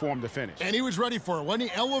there for him to finish. And he was ready for it when he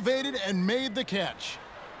elevated and made the catch.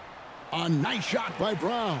 A nice shot by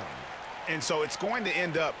Brown. And so it's going to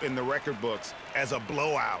end up in the record books as a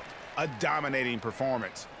blowout, a dominating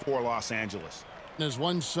performance for Los Angeles. As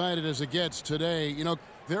one-sided as it gets today, you know,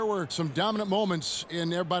 there were some dominant moments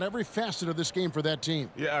in about every facet of this game for that team.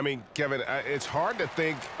 Yeah, I mean, Kevin, it's hard to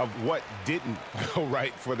think of what didn't go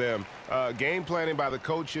right for them. Game planning by the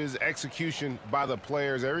coaches, execution by the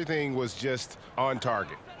players, everything was just on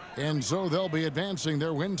target. And so they'll be advancing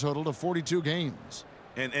their win total to 42 games.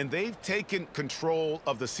 And they've taken control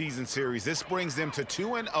of the season series. This brings them to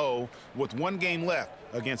 2-0 with 1 game left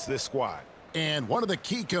against this squad. And one of the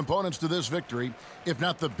key components to this victory, if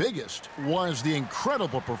not the biggest, was the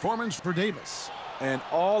incredible performance for Davis. An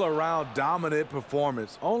all-around dominant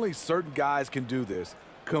performance. Only certain guys can do this.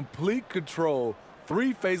 Complete control,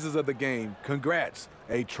 3 phases of the game. Congrats,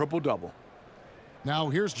 a triple-double. Now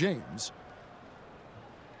here's James.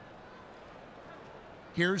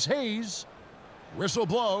 Here's Hayes. Whistle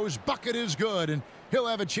blows, bucket is good, and he'll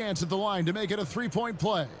have a chance at the line to make it a 3-point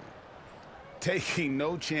play. Taking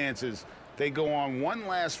no chances, they go on one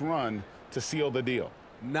last run to seal the deal.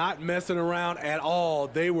 Not messing around at all.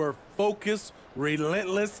 They were focused,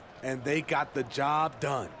 relentless, and they got the job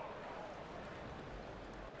done.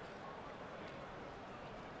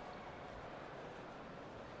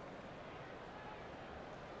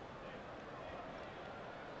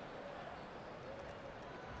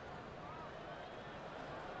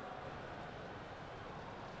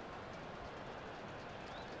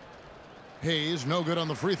 Hayes no good on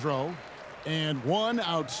the free throw. And one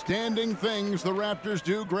outstanding things the Raptors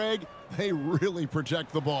do, Greg, they really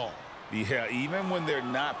protect the ball. Yeah, even when they're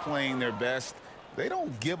not playing their best, they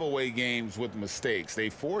don't give away games with mistakes. They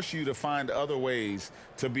force you to find other ways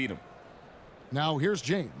to beat them. Now here's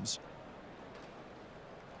James.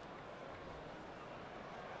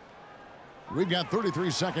 We've got 33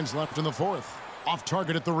 seconds left in the fourth. Off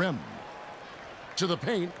target at the rim. To the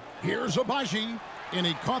paint. Here's Abaji. And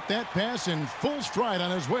he caught that pass in full stride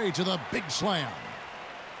on his way to the big slam.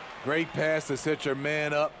 Great pass to set your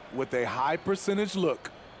man up with a high percentage look.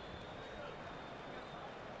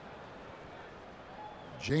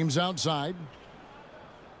 James outside.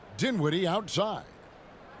 Dinwiddie outside.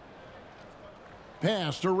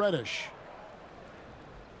 Pass to Reddish.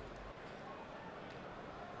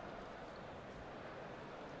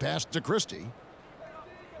 Pass to Christie.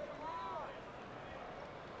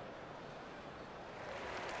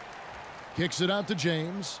 Kicks it out to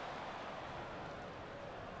James.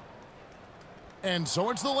 And so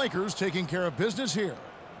it's the Lakers taking care of business here.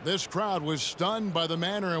 This crowd was stunned by the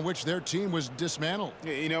manner in which their team was dismantled.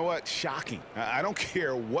 You know what? Shocking. I don't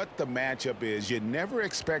care what the matchup is. You never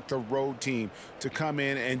expect a road team to come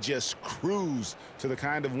in and just cruise to the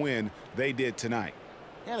kind of win they did tonight.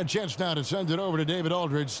 And a chance now to send it over to David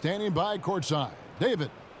Aldridge, standing by courtside. David.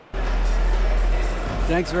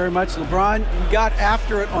 Thanks very much, LeBron. You got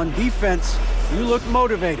after it on defense. You looked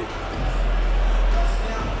motivated.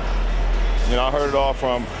 You know, I heard it all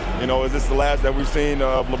from, you know, is this the last that we've seen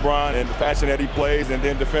of LeBron and the fashion that he plays? And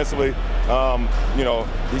then defensively, you know,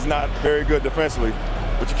 he's not very good defensively.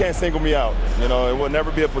 But you can't single me out. You know, it will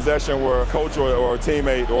never be a possession where a coach or a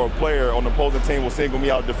teammate or a player on the opposing team will single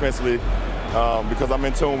me out defensively because I'm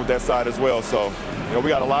in tune with that side as well. So, you know, we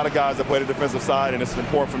got a lot of guys that play the defensive side, and it's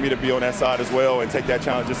important for me to be on that side as well and take that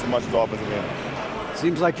challenge just as much as the offensive end.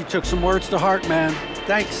 Seems like you took some words to heart, man.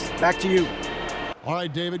 Thanks. Back to you. All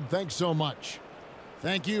right, David, thanks so much.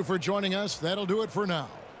 Thank you for joining us. That'll do it for now.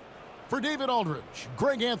 For David Aldridge,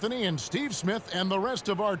 Greg Anthony, and Steve Smith, and the rest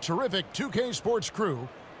of our terrific 2K Sports crew,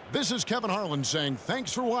 this is Kevin Harlan saying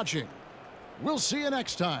thanks for watching. We'll see you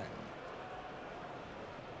next time.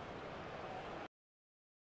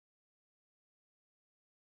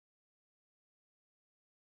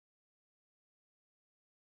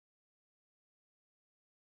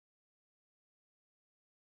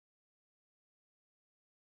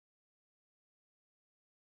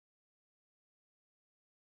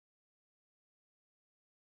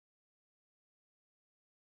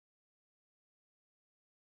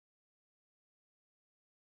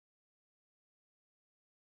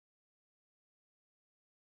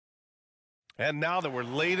 And now that we're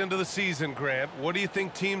late into the season, Grant, what do you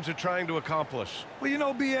think teams are trying to accomplish? Well, you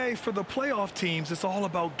know, B.A., for the playoff teams, it's all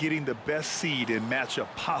about getting the best seed and matchup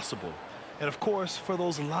possible. And, of course, for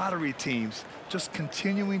those lottery teams, just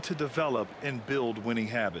continuing to develop and build winning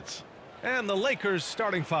habits. And the Lakers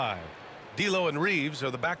starting five. D'Lo and Reeves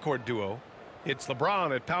are the backcourt duo. It's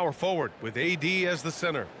LeBron at power forward with AD as the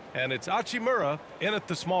center. And it's Hachimura in at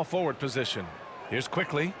the small forward position. Here's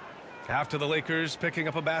Quickly. After the Lakers picking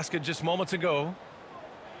up a basket just moments ago.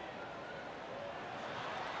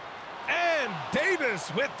 And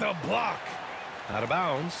Davis with the block. Out of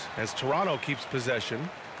bounds as Toronto keeps possession.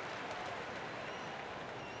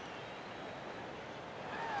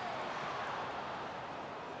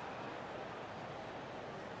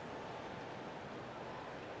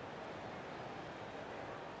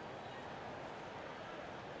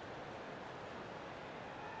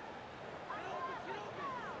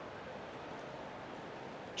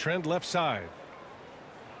 Trent left side.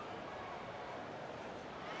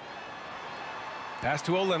 Pass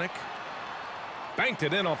to Olynyk. Banked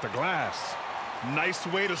it in off the glass. Nice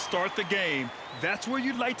way to start the game. That's where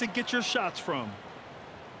you'd like to get your shots from.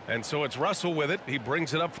 And so it's Russell with it. He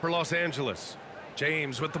brings it up for Los Angeles.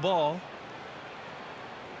 James with the ball.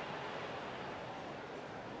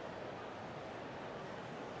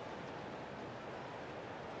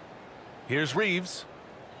 Here's Reeves.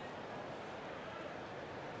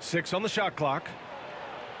 6 on the shot clock.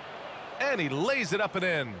 And he lays it up and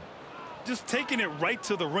in. Just taking it right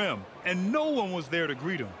to the rim, and no one was there to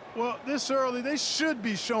greet him. Well, this early, they should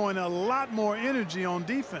be showing a lot more energy on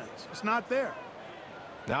defense. It's not there.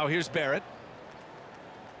 Now here's Barrett.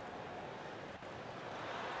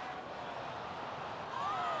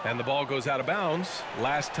 And the ball goes out of bounds.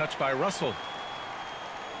 Last touch by Russell.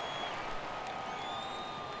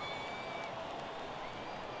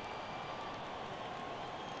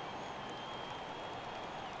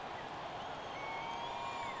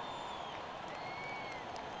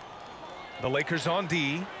 The Lakers on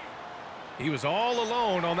D. He was all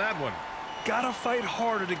alone on that one. Gotta fight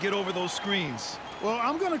harder to get over those screens. Well,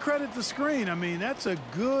 I'm going to credit the screen. I mean, that's a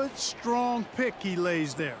good, strong pick he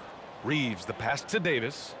lays there. Reeves, the pass to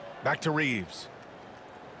Davis. Back to Reeves.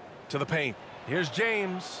 To the paint. Here's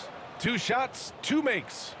James. 2 shots, 2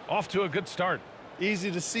 makes. Off to a good start. Easy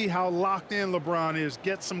to see how locked in LeBron is.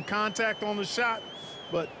 Get some contact on the shot,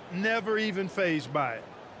 but never even fazed by it.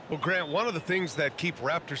 Well, Grant, one of the things that keep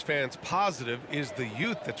Raptors fans positive is the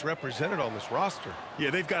youth that's represented on this roster. Yeah,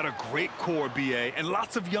 they've got a great core, B.A., and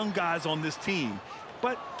lots of young guys on this team.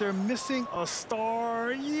 But they're missing a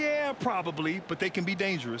star. Yeah, probably, but they can be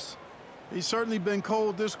dangerous. He's certainly been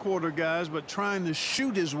cold this quarter, guys, but trying to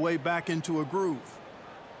shoot his way back into a groove.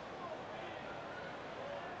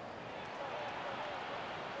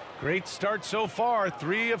 Great start so far.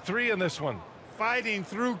 3 of 3 in this one. Fighting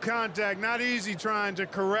through contact, not easy trying to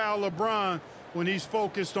corral LeBron when he's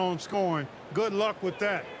focused on scoring. Good luck with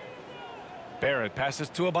that. Barrett passes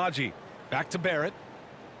to Abaji. Back to Barrett.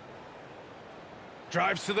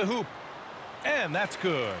 Drives to the hoop. And that's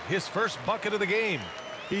good. His first bucket of the game.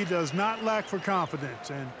 He does not lack for confidence,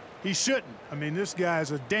 and he shouldn't. I mean, this guy's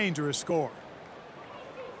a dangerous scorer.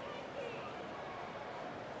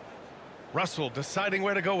 Russell deciding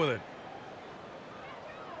where to go with it.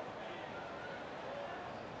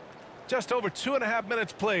 Just over 2.5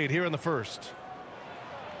 minutes played here in the first.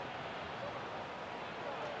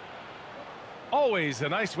 Always a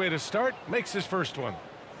nice way to start. Makes his first one.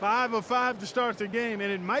 5 of 5 to start the game,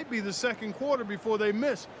 and it might be the second quarter before they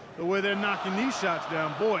miss the way they're knocking these shots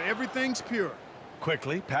down. Boy, everything's pure.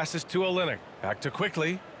 Quickly passes to Olynyk. Back to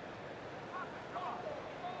Quickly.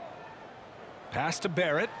 Pass to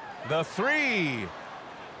Barrett. The 3.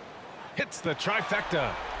 Hits the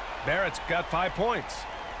trifecta. Barrett's got 5 points.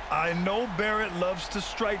 I know Barrett loves to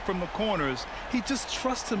strike from the corners. He just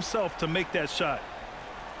trusts himself to make that shot.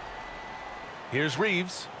 Here's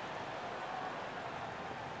Reeves.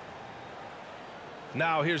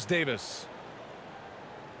 Now here's Davis.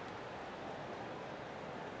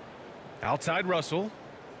 Outside Russell.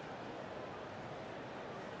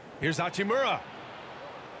 Here's Hachimura.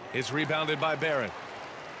 Is rebounded by Barrett.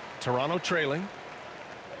 Toronto trailing.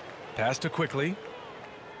 Pass to Quickly.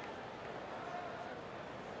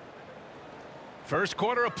 First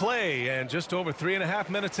quarter of play, and just over 3.5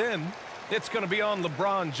 minutes in, it's going to be on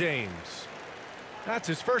LeBron James. That's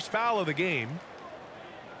his first foul of the game.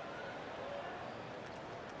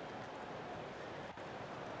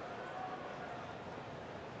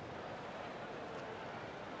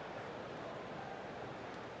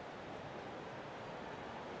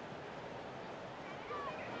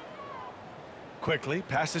 Quickly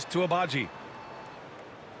passes to Abaji.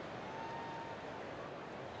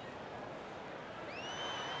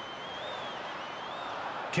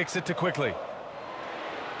 Kicks it to Quickly.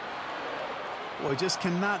 Boy, just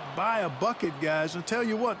cannot buy a bucket, guys. I'll tell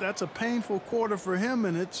you what, that's a painful quarter for him,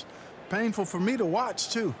 and it's painful for me to watch,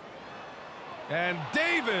 too. And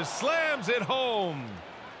Davis slams it home.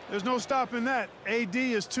 There's no stopping that. AD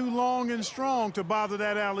is too long and strong to bother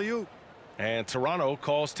that alley-oop. And Toronto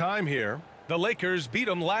calls time here. The Lakers beat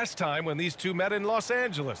them last time when these two met in Los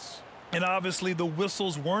Angeles. And obviously the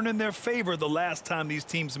whistles weren't in their favor the last time these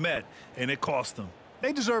teams met, and it cost them.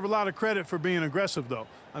 They deserve a lot of credit for being aggressive, though.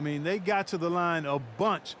 I mean, they got to the line a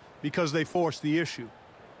bunch because they forced the issue.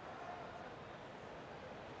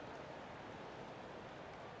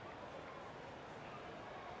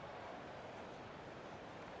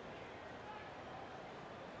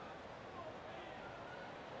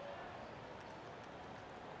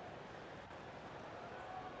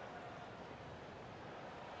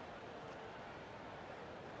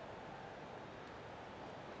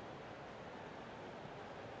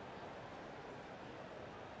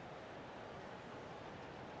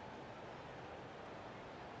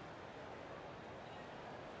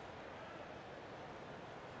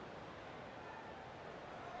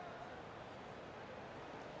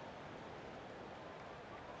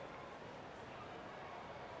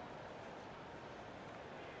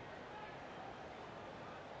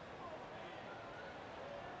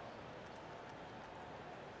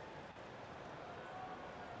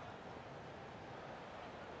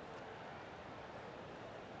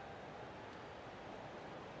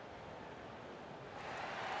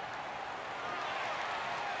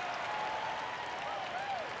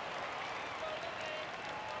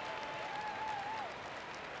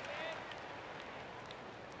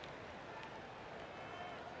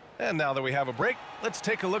 And now that we have a break, let's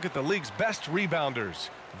take a look at the league's best rebounders.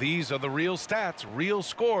 These are the real stats, real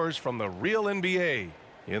scores from the real NBA.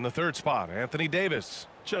 In the third spot, Anthony Davis.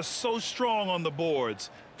 Just so strong on the boards.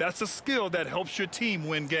 That's a skill that helps your team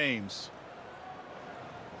win games.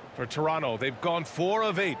 For Toronto, they've gone 4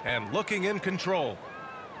 of 8 and looking in control.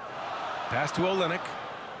 Pass to Olynyk.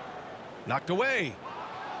 Knocked away.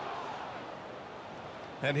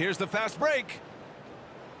 And here's the fast break.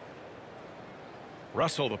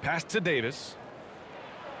 Russell, the pass to Davis.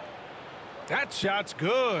 That shot's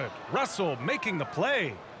good. Russell making the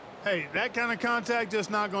play. Hey, that kind of contact just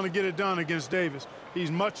not going to get it done against Davis. He's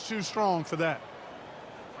much too strong for that.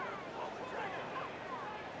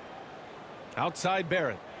 Outside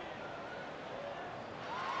Barrett.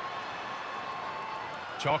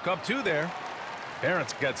 Chalk up 2 there.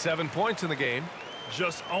 Barrett's got 7 points in the game.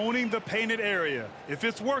 Just owning the painted area. If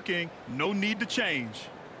it's working, no need to change.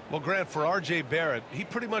 Well, Grant, for R.J. Barrett, he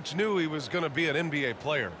pretty much knew he was going to be an NBA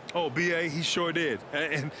player. Oh, B.A., he sure did.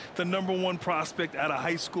 And the #1 prospect out of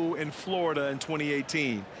high school in Florida in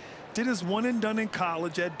 2018. Did his one and done in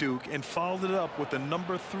college at Duke and followed it up with the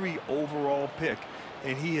 #3 overall pick.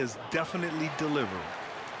 And he has definitely delivered.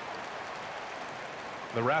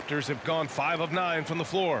 The Raptors have gone 5 of 9 from the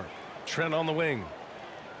floor. Trent on the wing.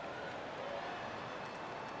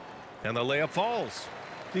 And the layup falls.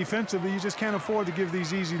 Defensively, you just can't afford to give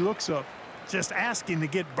these easy looks up. Just asking to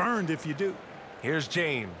get burned if you do. Here's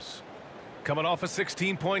James. Coming off a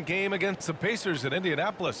 16-point game against the Pacers in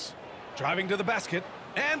Indianapolis. Driving to the basket.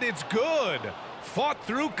 And it's good. Fought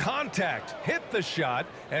through contact. Hit the shot.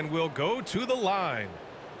 And will go to the line.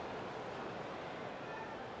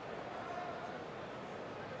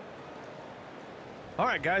 All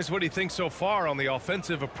right, guys, what do you think so far on the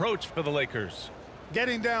offensive approach for the Lakers?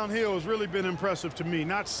 Getting downhill has really been impressive to me,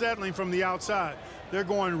 not settling from the outside. They're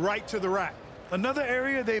going right to the rack. Another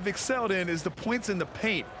area they've excelled in is the points in the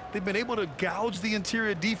paint. They've been able to gouge the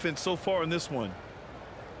interior defense so far in this one.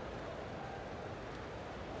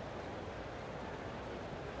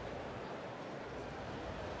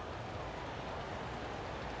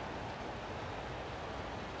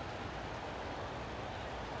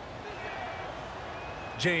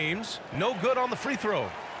 James, no good on the free throw.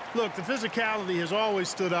 Look, the physicality has always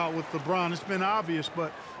stood out with LeBron. It's been obvious,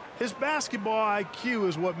 but his basketball IQ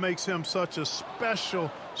is what makes him such a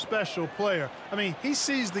special, special player. I mean, he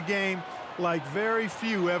sees the game like very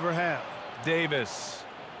few ever have. Davis.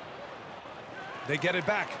 They get it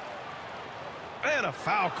back. And a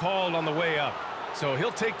foul called on the way up. So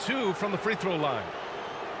he'll take 2 from the free throw line.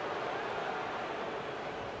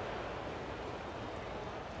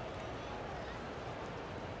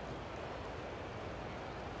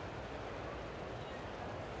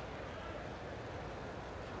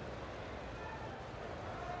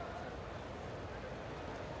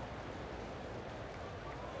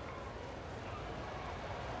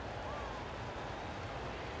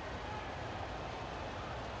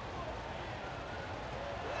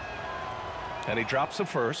 And he drops the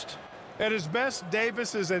first. At his best,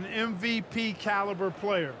 Davis is an MVP caliber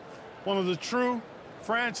player, one of the true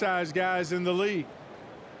franchise guys in the league.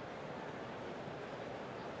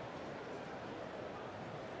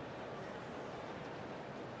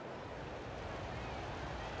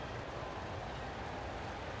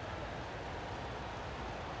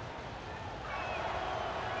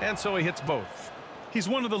 And so he hits both. He's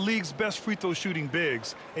one of the league's best free throw shooting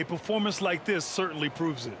bigs. A performance like this certainly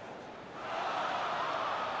proves it.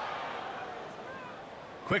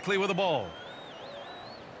 Quickly with the ball.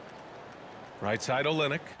 Right side,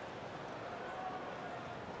 Olynyk.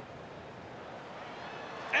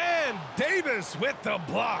 And Davis with the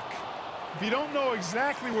block. If you don't know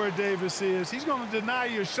exactly where Davis is, he's going to deny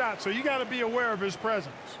your shot, so you got to be aware of his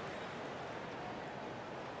presence.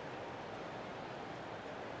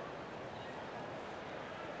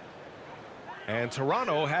 And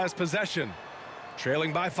Toronto has possession,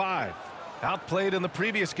 trailing by 5. Outplayed in the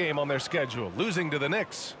previous game on their schedule, losing to the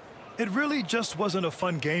Knicks. It really just wasn't a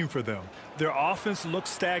fun game for them. Their offense looked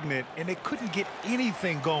stagnant, and they couldn't get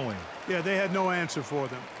anything going. Yeah, they had no answer for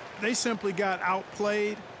them. They simply got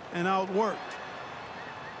outplayed and outworked.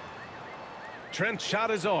 Trent's shot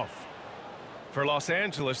is off. For Los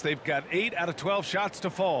Angeles, they've got 8 out of 12 shots to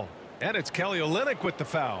fall. And it's Kelly Olynyk with the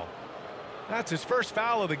foul. That's his first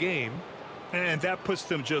foul of the game. And that puts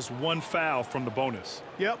them just 1 foul from the bonus.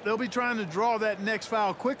 Yep, they'll be trying to draw that next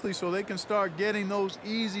foul quickly so they can start getting those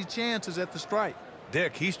easy chances at the stripe.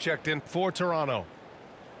 Dick, he's checked in for Toronto.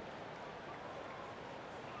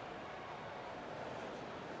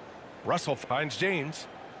 Russell finds James.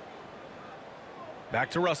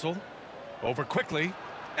 Back to Russell. Over quickly.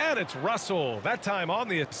 And it's Russell. That time on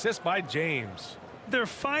the assist by James. They're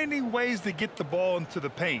finding ways to get the ball into the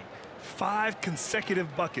paint. 5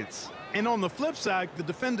 consecutive buckets. And on the flip side, the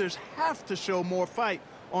defenders have to show more fight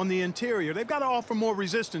on the interior. They've got to offer more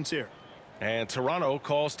resistance here. And Toronto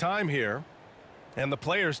calls time here. And the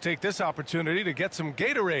players take this opportunity to get some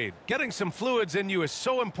Gatorade. Getting some fluids in you is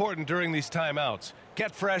so important during these timeouts.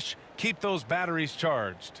 Get fresh, keep those batteries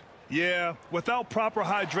charged. Yeah, without proper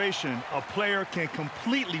hydration, a player can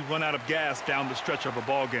completely run out of gas down the stretch of a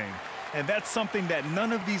ball game. And that's something that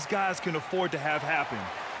none of these guys can afford to have happen.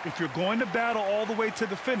 If you're going to battle all the way to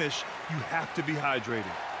the finish, you have to be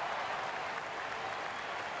hydrated.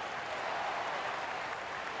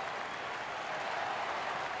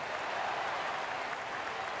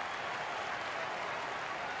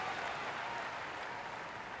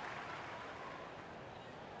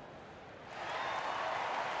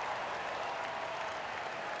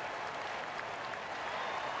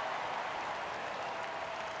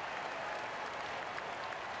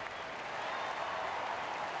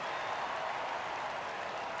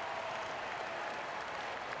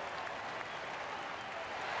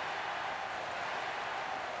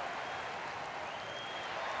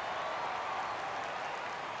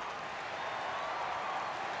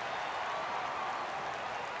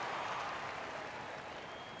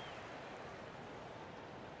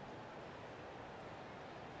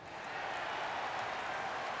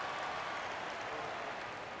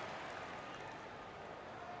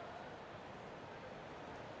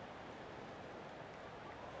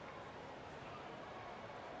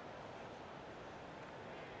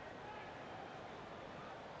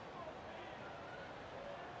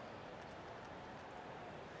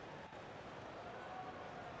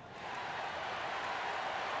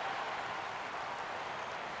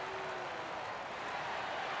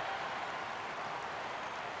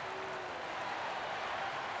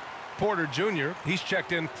 Porter Jr., he's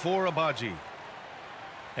checked in for Abaji.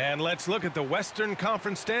 And let's look at the Western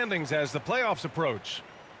Conference standings as the playoffs approach.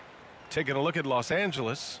 Taking a look at Los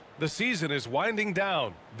Angeles, the season is winding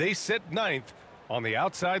down. They sit 9th on the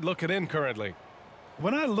outside looking in currently.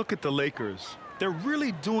 When I look at the Lakers, they're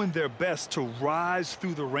really doing their best to rise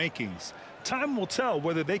through the rankings. Time will tell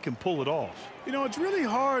whether they can pull it off. You know, it's really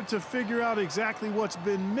hard to figure out exactly what's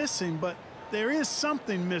been missing, but there is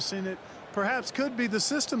something missing. It perhaps could be the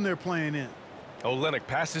system they're playing in. Olynyk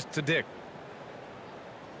passes to Dick.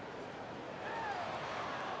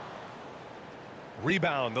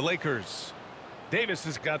 Rebound, the Lakers. Davis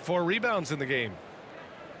has got 4 rebounds in the game.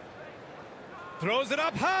 Throws it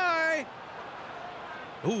up high.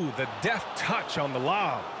 Ooh, the deft touch on the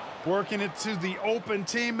lob. Working it to the open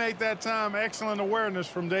teammate that time. Excellent awareness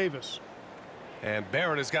from Davis. And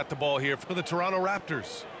Barrett has got the ball here for the Toronto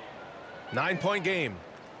Raptors. 9-point game.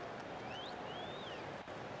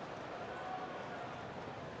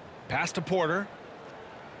 Pass to Porter.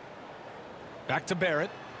 Back to Barrett.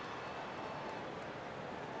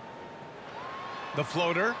 The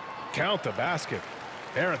floater. Count the basket.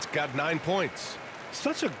 Barrett's got 9 points.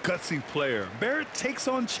 Such a gutsy player. Barrett takes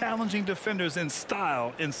on challenging defenders in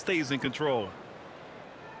style and stays in control.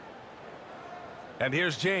 And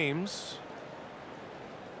here's James.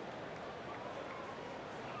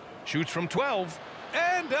 Shoots from 12.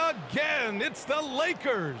 And again, it's the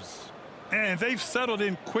Lakers. And they've settled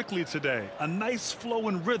in quickly today. A nice flow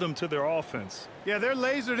and rhythm to their offense. Yeah, they're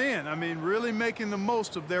lasered in. I mean, really making the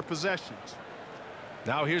most of their possessions.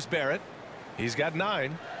 Now here's Barrett. He's got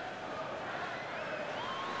 9.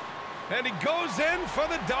 And he goes in for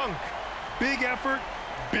the dunk. Big effort,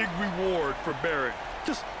 big reward for Barrett.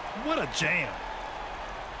 Just what a jam.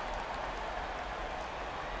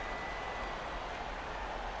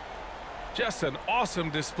 Just an awesome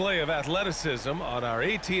display of athleticism on our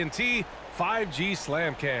AT&T 5G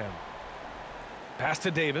Slam Cam. Pass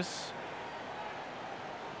to Davis.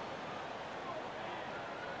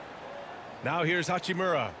 Now here's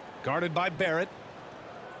Hachimura, guarded by Barrett.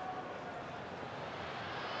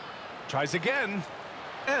 Tries again,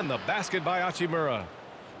 and the basket by Hachimura.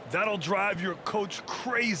 That'll drive your coach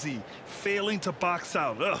crazy, failing to box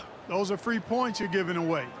out. Ugh. Those are free points you're giving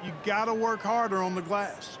away. You got to work harder on the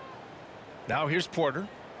glass. Now here's Porter.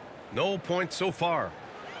 No points so far.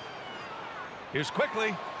 Here's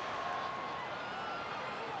Quickly.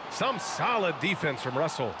 Some solid defense from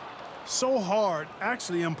Russell. So hard,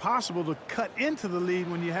 actually impossible to cut into the lead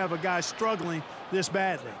when you have a guy struggling this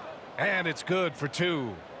badly. And it's good for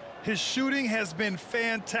 2. His shooting has been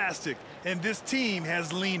fantastic, and this team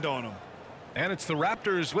has leaned on him. And it's the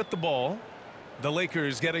Raptors with the ball. The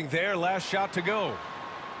Lakers getting their last shot to go.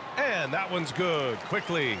 And that one's good.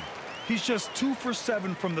 Quickly. He's just 2 for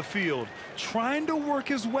 7 from the field, trying to work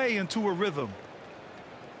his way into a rhythm.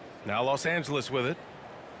 Now Los Angeles with it.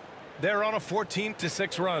 They're on a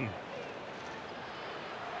 14-6 run.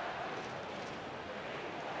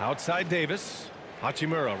 Outside Davis.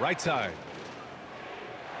 Hachimura, right side.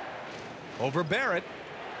 Over Barrett.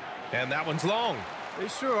 And that one's long. They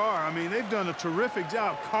sure are. I mean, they've done a terrific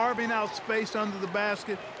job carving out space under the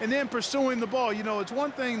basket and then pursuing the ball. You know, it's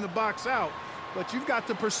one thing to box out, but you've got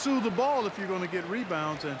to pursue the ball if you're going to get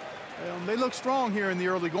rebounds, and they look strong here in the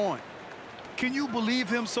early going. Can you believe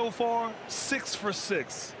him so far? 6 for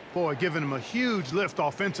 6. Boy, giving him a huge lift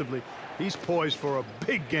offensively. He's poised for a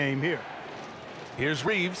big game here. Here's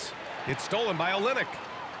Reeves. It's stolen by Olynyk.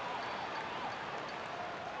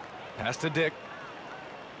 Pass to Dick.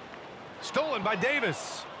 Stolen by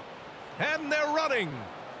Davis. And they're running.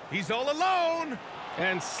 He's all alone.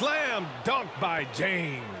 And slam dunk by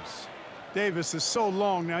James. Davis is so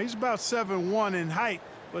long now. He's about 7'1" in height,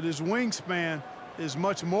 but his wingspan is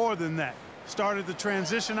much more than that. Started the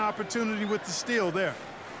transition opportunity with the steal there.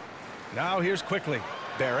 Now here's Quickly.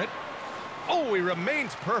 Barrett. Oh, he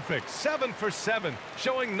remains perfect. 7 for 7,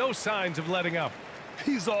 showing no signs of letting up.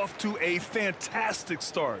 He's off to a fantastic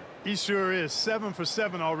start. He sure is. 7 for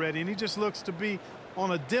 7 already, and he just looks to be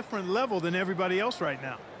on a different level than everybody else right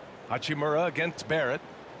now. Hachimura against Barrett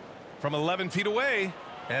from 11 feet away,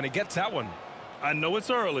 and he gets that one. I know it's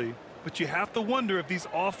early, but you have to wonder if these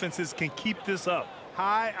offenses can keep this up.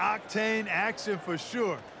 High-octane action for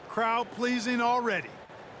sure. Crowd-pleasing already.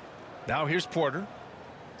 Now here's Porter.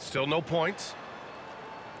 Still no points.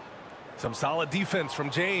 Some solid defense from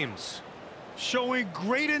James. Showing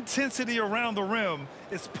great intensity around the rim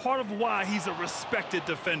is part of why he's a respected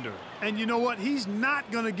defender. And you know what? He's not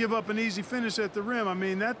going to give up an easy finish at the rim. I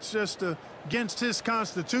mean, that's just against his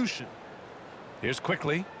constitution. Here's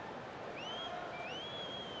Quickly.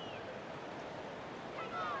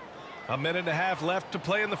 A minute and a half left to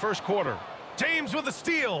play in the first quarter. James with a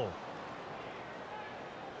steal.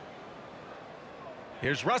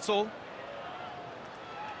 Here's Russell.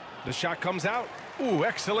 The shot comes out. Ooh,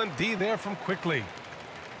 excellent D there from Quickly.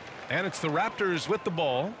 And it's the Raptors with the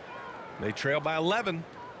ball. They trail by 11.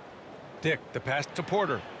 Dick, the pass to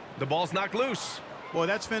Porter. The ball's knocked loose. Boy,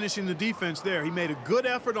 that's finishing the defense there. He made a good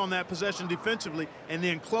effort on that possession defensively and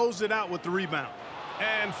then closed it out with the rebound.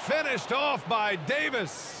 And finished off by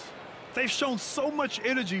Davis. They've shown so much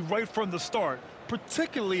energy right from the start,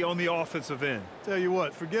 particularly on the offensive end. Tell you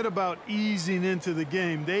what, forget about easing into the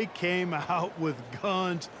game. They came out with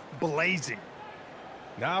guns blazing.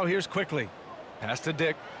 Now here's Quickly. Pass to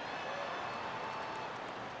Dick.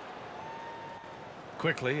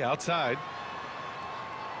 Quickly outside.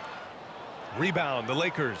 Rebound, the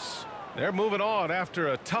Lakers. They're moving on after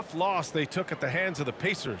a tough loss they took at the hands of the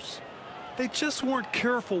Pacers. They just weren't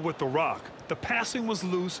careful with the rock. The passing was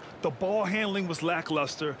loose. The ball handling was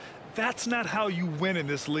lackluster. That's not how you win in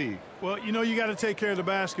this league. Well, you know, you got to take care of the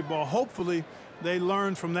basketball. Hopefully, they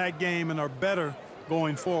learn from that game and are better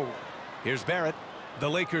going forward. Here's Barrett. The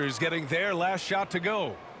Lakers getting their last shot to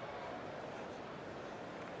go.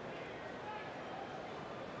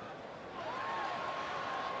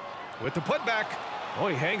 With the putback. Oh,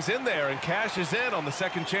 he hangs in there and cashes in on the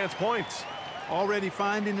second chance points. Already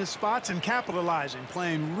finding his spots and capitalizing,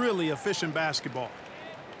 playing really efficient basketball.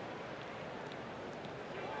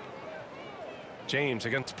 James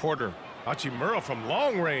against Porter. Hachimura from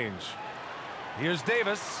long range. Here's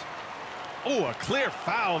Davis. Oh, a clear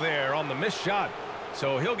foul there on the missed shot.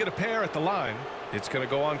 So he'll get a pair at the line. It's going to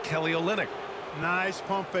go on Kelly Olynyk. Nice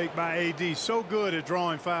pump fake by AD. So good at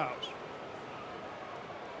drawing fouls.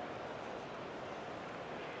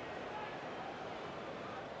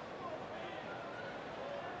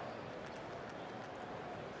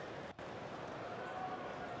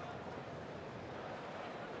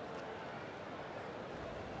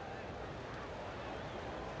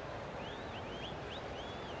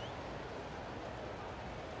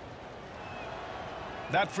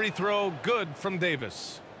 That free throw good from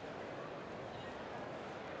Davis.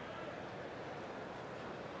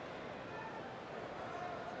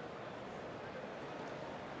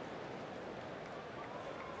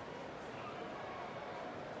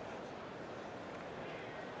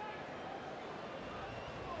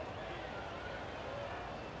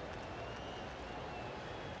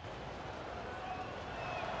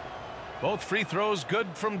 Both free throws good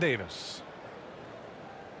from Davis.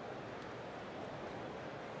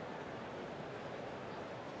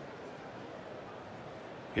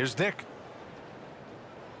 Here's Dick.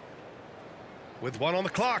 With one on the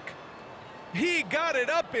clock. He got it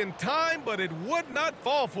up in time, but it would not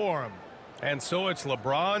fall for him. And so it's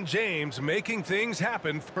LeBron James making things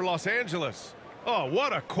happen for Los Angeles. Oh,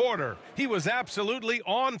 what a quarter. He was absolutely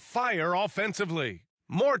on fire offensively.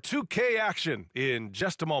 More 2K action in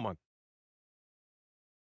just a moment.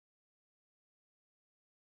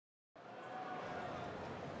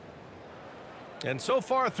 And so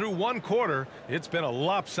far through one quarter, it's been a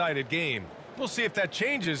lopsided game. We'll see if that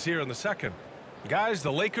changes here in the second. Guys,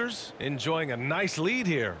 the Lakers enjoying a nice lead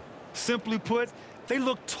here. Simply put, they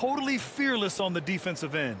look totally fearless on the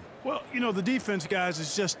defensive end. Well, you know, the defense, guys,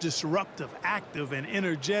 is just disruptive, active, and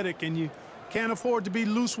energetic, and you can't afford to be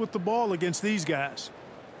loose with the ball against these guys.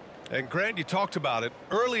 And Grant, you talked about it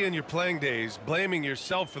early in your playing days, blaming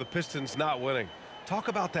yourself for the Pistons not winning. Talk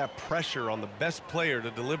about that pressure on the best player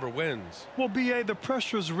to deliver wins. Well, B.A., the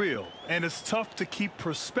pressure's real, and it's tough to keep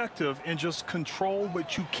perspective and just control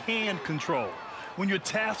what you can control. When you're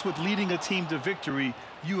tasked with leading a team to victory,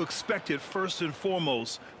 you expect it first and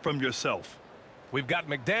foremost from yourself. We've got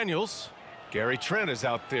McDaniels. Gary Trent is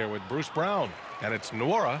out there with Bruce Brown. And it's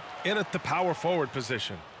Nwora in at the power forward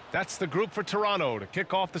position. That's the group for Toronto to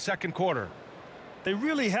kick off the second quarter. They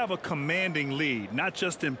really have a commanding lead, not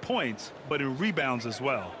just in points, but in rebounds as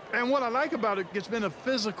well. And what I like about it, it's been a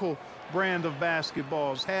physical brand of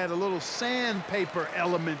basketball. It's had a little sandpaper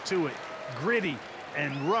element to it, gritty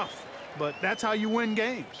and rough, but that's how you win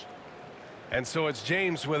games. And so it's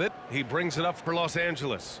James with it. He brings it up for Los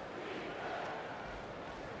Angeles.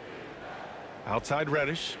 Outside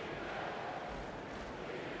Reddish.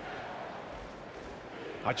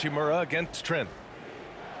 Hachimura against Trent.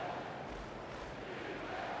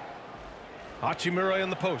 Hachimura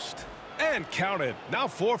in the post. And counted. Now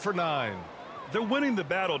 4 for 9. They're winning the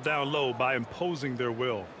battle down low by imposing their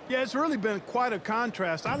will. Yeah, it's really been quite a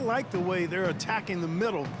contrast. I like the way they're attacking the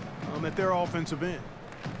middle at their offensive end.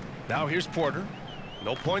 Now here's Porter.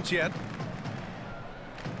 No points yet.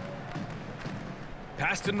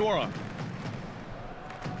 Pass to Nwora.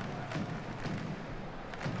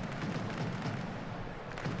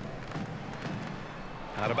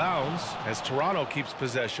 Out of bounds as Toronto keeps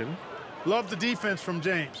possession. Love the defense from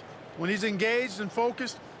James. When he's engaged and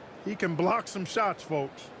focused, he can block some shots,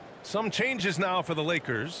 folks. Some changes now for the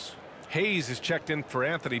Lakers. Hayes is checked in for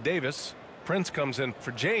Anthony Davis. Prince comes in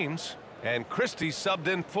for James. And Christie subbed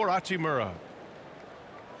in for Hachimura.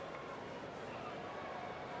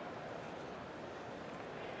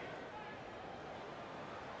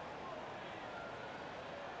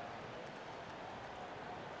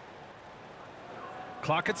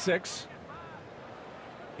 Clock at 6.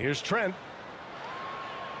 Here's Trent.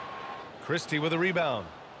 Christie with a rebound.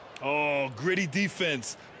 Oh, gritty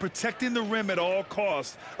defense, protecting the rim at all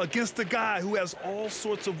costs against a guy who has all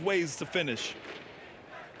sorts of ways to finish.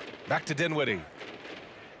 Back to Dinwiddie.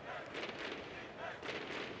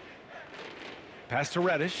 Pass to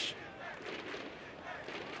Reddish.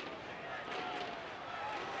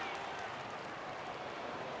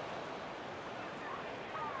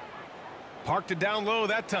 Parked it down low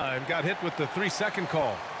that time. Got hit with the 3-second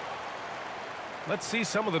call. Let's see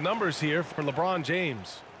some of the numbers here for LeBron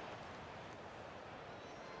James.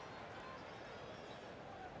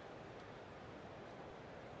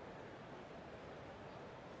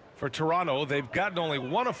 For Toronto, they've gotten only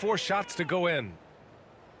 1 of 4 shots to go in.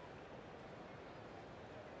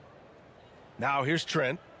 Now here's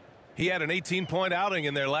Trent. He had an 18-point outing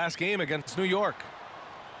in their last game against New York.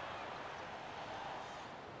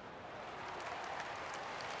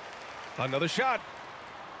 Another shot.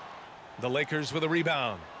 The Lakers with a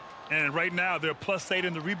rebound. And right now, they're +8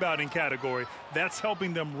 in the rebounding category. That's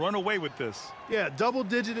helping them run away with this. Yeah,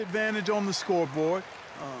 double-digit advantage on the scoreboard.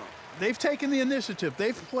 They've taken the initiative.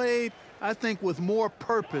 They've played, I think, with more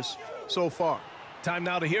purpose so far. Time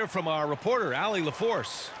now to hear from our reporter, Allie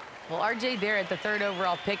LaForce. Well, R.J. Barrett, the 3rd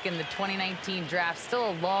overall pick in the 2019 draft,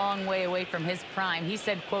 still a long way away from his prime. He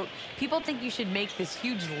said, quote, people think you should make this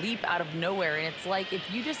huge leap out of nowhere. And it's like if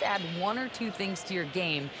you just add 1 or 2 things to your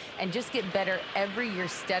game and just get better every year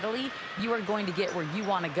steadily, you are going to get where you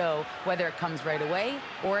want to go, whether it comes right away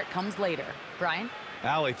or it comes later. Brian?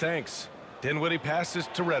 Allie, thanks. Dinwiddie passes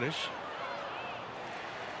to Reddish.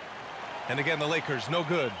 And again, the Lakers, no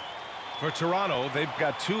good. For Toronto, they've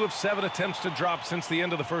got 2 of 7 attempts to drop since the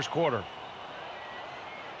end of the first quarter.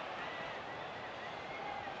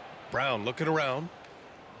 Brown looking around.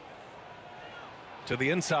 To the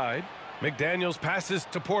inside. McDaniels passes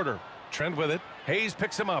to Porter. Trent with it. Hayes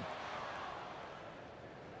picks him up.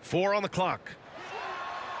 4 on the clock.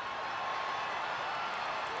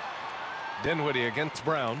 Dinwiddie against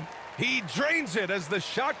Brown. He drains it as the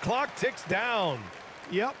shot clock ticks down.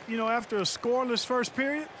 Yep, you know, after a scoreless first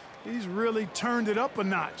period, he's really turned it up a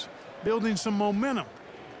notch, building some momentum.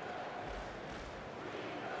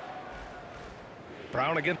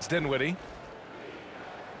 Brown against Dinwiddie.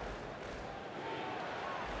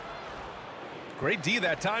 Great D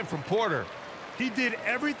that time from Porter. He did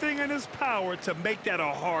everything in his power to make that a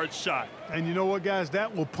hard shot. And you know what, guys?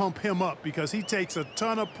 That will pump him up because he takes a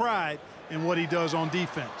ton of pride in what he does on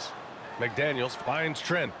defense. McDaniels finds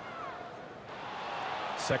Trent.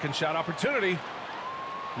 Second shot opportunity.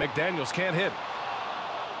 McDaniels can't hit.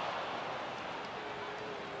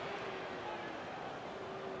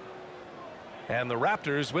 And the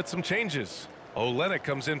Raptors with some changes. Olynyk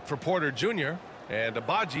comes in for Porter Jr. and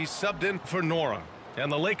Abaji subbed in for Nora.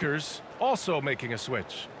 And the Lakers also making a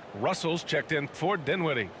switch. Russell's checked in for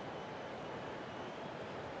Dinwiddie.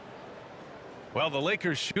 Well, the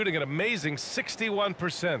Lakers shooting an amazing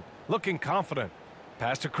 61%, looking confident.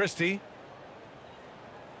 Pass to Christie.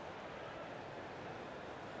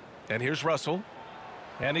 And here's Russell.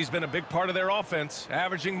 And he's been a big part of their offense,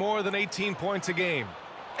 averaging more than 18 points a game.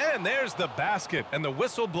 And there's the basket, and the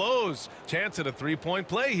whistle blows. Chance at a 3-point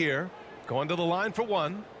play here. Going to the line for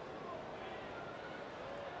 1.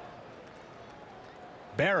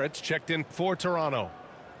 Barrett's checked in for Toronto.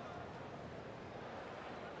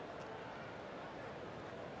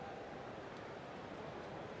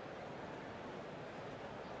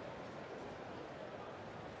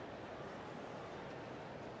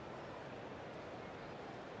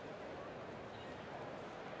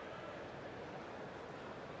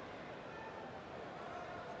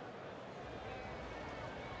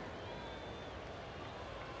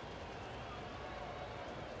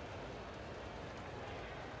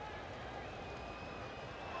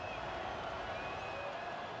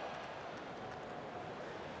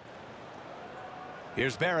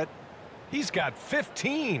 Here's Barrett. He's got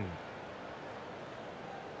 15.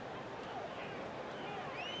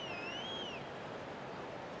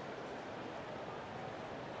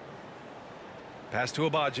 Pass to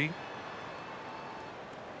Abaji.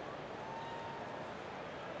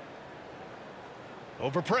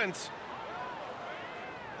 Over Prince.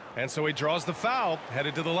 And so he draws the foul,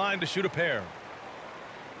 headed to the line to shoot a pair.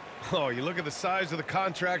 Oh, you look at the size of the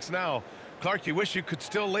contracts now. Clark, you wish you could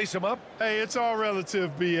still lace them up? Hey, it's all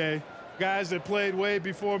relative, B.A. Guys that played way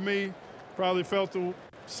before me probably felt the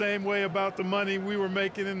same way about the money we were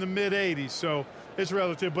making in the mid-'80s. So it's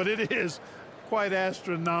relative, but it is quite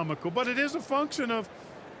astronomical. But it is a function of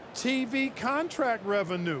TV contract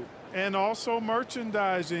revenue and also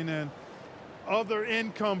merchandising and other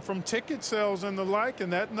income from ticket sales and the like.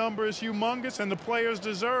 And that number is humongous, and the players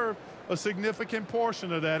deserve a significant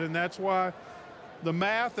portion of that. And that's why the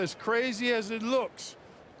math, as crazy as it looks,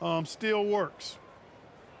 still works.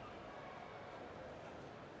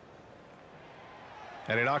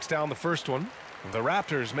 And he knocks down the first one. The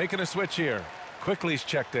Raptors making a switch here. Quickly's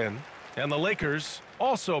checked in. And the Lakers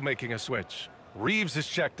also making a switch. Reeves is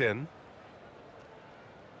checked in.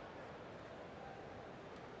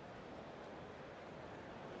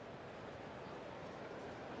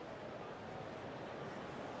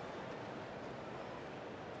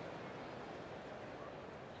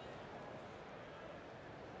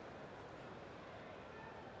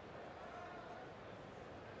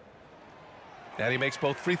 And he makes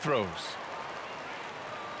both free throws.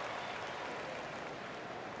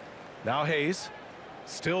 Now Hayes,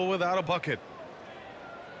 still without a bucket.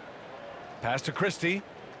 Pass to Christie.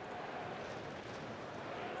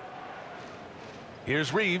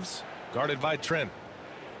 Here's Reeves, guarded by Trent.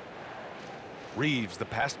 Reeves, the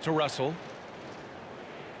pass to Russell.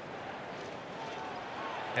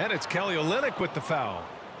 And it's Kelly Olynyk with the foul.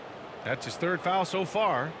 That's his third foul so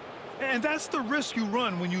far. And that's the risk you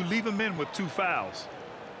run when you leave him in with 2 fouls.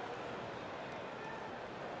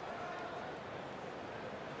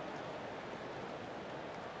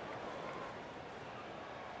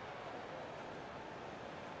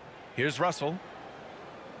 Here's Russell.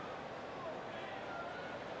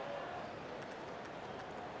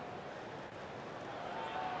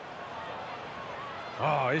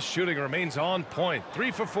 Oh, his shooting remains on point. 3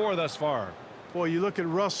 for 4 thus far. Boy, you look at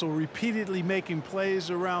Russell repeatedly making plays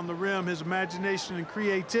around the rim. His imagination and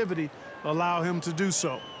creativity allow him to do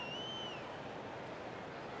so.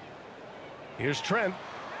 Here's Trent.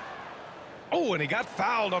 Oh, and he got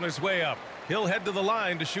fouled on his way up. He'll head to the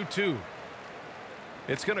line to shoot 2.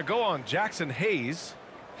 It's going to go on Jackson Hayes.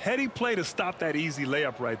 Heady play to stop that easy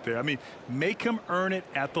layup right there. I mean, make him earn it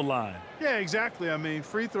at the line. Yeah, exactly. I mean,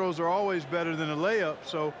 free throws are always better than a layup,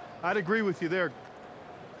 so I'd agree with you there.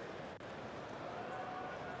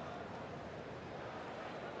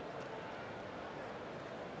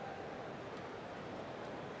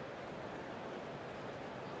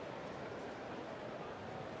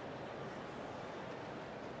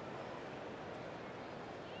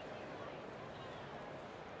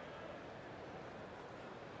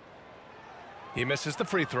 He misses the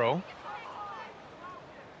free throw.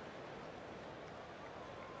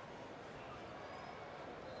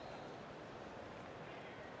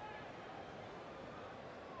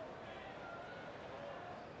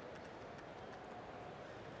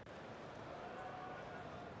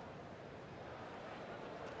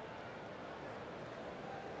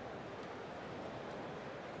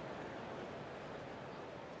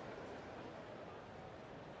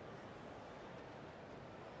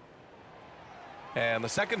 And the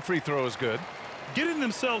second free throw is good. Getting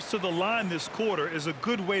themselves to the line this quarter is a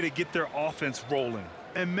good way to get their offense rolling.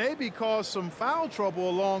 And maybe cause some foul trouble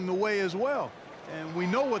along the way as well. And we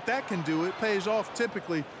know what that can do. It pays off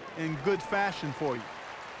typically in good fashion for you.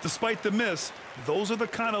 Despite the miss, those are the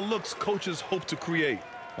kind of looks coaches hope to create.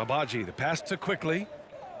 Abaji, the pass to Quickly.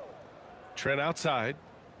 Trent outside.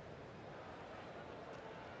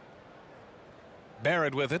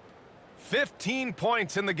 Barrett with it. 15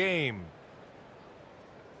 points in the game.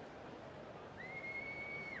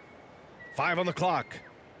 5 on the clock.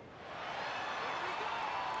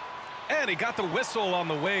 And he got the whistle on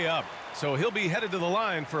the way up. So he'll be headed to the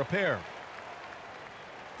line for a pair.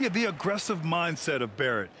 Yeah, the aggressive mindset of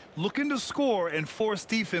Barrett. Looking to score and force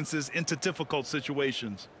defenses into difficult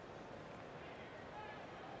situations.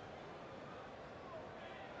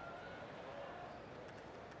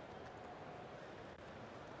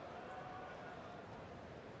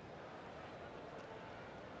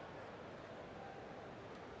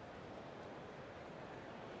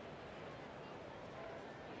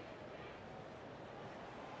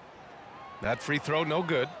 That free throw, no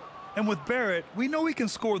good. And with Barrett, we know he can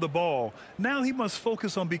score the ball. Now he must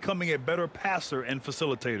focus on becoming a better passer and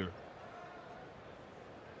facilitator.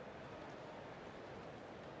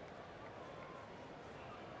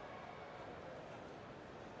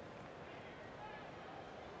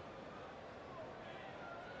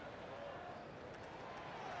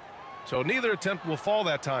 So neither attempt will fall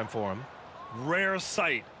that time for him. Rare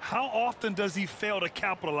sight. How often does he fail to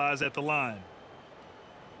capitalize at the line?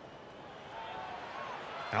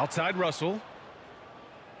 Outside Russell.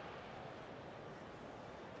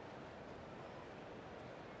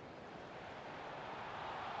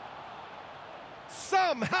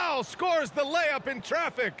 Somehow scores the layup in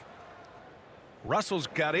traffic. Russell's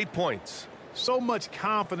got 8 points. So much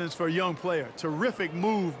confidence for a young player. Terrific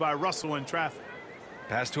move by Russell in traffic.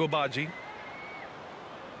 Pass to Abaji.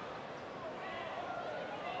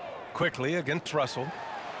 Quickly against Russell.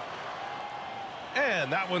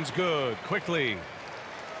 And that one's good. Quickly.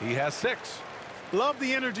 He has 6. Love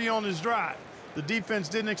the energy on his drive. The defense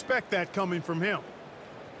didn't expect that coming from him.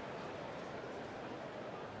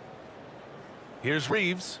 Here's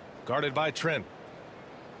Reeves, guarded by Trent.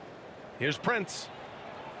 Here's Prince.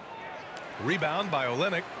 Rebound by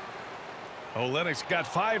Olynyk. Olynyk's got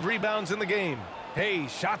 5 rebounds in the game. Hey,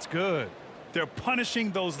 shot's good. They're punishing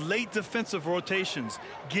those late defensive rotations,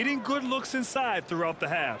 getting good looks inside throughout the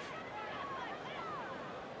half.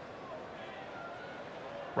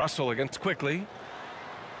 Russell against Quickly.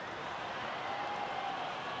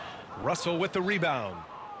 Russell with the rebound.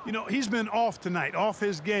 You know, he's been off tonight, off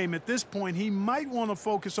his game. At this point, he might want to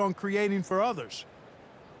focus on creating for others.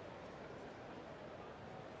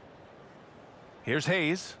 Here's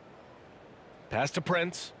Hayes. Pass to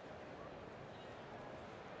Prince.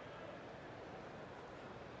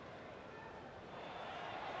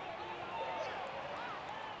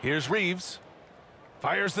 Here's Reeves.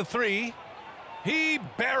 Fires the three. He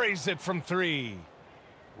buries it from three.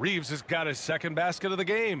 Reeves has got his second basket of the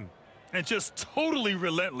game. And just totally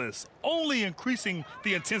relentless, only increasing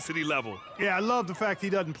the intensity level. Yeah, I love the fact he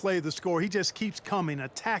doesn't play the score. He just keeps coming,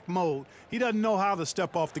 attack mode. He doesn't know how to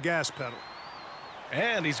step off the gas pedal.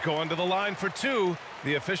 And he's going to the line for two.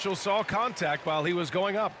 The official saw contact while he was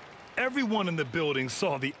going up. Everyone in the building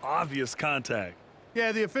saw the obvious contact.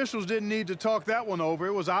 Yeah, the officials didn't need to talk that one over.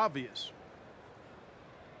 It was obvious.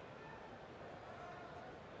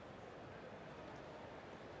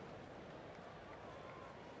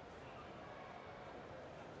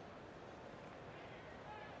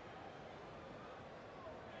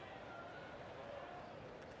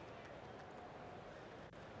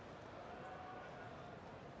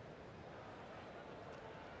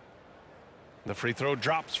 The free throw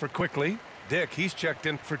drops for Quickly. Dick, he's checked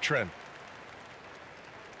in for Trent.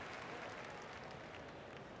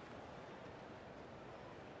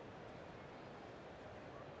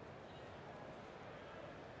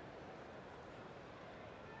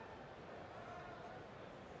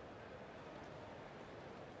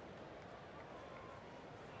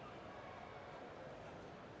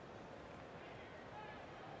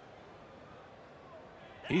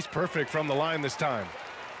 He's perfect from the line this time.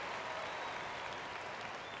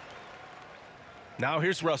 Now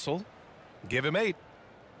here's Russell. Give him 8.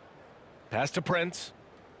 Pass to Prince.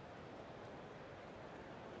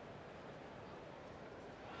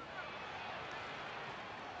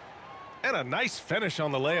 And a nice finish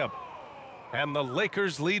on the layup. And the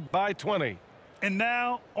Lakers lead by 20. And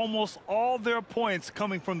now almost all their points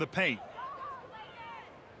coming from the paint.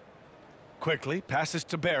 Quickly passes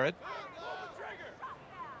to Barrett.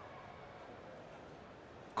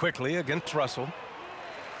 Quickly against Russell.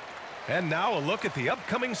 And now a look at the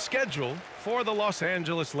upcoming schedule for the Los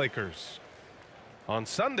Angeles Lakers. On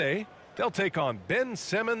Sunday, they'll take on Ben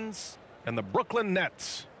Simmons and the Brooklyn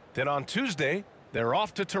Nets. Then on Tuesday, they're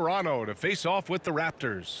off to Toronto to face off with the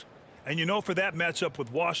Raptors. And you know, for that matchup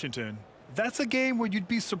with Washington, that's a game where you'd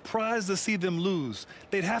be surprised to see them lose.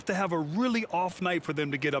 They'd have to have a really off night for them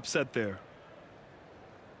to get upset there.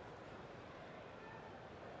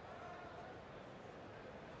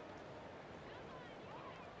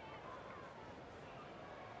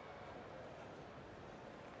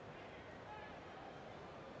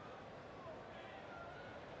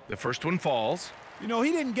 The first one falls. You know,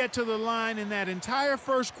 he didn't get to the line in that entire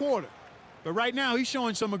first quarter. But right now, he's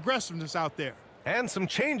showing some aggressiveness out there. And some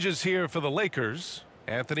changes here for the Lakers.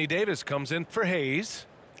 Anthony Davis comes in for Hayes.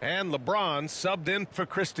 And LeBron subbed in for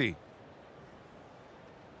Christie.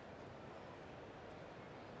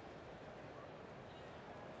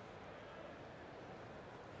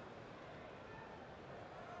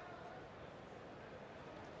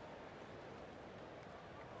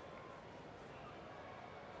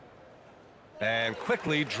 And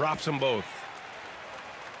quickly drops them both.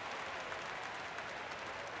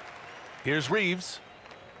 Here's Reeves.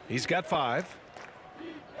 He's got 5.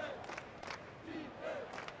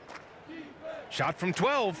 Shot from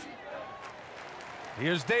 12.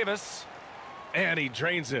 Here's Davis. And he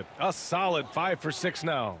drains it. A solid 5 for 6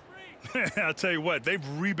 now. I'll tell you what, they've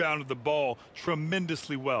rebounded the ball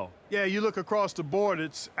tremendously well. Yeah, you look across the board,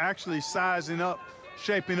 it's actually sizing up,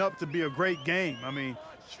 shaping up to be a great game. I mean,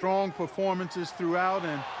 strong performances throughout,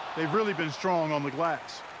 and they've really been strong on the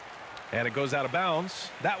glass. And it goes out of bounds.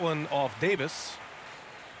 That one off Davis.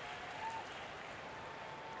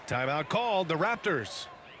 Timeout called, the Raptors.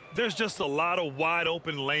 There's just a lot of wide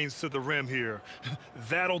open lanes to the rim here.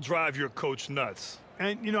 That'll drive your coach nuts.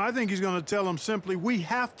 And, you know, I think he's going to tell them simply, we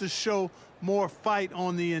have to show more fight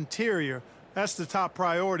on the interior. That's the top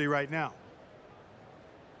priority right now.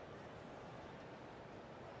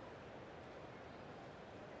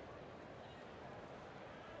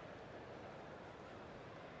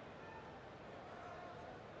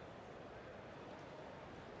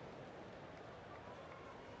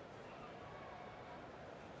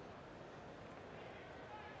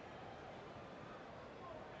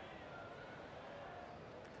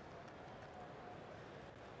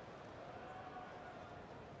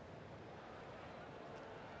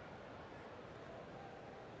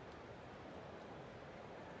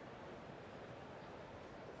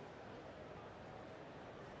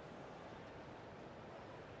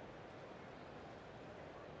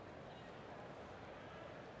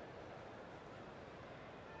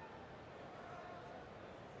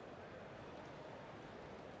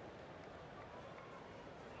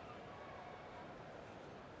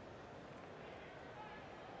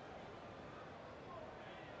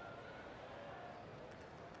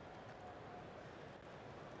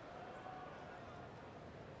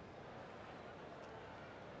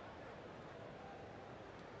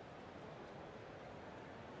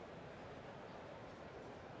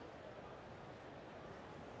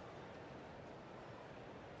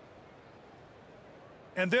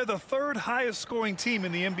 and they're the third highest scoring team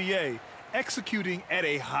in the NBA, executing at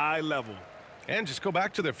a high level. And just go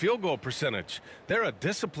back to their field goal percentage. They're a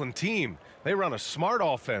disciplined team. They run a smart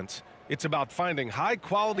offense. It's about finding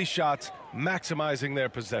high-quality shots, maximizing their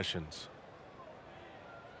possessions.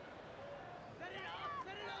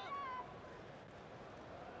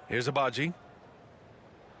 Here's Agbaji.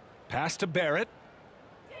 Pass to Barrett.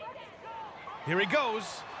 Here he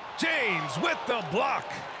goes. James with the block.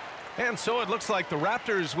 And so it looks like the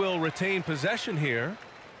Raptors will retain possession here.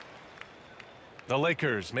 The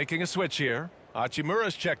Lakers making a switch here.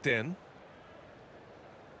 Hachimura's checked in.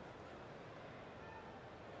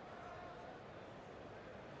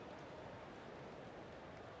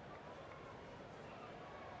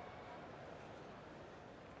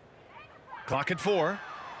 Clock at 4.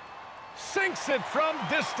 Sinks it from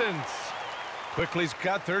distance. Quickly's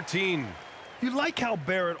got 13. You like how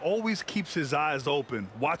Barrett always keeps his eyes open,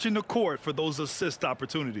 watching the court for those assist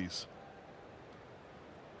opportunities.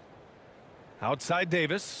 Outside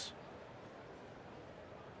Davis.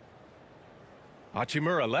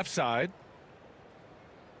 Hachimura left side.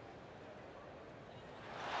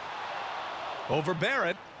 Over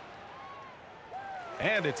Barrett.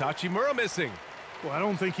 And it's Hachimura missing. Well, I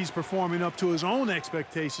don't think he's performing up to his own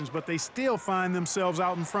expectations, but they still find themselves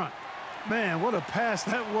out in front. Man, what a pass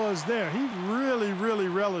that was there. He really, really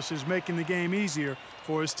relishes making the game easier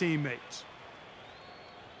for his teammates.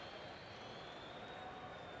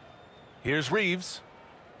 Here's Reeves.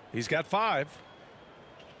 He's got 5.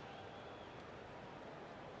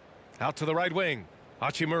 Out to the right wing.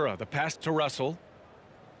 Hachimura, the pass to Russell.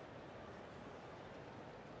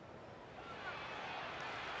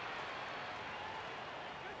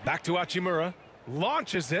 Back to Hachimura.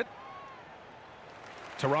 Launches it.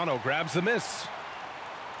 Toronto grabs the miss.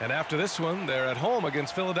 And after this one, they're at home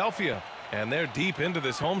against Philadelphia. And they're deep into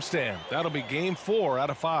this homestand. That'll be game 4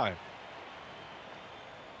 out of 5.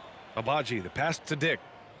 Agbaji, the pass to Dick.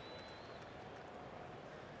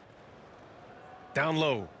 Down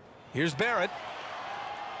low. Here's Barrett.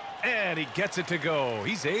 And he gets it to go.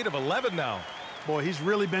 He's 8 of 11 now. Boy, he's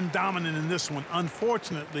really been dominant in this one.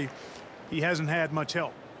 Unfortunately, he hasn't had much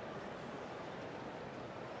help.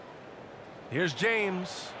 Here's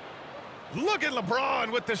James. Look at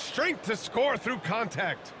LeBron with the strength to score through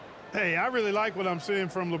contact. Hey, I really like what I'm seeing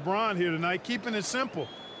from LeBron here tonight, keeping it simple.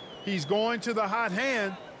 He's going to the hot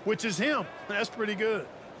hand, which is him. That's pretty good.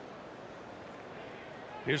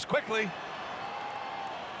 Here's Quickly.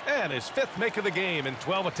 And his 5th make of the game in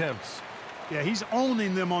 12 attempts. Yeah, he's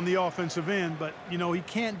owning them on the offensive end, but, you know, he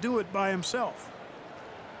can't do it by himself.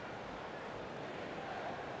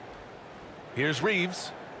 Here's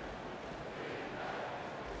Reeves.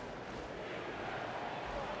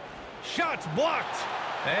 Shots blocked.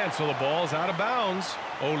 And so the ball's out of bounds.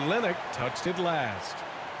 Olynyk touched it last.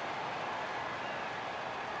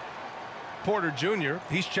 Porter Jr.,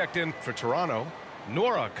 he's checked in for Toronto.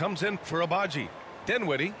 Nora comes in for Agbaji.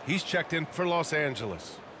 Dinwiddie, he's checked in for Los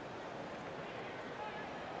Angeles.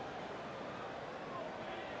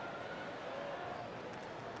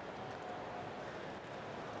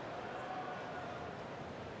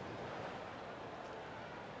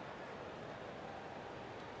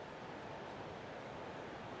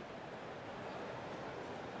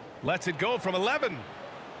 Lets it go from 11.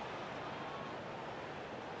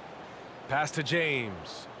 Pass to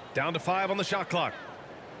James. Down to 5 on the shot clock.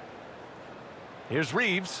 Here's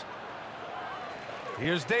Reeves.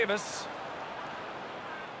 Here's Davis.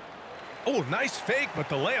 Oh, nice fake, but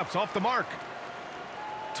the layup's off the mark.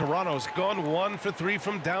 Toronto's gone 1 for 3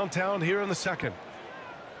 from downtown here in the second.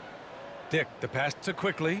 Dick, the pass to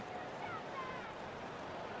Quickly.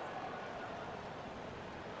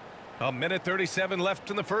 A minute 37 left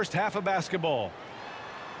in the first half of basketball.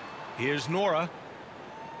 Here's Nora.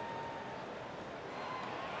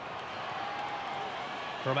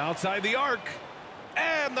 From outside the arc.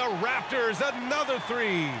 And the Raptors, another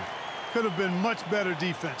 3. Could have been much better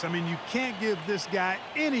defense. I mean, you can't give this guy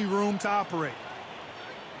any room to operate.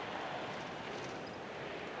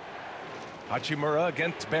 Hachimura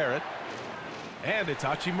against Barrett. And it's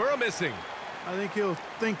Hachimura missing. I think he'll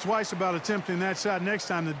think twice about attempting that shot next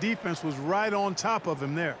time. The defense was right on top of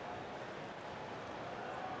him there.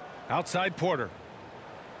 Outside Porter.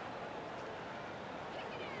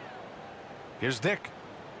 Here's Dick.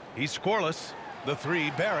 He's scoreless. The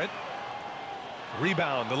 3, Barrett.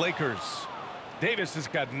 Rebound, the Lakers. Davis has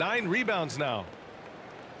got 9 rebounds now.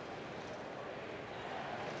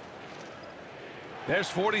 There's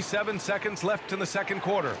 47 seconds left in the second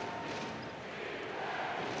quarter.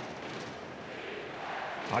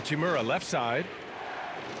 Hachimura left side.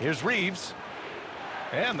 Here's Reeves.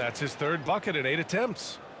 And that's his third bucket in 8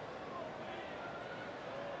 attempts.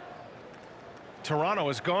 Toronto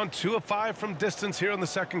has gone 2 of 5 from distance here in the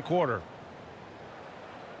second quarter.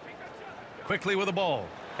 Quickly with the ball.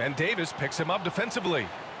 And Davis picks him up defensively.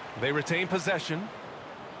 They retain possession.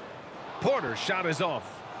 Porter's shot is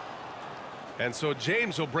off. And so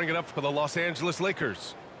James will bring it up for the Los Angeles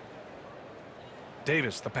Lakers.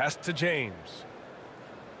 Davis, the pass to James.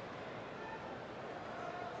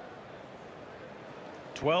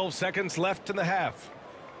 12 seconds left in the half.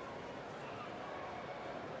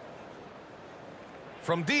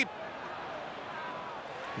 From deep.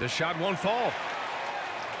 The shot won't fall.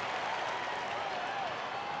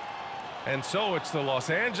 And so it's the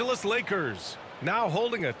Los Angeles Lakers, now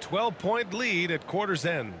holding a 12-point lead at quarter's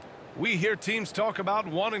end. We hear teams talk about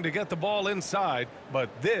wanting to get the ball inside, but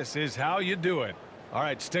this is how you do it. All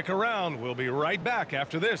right, stick around. We'll be right back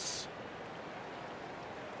after this.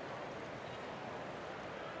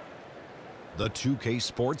 The 2K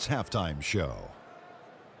Sports Halftime Show.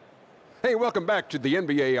 Hey, welcome back to the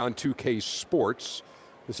NBA on 2K Sports.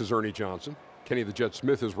 This is Ernie Johnson. Kenny the Jet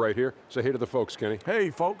Smith is right here. Say hey to the folks, Kenny. Hey,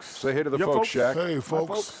 folks. Say hey to the folks, Shaq. Hey,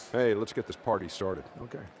 folks. Hey, let's get this party started.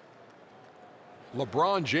 Okay.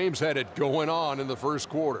 LeBron James had it going on in the first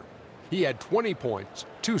quarter. He had 20 points,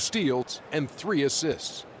 2 steals, and 3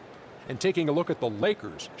 assists. And taking a look at the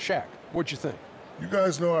Lakers, Shaq, what'd you think? You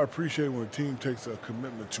guys know I appreciate when a team takes a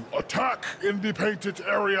commitment to attack in the painted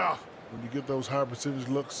area. When you get those high percentage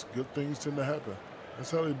looks, good things tend to happen.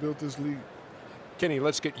 That's how they built this league. Kenny,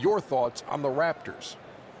 let's get your thoughts on the Raptors.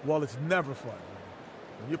 Well, it's never fun.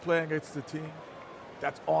 When you're playing against a team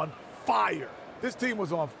that's on fire. This team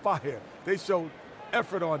was on fire. They showed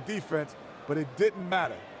effort on defense, but it didn't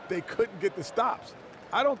matter. They couldn't get the stops.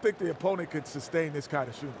 I don't think the opponent could sustain this kind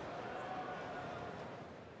of shooting.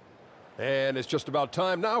 And it's just about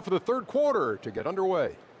time now for the third quarter to get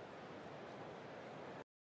underway.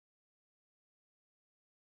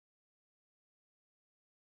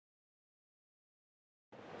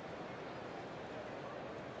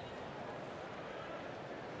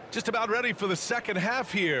 Just about ready for the second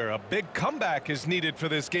half here. A big comeback is needed for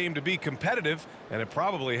this game to be competitive, and it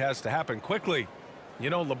probably has to happen quickly. You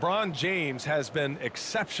know, LeBron James has been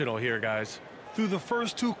exceptional here, guys. Through the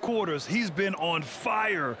first 2 quarters, he's been on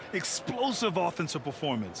fire. Explosive offensive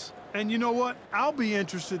performance. And you know what? I'll be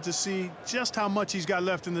interested to see just how much he's got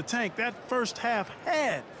left in the tank. That first half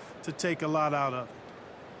had to take a lot out of it.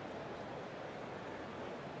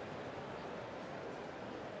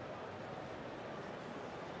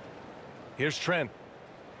 Here's Trent.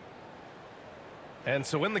 And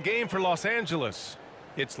so in the game for Los Angeles,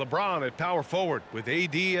 it's LeBron at power forward with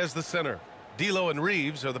AD as the center. D'Lo and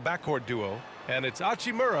Reeves are the backcourt duo. And it's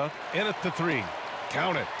Hachimura in at the 3.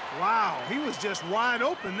 Count it. Wow, he was just wide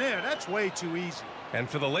open there. That's way too easy. And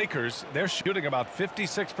for the Lakers, they're shooting about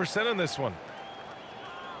 56% in this one.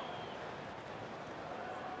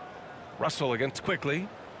 Russell against quickly.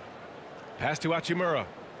 Pass to Hachimura.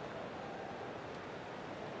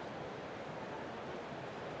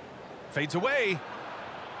 Fades away.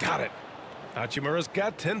 Got it. Hachimura's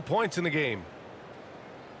got 10 points in the game.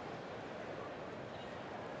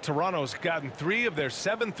 Toronto's gotten 3 of their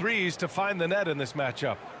 7 threes to find the net in this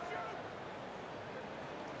matchup.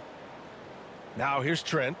 Now here's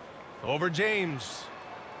Trent. Over James.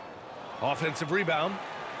 Offensive rebound.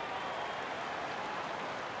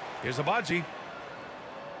 Here's Abaji.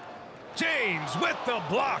 James with the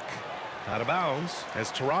block. Out of bounds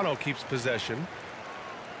as Toronto keeps possession.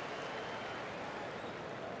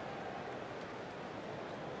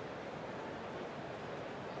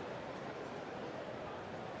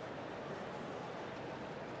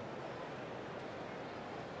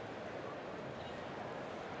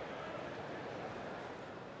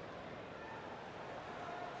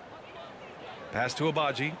 Pass to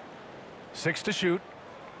Abaji. 6 to shoot.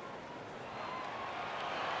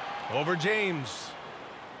 Over James.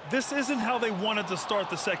 This isn't how they wanted to start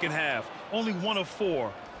the second half. Only 1 of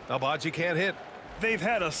 4. Abaji can't hit. They've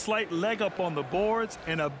had a slight leg up on the boards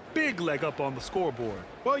and a big leg up on the scoreboard.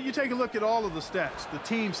 Well, you take a look at all of the stats, the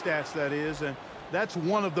team stats that is, and that's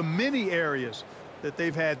one of the many areas that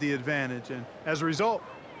they've had the advantage. And as a result,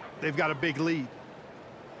 they've got a big lead.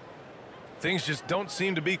 Things just don't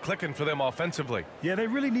seem to be clicking for them offensively. Yeah, they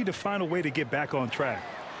really need to find a way to get back on track.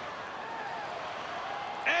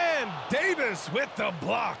 And Davis with the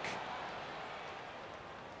block.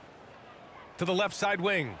 To the left side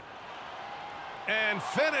wing. And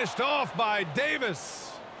finished off by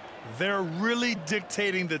Davis. They're really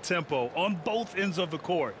dictating the tempo on both ends of the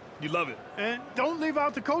court. You love it. And don't leave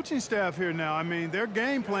out the coaching staff here now. I mean, their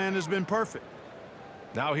game plan has been perfect.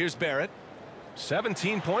 Now here's Barrett.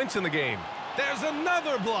 17 points in the game. There's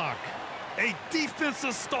another block. A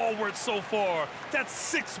defensive stalwart so far. That's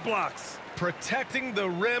 6 blocks. Protecting the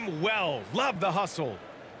rim well. Love the hustle.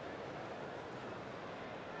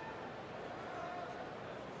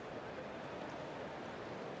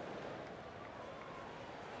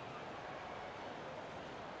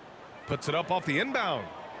 Puts it up off the inbound.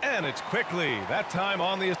 And it's Quickly. That time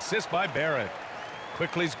on the assist by Barrett.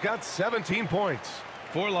 Quickly's got 17 points.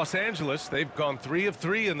 For Los Angeles, they've gone 3 of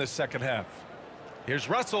 3 in this second half. Here's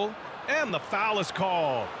Russell. And the foul is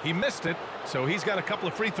called. He missed it, so he's got a couple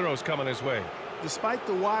of free throws coming his way. Despite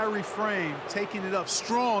the wiry frame, taking it up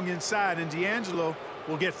strong inside, and D'Angelo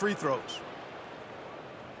will get free throws.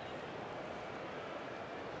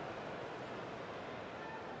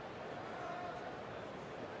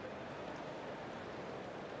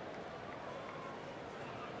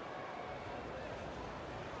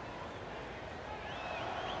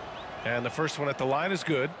 And the first one at the line is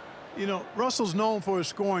good. You know, Russell's known for his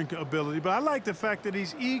scoring ability, but I like the fact that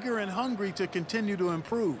he's eager and hungry to continue to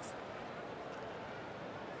improve.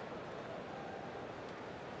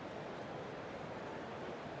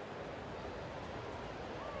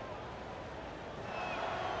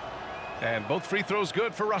 And both free throws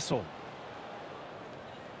good for Russell.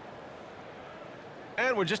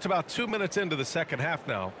 And we're just about 2 minutes into the second half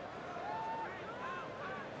now.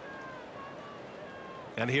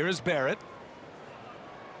 And here is Barrett.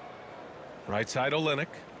 Right side Olynyk.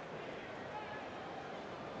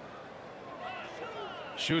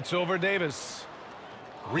 Shoots over Davis.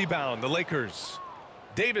 Rebound, the Lakers.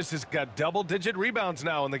 Davis has got double-digit rebounds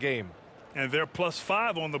now in the game. And they're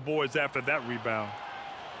 +5 on the boards after that rebound.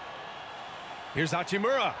 Here's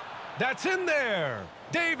Hachimura. That's in there.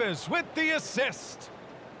 Davis with the assist.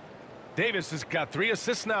 Davis has got 3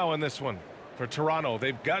 assists now in this one. For Toronto,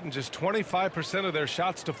 they've gotten just 25% of their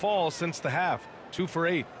shots to fall since the half. 2 for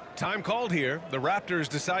 8. Time called here. The Raptors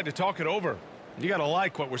decide to talk it over. You got to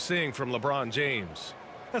like what we're seeing from LeBron James.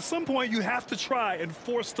 At some point, you have to try and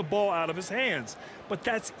force the ball out of his hands. But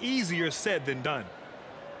that's easier said than done.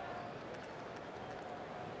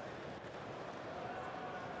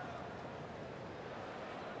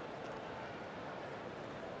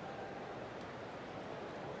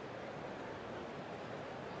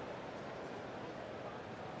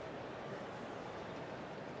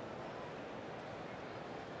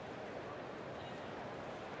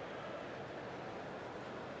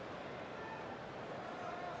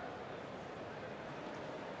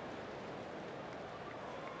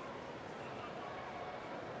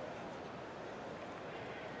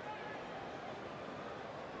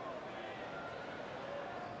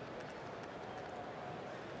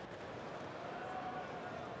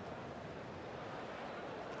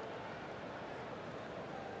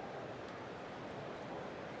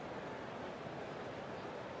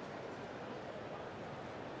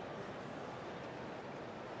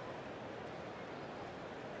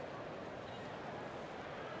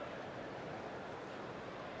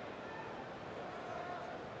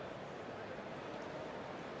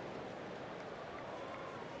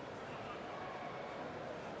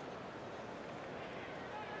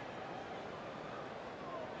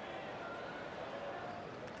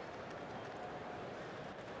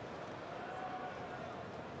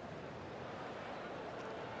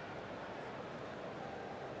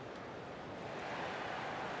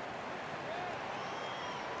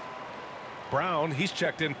 Brown, he's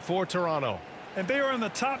checked in for Toronto. And they are in the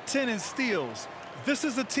top 10 in steals. This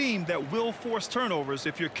is a team that will force turnovers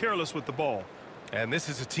if you're careless with the ball. And this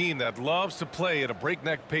is a team that loves to play at a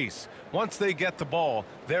breakneck pace. Once they get the ball,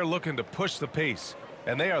 they're looking to push the pace.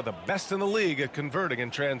 And they are the best in the league at converting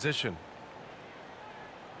in transition.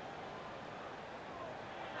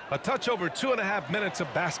 A touch over 2.5 minutes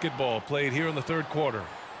of basketball played here in the third quarter.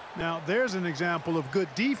 Now, there's an example of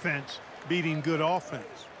good defense beating good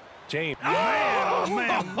offense. James. Oh,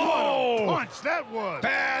 man, what a punch that was.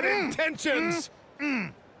 Bad intentions.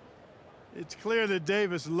 It's clear that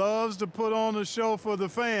Davis loves to put on a show for the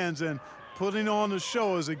fans, and putting on the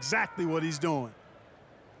show is exactly what he's doing.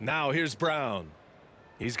 Now here's Brown.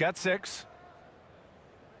 He's got 6.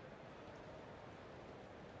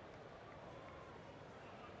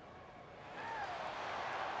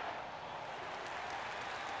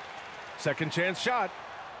 Second chance shot.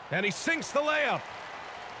 And he sinks the layup.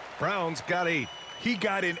 Brown's got 8. He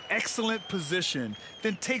got in excellent position,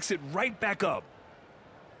 then takes it right back up.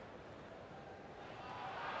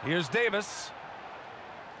 Here's Davis.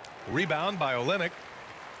 Rebound by Olynyk.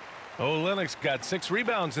 Olynyk's got 6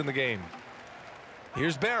 rebounds in the game.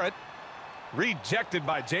 Here's Barrett. Rejected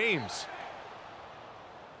by James.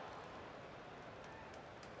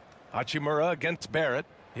 Hachimura against Barrett.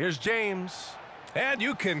 Here's James. And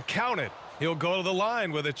you can count it. He'll go to the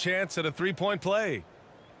line with a chance at a three-point play.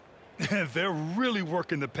 They're really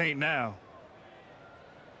working the paint now.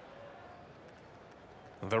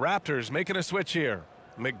 The Raptors making a switch here.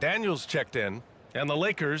 McDaniels checked in, and the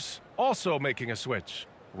Lakers also making a switch.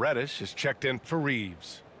 Reddish is checked in for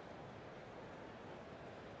Reeves.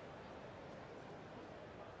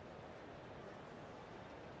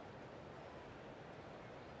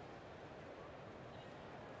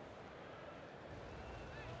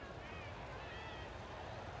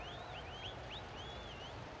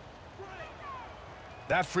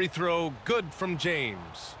 That free throw good from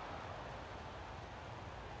James.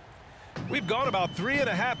 We've gone about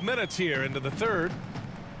 3.5 minutes here into the third.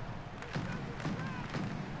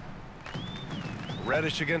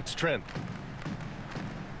 Reddish against Trent.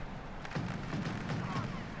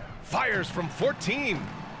 Fires from 14.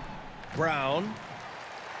 Brown.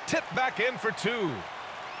 Tip back in for 2.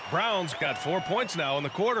 Brown's got 4 points now in the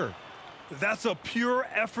quarter. That's a pure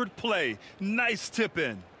effort play. Nice tip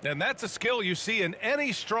in. And that's a skill you see in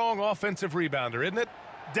any strong offensive rebounder, isn't it?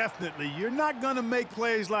 Definitely. You're not going to make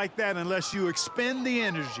plays like that unless you expend the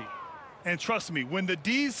energy. And trust me, when the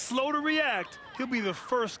D's slow to react, he'll be the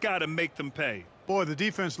first guy to make them pay. Boy, the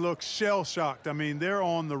defense looks shell-shocked. I mean, they're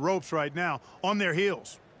on the ropes right now, on their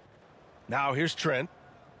heels. Now here's Trent.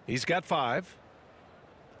 He's got 5.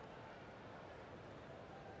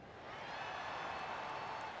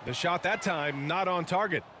 The shot that time not on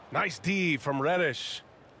target. Nice D from Reddish.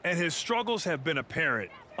 And his struggles have been apparent.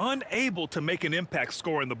 Unable to make an impact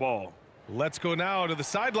scoring the ball. Let's go now to the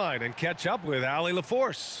sideline and catch up with Allie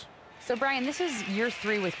LaForce. So, Brian, this is year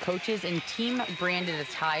 3 with coaches in team-branded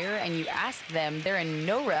attire, and you ask them, they're in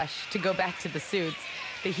no rush to go back to the suits.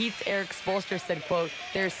 The Heat's Eric Spoelstra said, quote,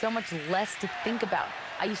 "There's so much less to think about.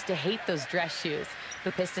 I used to hate those dress shoes."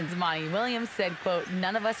 The Pistons' Monty Williams said, quote,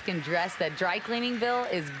 "None of us can dress. That dry cleaning bill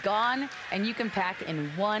is gone, and you can pack in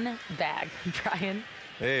one bag." Brian?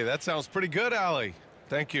 Hey, that sounds pretty good, Allie.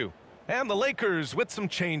 Thank you. And the Lakers with some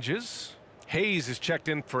changes. Hayes is checked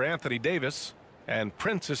in for Anthony Davis, and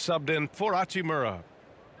Prince is subbed in for Hachimura.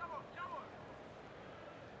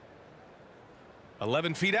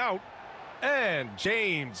 11 feet out, and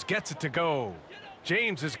James gets it to go.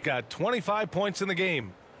 James has got 25 points in the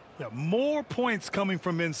game. Yeah, more points coming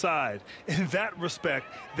from inside. In that respect,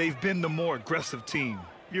 they've been the more aggressive team.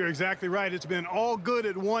 You're exactly right. It's been all good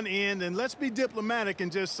at one end, and let's be diplomatic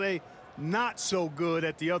and just say not so good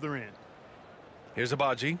at the other end. Here's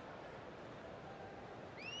Abaji.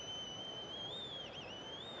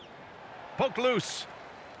 Poke loose.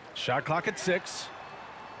 Shot clock at 6.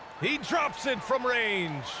 He drops it from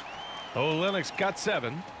range. Olynyk got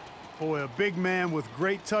 7. Boy, a big man with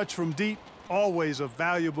great touch from deep, always a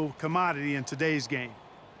valuable commodity in today's game.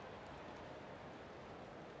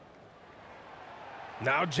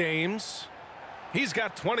 Now James. He's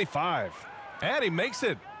got 25. And he makes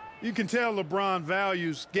it. You can tell LeBron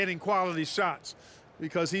values getting quality shots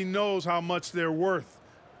because he knows how much they're worth,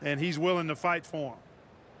 and he's willing to fight for them.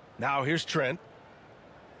 Now here's Trent.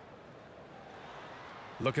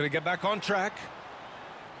 Looking to get back on track.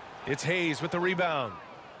 It's Hayes with the rebound.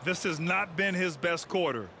 This has not been his best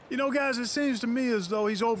quarter. You know, guys, it seems to me as though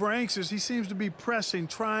he's over anxious. He seems to be pressing,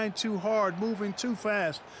 trying too hard, moving too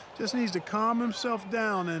fast. Just needs to calm himself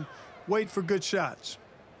down and wait for good shots.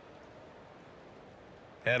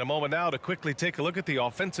 And a moment now to quickly take a look at the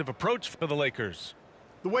offensive approach for the Lakers.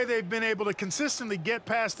 The way they've been able to consistently get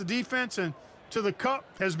past the defense and to the cup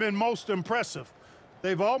has been most impressive.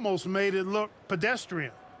 They've almost made it look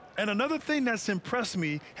pedestrian. And another thing that's impressed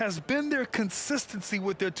me has been their consistency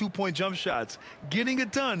with their two-point jump shots, getting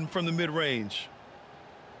it done from the mid-range.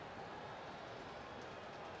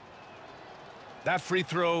 That free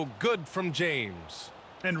throw good from James.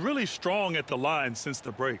 And really strong at the line since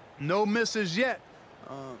the break. No misses yet.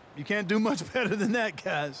 You can't do much better than that,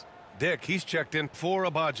 guys. Dick, he's checked in for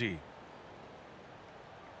Abaji.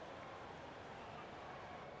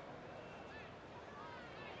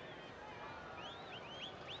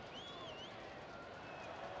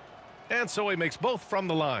 And so he makes both from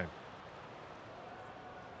the line.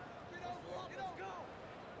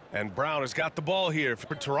 And Brown has got the ball here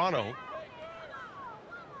for Toronto.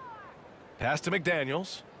 Pass to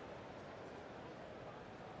McDaniels.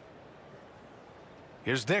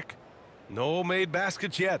 Here's Dick. No made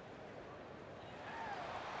baskets yet.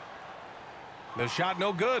 The shot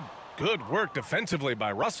no good. Good work defensively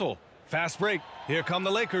by Russell. Fast break. Here come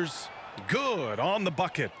the Lakers. Good on the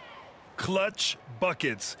bucket. Clutch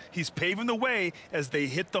buckets. He's paving the way as they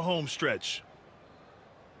hit the home stretch.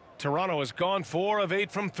 Toronto has gone 4 of 8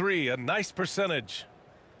 from 3. A nice percentage.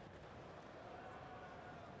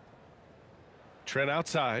 Trent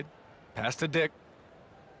outside. Pass to Dick.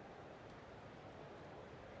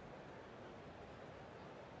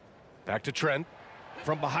 Back to Trent.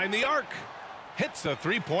 From behind the arc. Hits a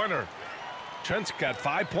three-pointer. Trent's got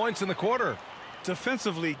 5 points in the quarter.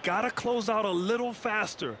 Defensively, got to close out a little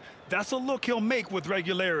faster. That's a look he'll make with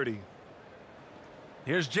regularity.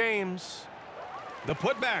 Here's James. The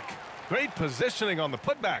putback. Great positioning on the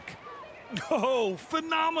putback. Oh,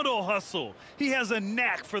 phenomenal hustle. He has a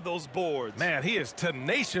knack for those boards. Man, he is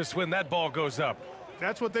tenacious when that ball goes up.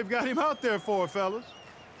 That's what they've got him out there for, fellas.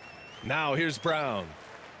 Now here's Brown.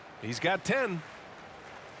 He's got 10.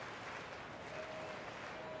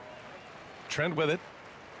 Trent with it.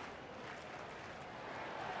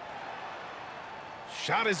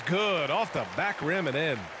 Shot is good off the back rim and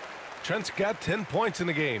in. Trent's got 10 points in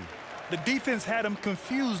the game. The defense had him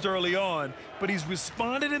confused early on, but he's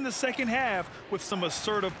responded in the second half with some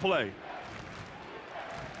assertive play.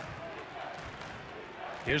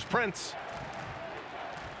 Here's Prince.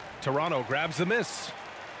 Toronto grabs the miss.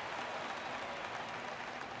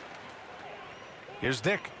 Here's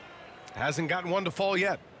Dick. Hasn't gotten one to fall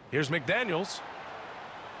yet. Here's McDaniels.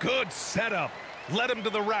 Good setup. Led him to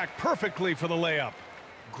the rack perfectly for the layup.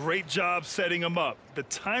 Great job setting him up. The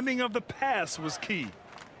timing of the pass was key.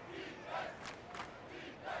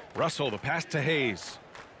 Russell, the pass to Hayes.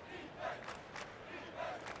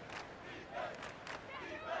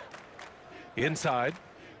 Inside.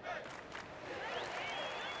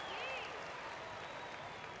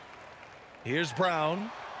 Here's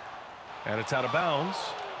Brown. And it's out of bounds.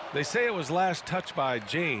 They say it was last touched by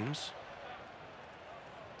James.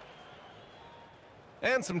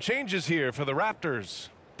 And some changes here for the Raptors.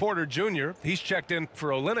 Porter Jr., he's checked in for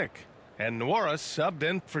Olynyk. And Nwora subbed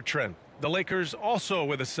in for Trent. The Lakers also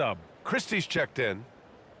with a sub. Christie's checked in.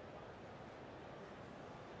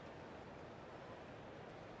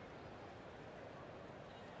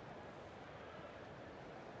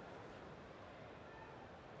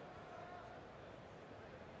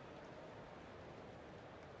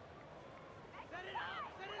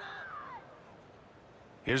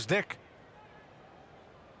 Here's Dick.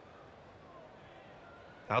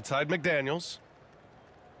 Outside McDaniels.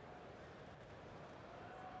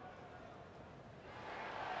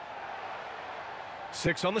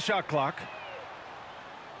 Six on the shot clock.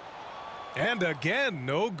 And again,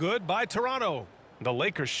 no good by Toronto. The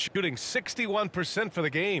Lakers shooting 61% for the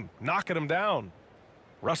game, knocking them down.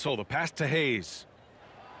 Russell, the pass to Hayes.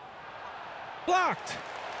 Blocked.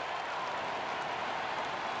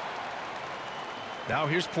 Now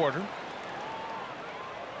here's Porter.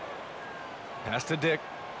 Pass to Dick.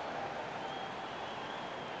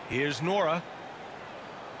 Here's Nwora.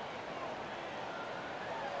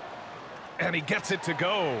 And he gets it to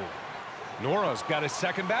go. Nora's got his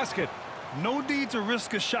second basket. No need to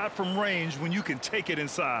risk a shot from range when you can take it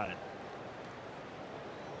inside.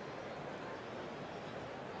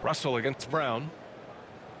 Russell against Brown.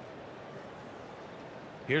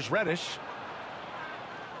 Here's Reddish.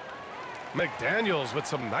 McDaniels with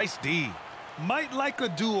some nice D. Might like a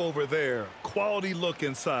do-over there. Quality look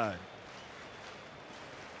inside.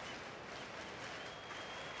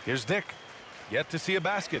 Here's Dick. Yet to see a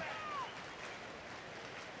basket.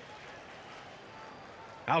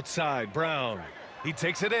 Outside, Brown. He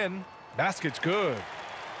takes it in. Basket's good.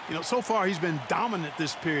 You know, so far he's been dominant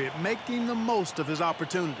this period, making the most of his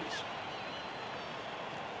opportunities.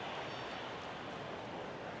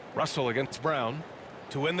 Russell against Brown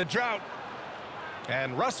to win the drought.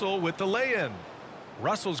 And Russell with the lay-in.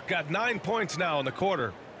 Russell's got 9 points now in the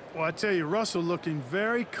quarter. Well, I tell you, Russell looking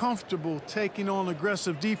very comfortable taking on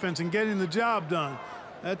aggressive defense and getting the job done.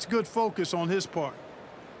 That's good focus on his part.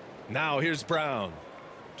 Now here's Brown.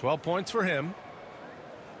 12 points for him.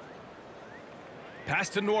 Pass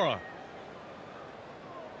to Nwora.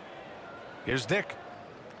 Here's Dick.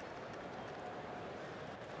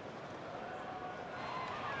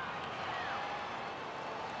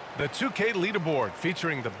 The 2K leaderboard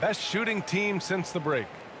featuring the best shooting team since the break.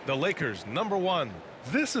 The Lakers, #1.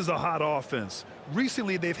 This is a hot offense.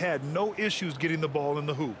 Recently, they've had no issues getting the ball in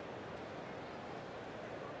the hoop.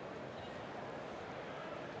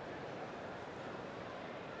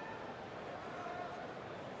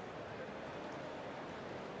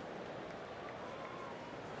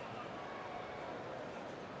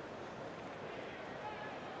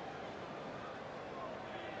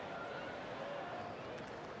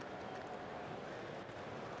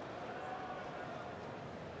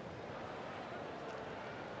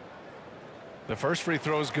 The first free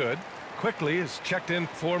throw is good. Quickly is checked in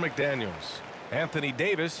for McDaniels. Anthony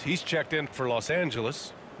Davis, he's checked in for Los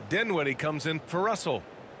Angeles. Dinwiddie comes in for Russell.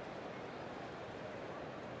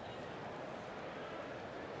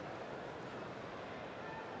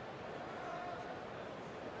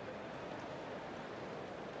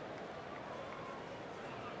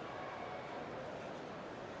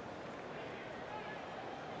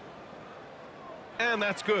 And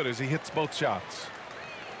that's good as he hits both shots.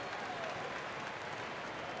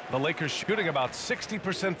 The Lakers shooting about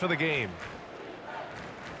 60% for the game.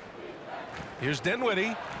 Here's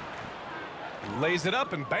Dinwiddie. Lays it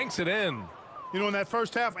up and banks it in. You know, in that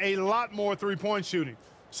first half, a lot more three-point shooting.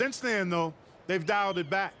 Since then, though, they've dialed it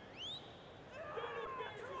back.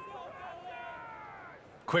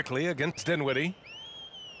 Quickly against Dinwiddie.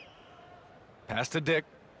 Pass to Dick.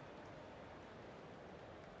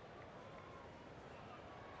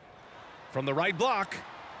 From the right block.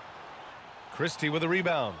 Christie with a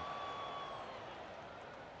rebound.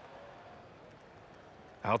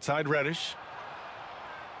 Outside Reddish.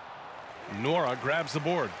 Nora grabs the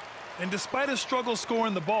board. And despite a struggle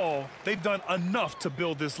scoring the ball, they've done enough to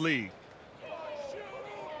build this lead.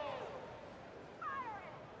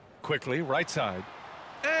 Quickly, right side.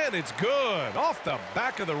 And it's good. Off the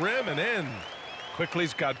back of the rim and in.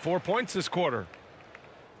 Quickly's got 4 points this quarter.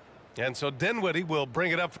 And so Dinwiddie will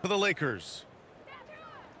bring it up for the Lakers.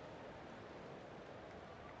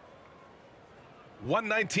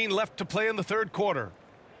 1:19 left to play in the third quarter.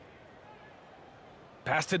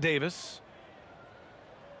 Pass to Davis.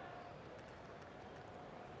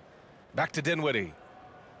 Back to Dinwiddie.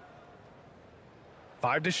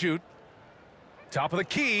 5 to shoot. Top of the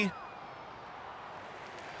key.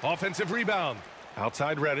 Offensive rebound.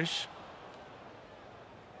 Outside Reddish.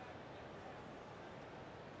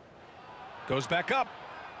 Goes back up.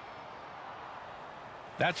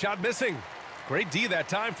 That shot missing. Great D that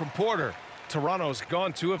time from Porter. Toronto's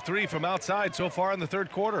gone 2 of 3 from outside so far in the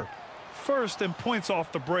third quarter. First in points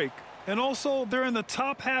off the break. And also, they're in the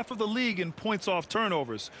top half of the league in points off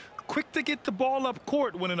turnovers. Quick to get the ball up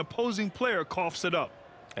court when an opposing player coughs it up.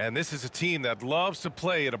 And this is a team that loves to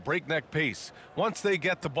play at a breakneck pace. Once they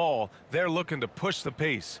get the ball, they're looking to push the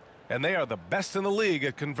pace. And they are the best in the league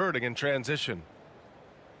at converting in transition.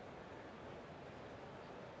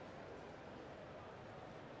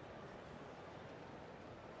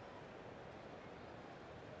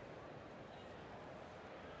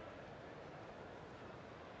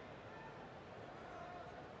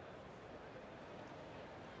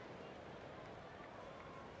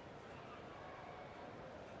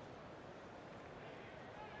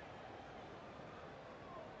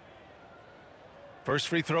 First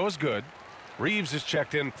free throw is good. Reeves is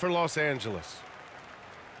checked in for Los Angeles.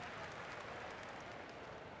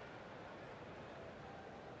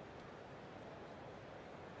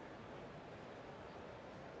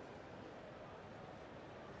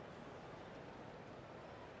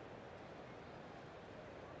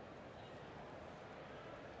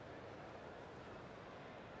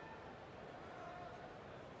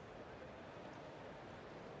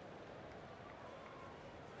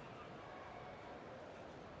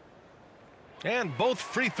 And both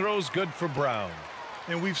free throws good for Brown.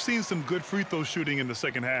 And we've seen some good free throw shooting in the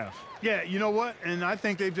second half. Yeah, you know what? And I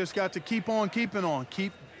think they've just got to keep on keeping on.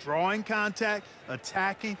 Keep drawing contact,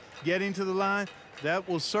 attacking, getting to the line. That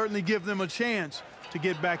will certainly give them a chance to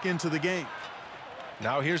get back into the game.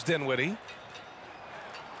 Now here's Dinwiddie.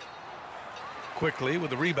 Quickly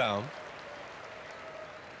with the rebound.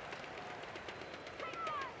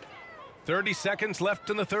 30 seconds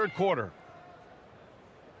left in the third quarter.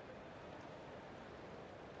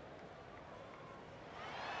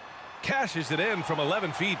 Cashes it in from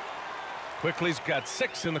 11 feet. Quickly's got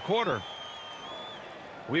 6 in the quarter.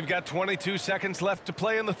 We've got 22 seconds left to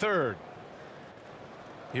play in the third.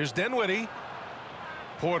 Here's Dinwiddie.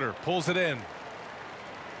 Porter pulls it in.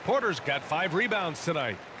 Porter's got 5 rebounds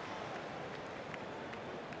tonight.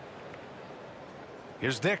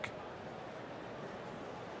 Here's Dick.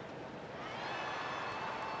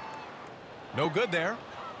 No good there.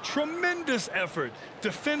 Tremendous effort.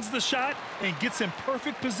 Defends the shot and gets in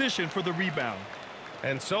perfect position for the rebound.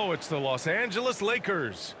 And so it's the Los Angeles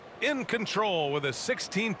Lakers in control with a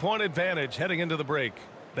 16-point advantage heading into the break.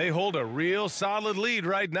 They hold a real solid lead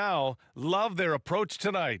right now. Love their approach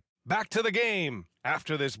tonight. Back to the game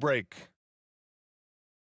after this break.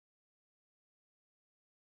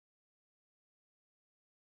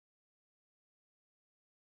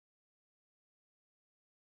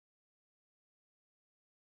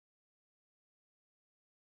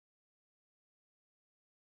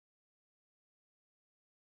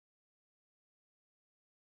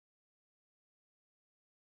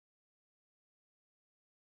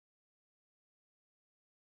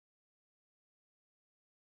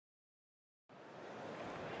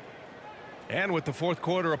 And with the fourth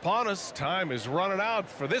quarter upon us, time is running out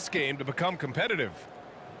for this game to become competitive.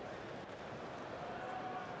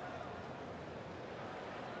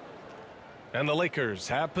 And the Lakers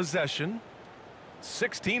have possession.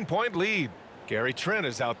 16-point lead. Gary Trent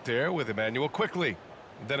is out there with Emmanuel Quickly.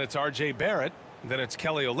 Then it's R.J. Barrett. Then it's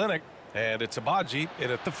Kelly Olynyk. And it's Abaji in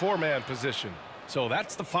at the 4-man position. So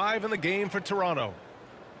that's the 5 in the game for Toronto.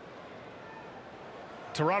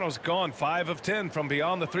 Toronto's gone 5 of 10 from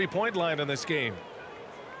beyond the 3-point line in this game.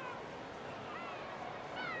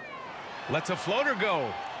 Lets a floater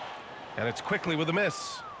go. And it's Quickly with a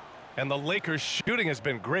miss. And the Lakers' shooting has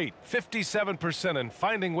been great. 57% and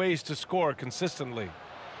finding ways to score consistently.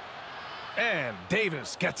 And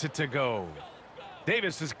Davis gets it to go.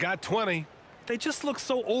 Davis has got 20. They just look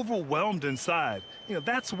so overwhelmed inside. You know,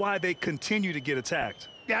 that's why they continue to get attacked.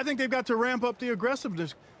 Yeah, I think they've got to ramp up the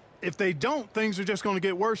aggressiveness. If they don't, things are just going to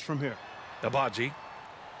get worse from here. Abaji.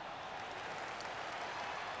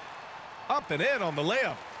 Up and in on the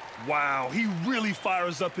layup. Wow, he really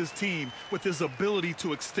fires up his team with his ability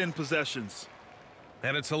to extend possessions.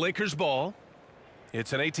 And it's the Lakers' ball.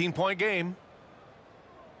 It's an 18-point game.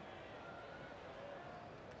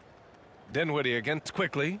 Dinwiddie against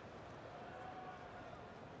Quickly.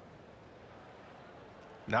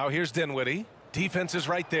 Now here's Dinwiddie. Defense is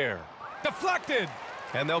right there. Deflected.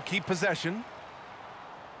 And they'll keep possession.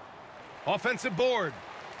 Offensive board.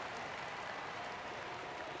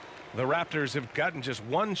 The Raptors have gotten just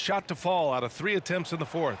 1 shot to fall out of 3 attempts in the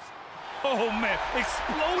 4th. Oh, man,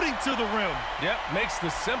 exploding to the rim. Yep, makes the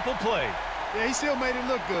simple play. Yeah, he still made it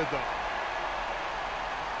look good, though.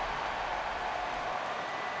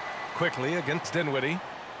 Quickly against Dinwiddie.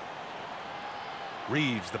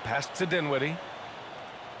 Reeves, the pass to Dinwiddie.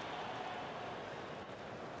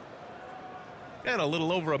 And a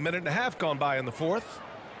little over a minute and a half gone by in the 4th.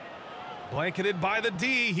 Blanketed by the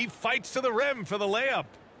D. He fights to the rim for the layup.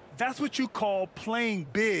 That's what you call playing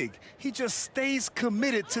big. He just stays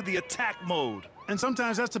committed to the attack mode. And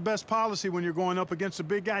sometimes that's the best policy when you're going up against a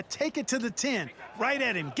big guy. Take it to the 10. Right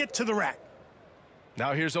at him. Get to the rack.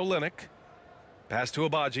 Now here's Olynyk. Pass to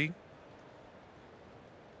Abaji.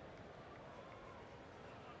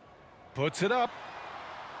 Puts it up.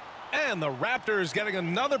 And the Raptors getting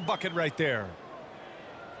another bucket right there.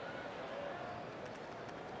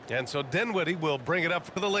 And so Dinwiddie will bring it up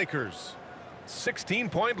for the Lakers.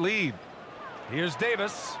 16-point lead. Here's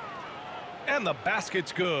Davis. And the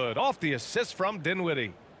basket's good. Off the assist from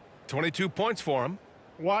Dinwiddie. 22 points for him.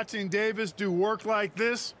 Watching Davis do work like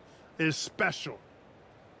this is special.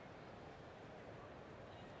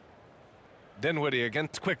 Dinwiddie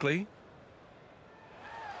against Quickly.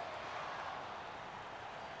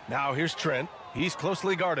 Now here's Trent. He's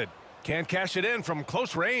closely guarded. Can't cash it in from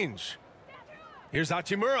close range. Here's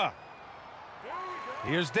Hachimura.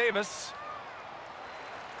 Here's Davis.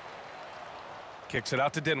 Kicks it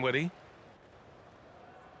out to Dinwiddie.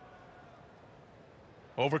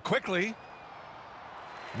 Over Quickly.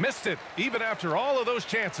 Missed it, even after all of those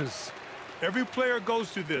chances. Every player goes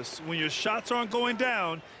through this. When your shots aren't going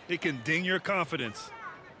down, it can ding your confidence.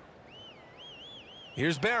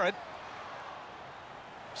 Here's Barrett.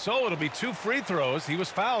 So it'll be 2 free throws. He was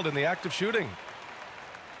fouled in the act of shooting.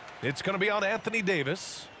 It's going to be on Anthony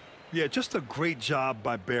Davis. Yeah, just a great job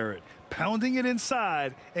by Barrett. Pounding it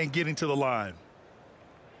inside and getting to the line.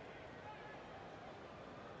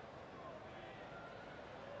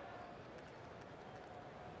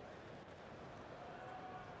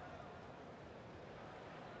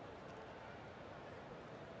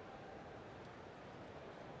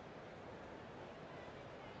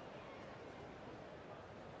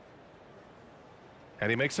 And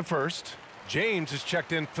he makes the first. James is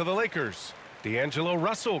checked in for the Lakers. D'Angelo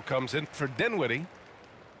Russell comes in for Dinwiddie.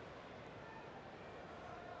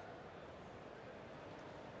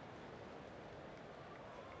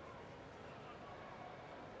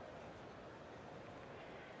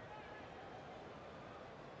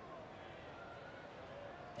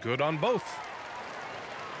 Good on both.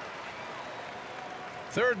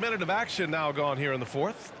 3rd minute of action now gone here in the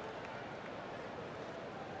 4th.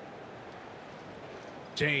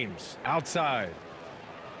 James outside.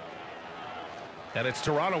 And it's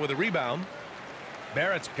Toronto with a rebound.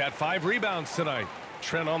 Barrett's got 5 rebounds tonight.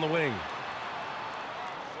 Trent on the wing.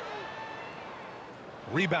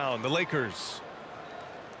 Rebound, the Lakers.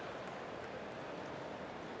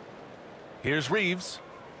 Here's Reeves.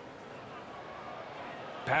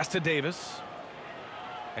 Pass to Davis.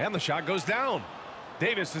 And the shot goes down.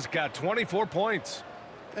 Davis has got 24 points.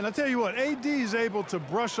 And I tell you what, AD is able to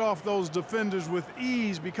brush off those defenders with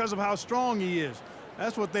ease because of how strong he is.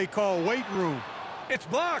 That's what they call weight room. It's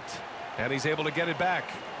blocked. And he's able to get it back.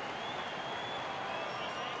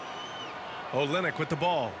 Olynyk with the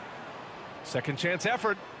ball. Second chance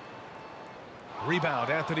effort. Rebound,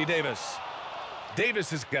 Anthony Davis.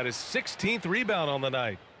 Davis has got his 16th rebound on the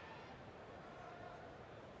night.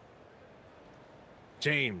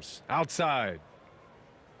 James outside.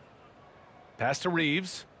 Pass to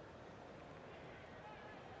Reeves.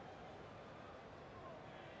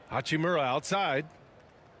 Hachimura outside.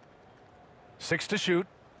 6 to shoot.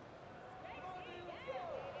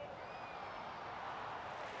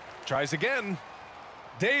 Tries again.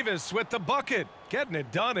 Davis with the bucket. Getting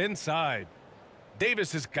it done inside.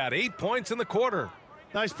 Davis has got 8 points in the quarter.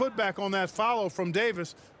 Nice putback on that follow from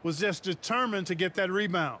Davis. Was just determined to get that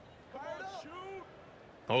rebound.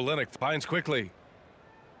 Olynyk finds quickly.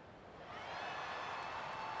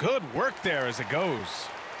 Good work there as it goes.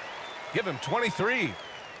 Give him 23.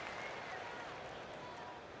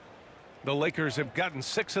 The Lakers have gotten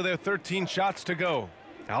 6 of their 13 shots to go.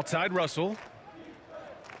 Outside Russell.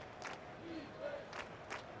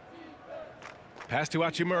 Pass to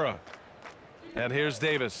Hachimura. And here's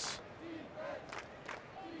Davis.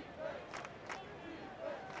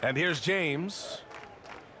 And here's James.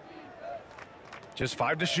 Just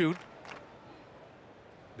 5 to shoot.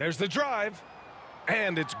 There's the drive.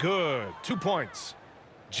 And it's good. 2 points.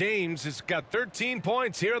 James has got 13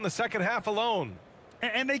 points here in the second half alone.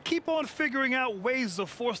 And they keep on figuring out ways to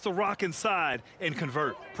force the rock inside and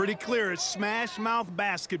convert. Pretty clear. It's smash mouth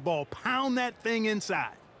basketball. Pound that thing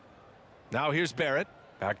inside. Now here's Barrett.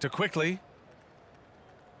 Back to Quickly.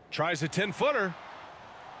 Tries a 10-footer.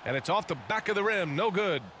 And it's off the back of the rim. No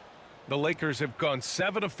good. The Lakers have gone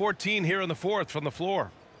 7 of 14 here in the fourth from the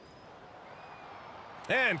floor.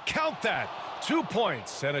 And count that. 2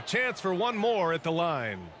 points and a chance for one more at the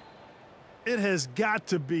line. It has got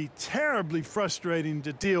to be terribly frustrating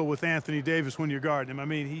to deal with Anthony Davis when you're guarding him. I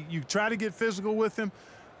mean, you try to get physical with him.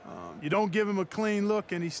 You don't give him a clean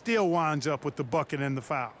look, and he still winds up with the bucket and the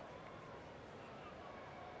foul.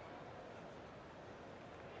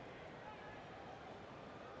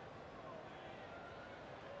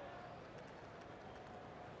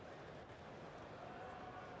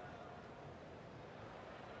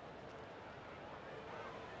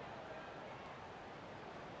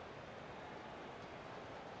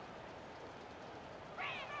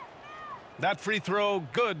 That free throw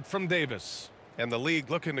good from Davis. And the league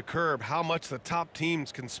looking to curb how much the top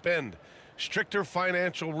teams can spend. Stricter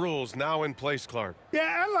financial rules now in place, Clark.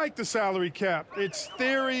 Yeah, I like the salary cap. Its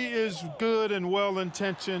theory is good and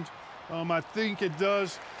well-intentioned. I think it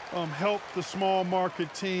does help the small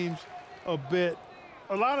market teams a bit.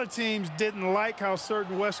 A lot of teams didn't like how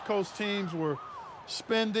certain West Coast teams were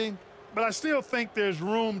spending, but I still think there's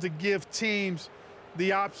room to give teams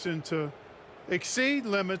the option to exceed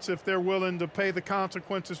limits if they're willing to pay the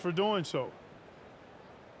consequences for doing so.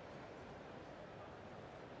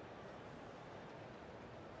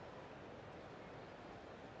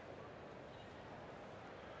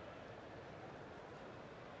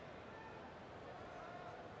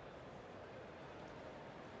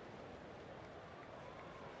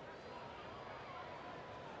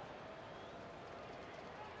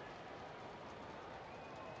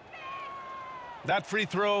 That free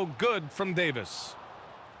throw good from Davis.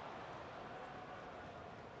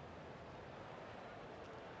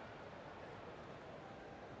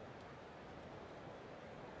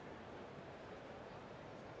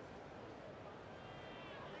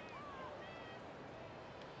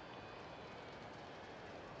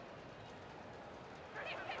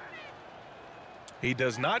 He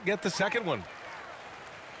does not get the second one.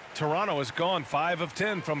 Toronto has gone 5 of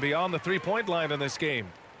 10 from beyond the three-point line in this game.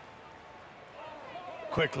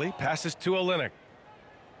 Quickly passes to Olynyk.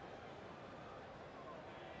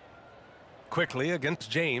 Quickly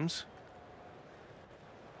against James.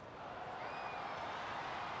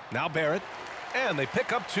 Now Barrett. And they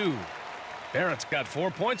pick up 2. Barrett's got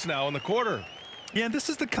 4 points now in the quarter. Yeah, and this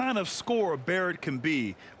is the kind of scorer Barrett can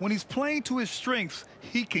be. When he's playing to his strengths,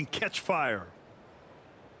 he can catch fire.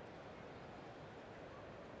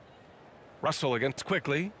 Russell against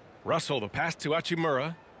Quickly. Russell to pass to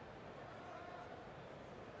Hachimura.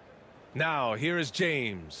 Now here is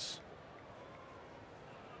James.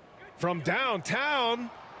 From downtown.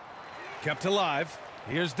 Kept alive.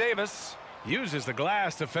 Here's Davis. Uses the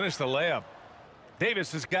glass to finish the layup.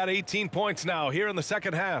 Davis has got 18 points now here in the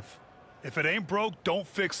second half. If it ain't broke, don't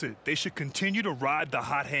fix it. They should continue to ride the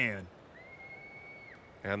hot hand.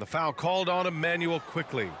 And the foul called on Emmanuel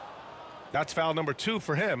Quickly. That's foul number 2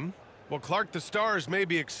 for him. Well, Clark, the Stars may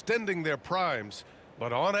be extending their primes,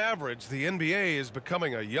 but on average, the NBA is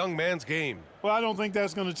becoming a young man's game. Well, I don't think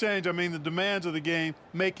that's going to change. I mean, the demands of the game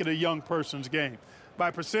make it a young person's game.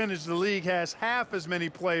 By percentage, the league has half as many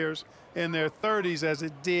players in their 30s as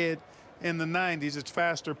it did in the 90s. It's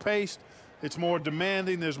faster paced. It's more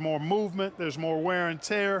demanding. There's more movement. There's more wear and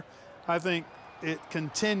tear. I think it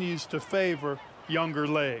continues to favor younger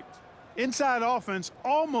legs. Inside offense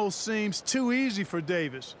almost seems too easy for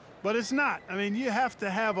Davis, but it's not. I mean, you have to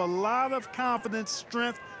have a lot of confidence,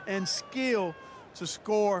 strength, and skill to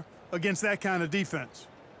score against that kind of defense.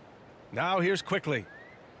 Now here's Quickly.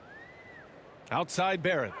 Outside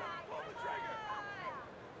Barrett.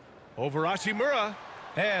 Over Hachimura.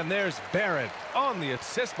 And there's Barrett on the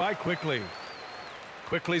assist by Quickly.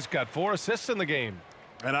 Quickly's got 4 assists in the game.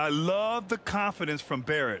 And I love the confidence from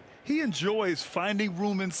Barrett. He enjoys finding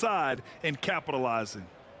room inside and capitalizing.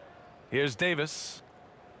 Here's Davis.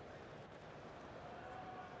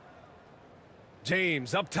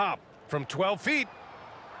 James up top from 12 feet.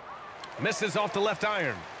 Misses off the left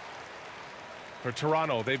iron. For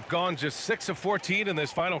Toronto, they've gone just 6 of 14 in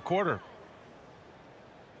this final quarter.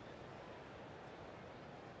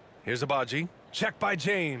 Here's Abaji. Check by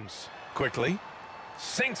James. Quickly.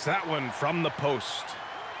 Sinks that one from the post.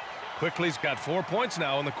 Quickly's got 4 points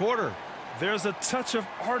now in the quarter. There's a touch of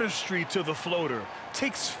artistry to the floater.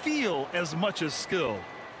 Takes feel as much as skill.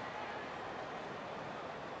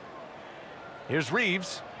 Here's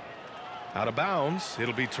Reeves. Out of bounds.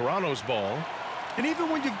 It'll be Toronto's ball. And even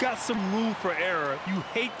when you've got some room for error, you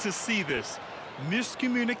hate to see this.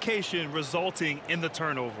 Miscommunication resulting in the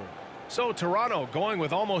turnover. So Toronto going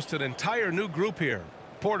with almost an entire new group here.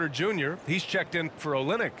 Porter Jr., he's checked in for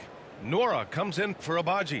Olynyk. Nora comes in for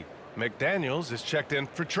Abaji. McDaniels is checked in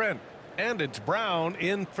for Trent. And it's Brown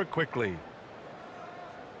in for Quickly.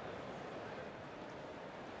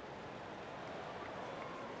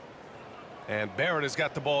 And Barrett has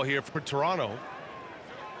got the ball here for Toronto.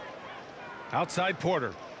 Outside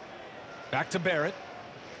Porter. Back to Barrett.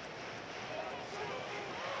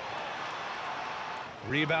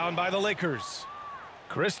 Rebound by the Lakers.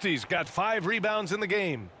 Christie's got 5 rebounds in the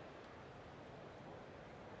game.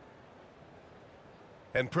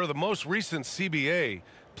 And per the most recent CBA,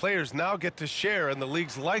 players now get to share in the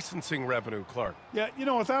league's licensing revenue, Clark. Yeah, you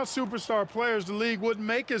know, without superstar players, the league wouldn't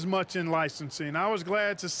make as much in licensing. I was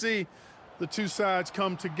glad to see the two sides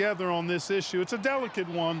come together on this issue. It's a delicate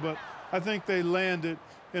one, but I think they landed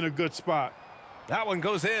in a good spot. That one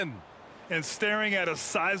goes in. And staring at a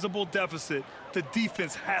sizable deficit, the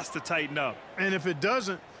defense has to tighten up. And if it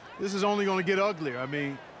doesn't, this is only going to get uglier. I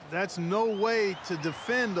mean, that's no way to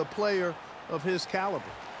defend a player of his caliber.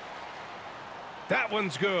 That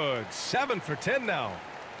one's good. 7 for 10 now.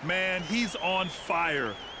 Man, he's on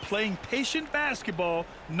fire. Playing patient basketball,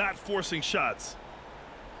 not forcing shots.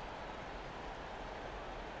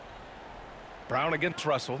 Brown against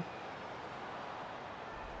Russell.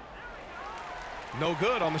 No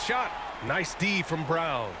good on the shot. Nice D from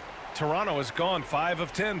Brown. Toronto has gone 5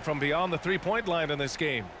 of 10 from beyond the three-point line in this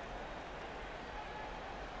game.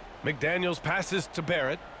 McDaniels passes to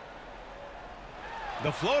Barrett.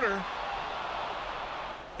 The floater.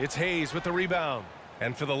 It's Hayes with the rebound.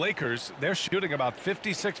 And for the Lakers, they're shooting about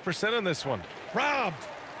 56% in this one. Robbed.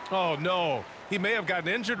 Oh, no. He may have gotten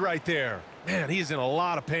injured right there. Man, he's in a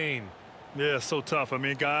lot of pain. Yeah, so tough. I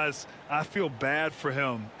mean, guys, I feel bad for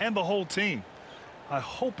him and the whole team. I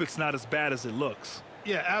hope it's not as bad as it looks.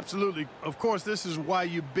 Yeah, absolutely. Of course, this is why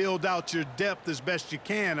you build out your depth as best you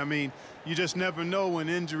can. I mean, you just never know when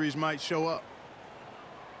injuries might show up.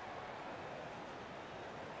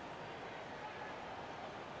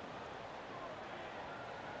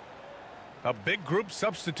 A big group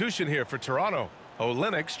substitution here for Toronto.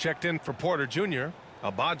 Olynyk's checked in for Porter Jr.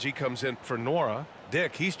 Abaji comes in for Nora.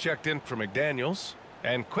 Dick, he's checked in for McDaniels.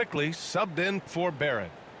 And Quickly subbed in for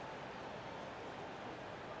Barrett.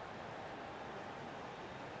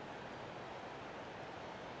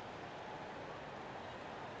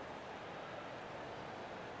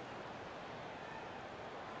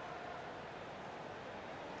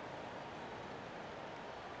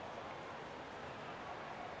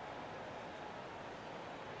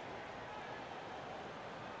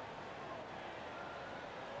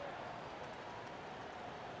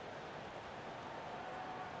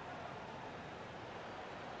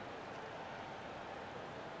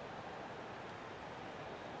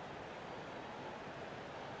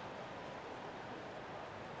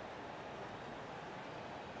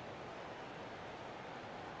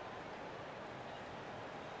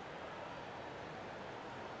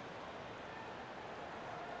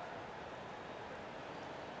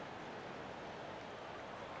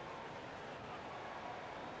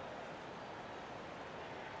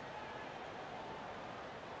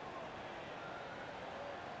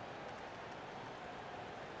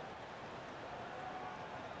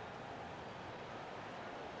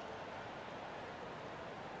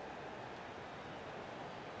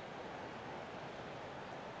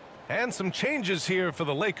 And some changes here for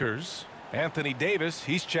the Lakers. Anthony Davis,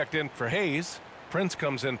 he's checked in for Hayes. Prince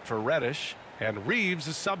comes in for Reddish, and Reeves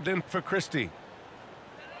is subbed in for Christie.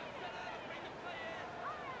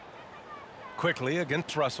 Quickly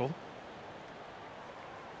against Russell.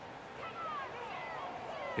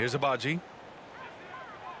 Here's Abaji.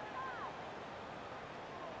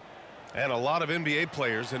 And a lot of NBA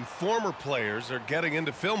players and former players are getting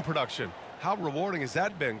into film production. How rewarding has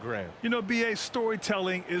that been, Graham? You know, BA,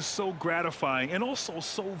 storytelling is so gratifying and also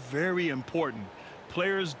so very important.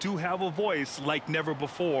 Players do have a voice like never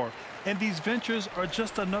before, and these ventures are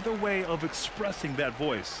just another way of expressing that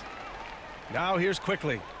voice. Now here's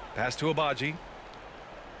Quickly. Pass to Abaji.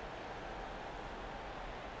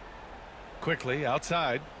 Quickly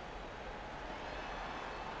outside.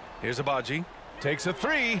 Here's Abaji. Takes a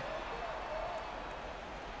three.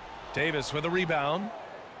 Davis with a rebound.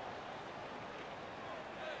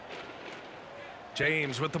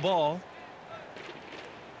 James with the ball.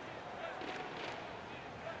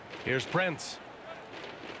 Here's Prince.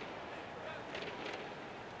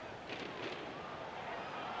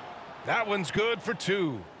 That one's good for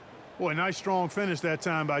two. Boy, nice strong finish that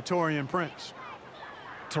time by Taurean Prince.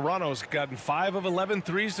 Toronto's gotten 5 of 11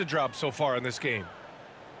 threes to drop so far in this game.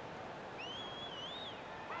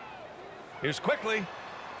 Here's Quickly.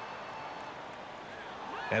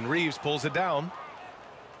 And Reeves pulls it down.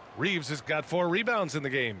 Reeves has got 4 rebounds in the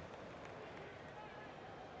game.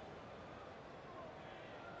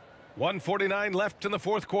 1:49 left in the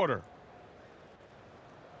fourth quarter.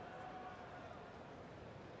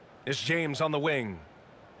 It's James on the wing.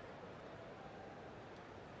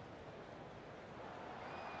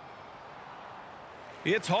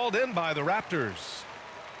 It's hauled in by the Raptors.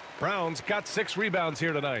 Brown's got 6 rebounds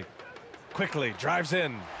here tonight. Quickly drives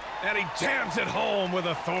in, and he jams it home with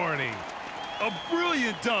authority. A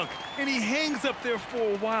brilliant dunk, and he hangs up there for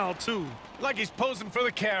a while, too. Like he's posing for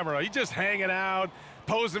the camera. He's just hanging out,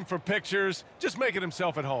 posing for pictures, just making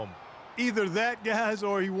himself at home. Either that, guys,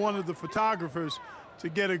 or he wanted the photographers to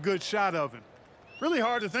get a good shot of him. Really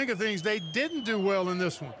hard to think of things they didn't do well in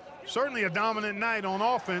this one. Certainly a dominant night on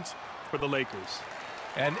offense for the Lakers.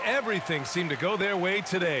 And everything seemed to go their way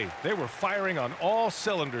today. They were firing on all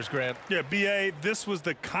cylinders, Grant. Yeah, BA, this was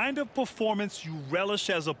the kind of performance you relish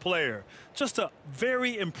as a player. Just a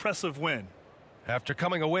very impressive win. After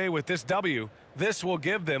coming away with this W, this will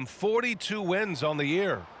give them 42 wins on the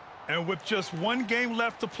year. And with just 1 game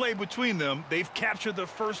left to play between them, they've captured the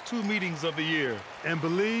first 2 meetings of the year. And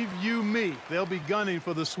believe you me, they'll be gunning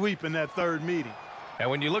for the sweep in that 3rd meeting. And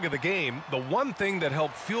when you look at the game, the one thing that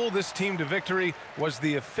helped fuel this team to victory was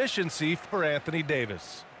the efficiency for Anthony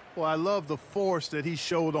Davis. Well, I love the force that he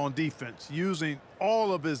showed on defense, using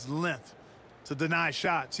all of his length to deny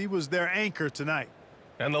shots. He was their anchor tonight.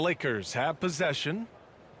 And the Lakers have possession.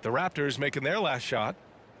 The Raptors making their last shot.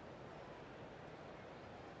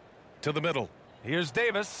 To the middle. Here's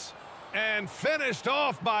Davis. And finished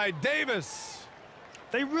off by Davis.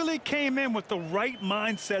 They really came in with the right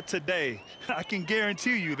mindset today. I can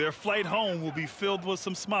guarantee you their flight home will be filled with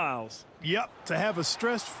some smiles. Yep, to have a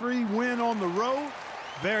stress-free win on the road,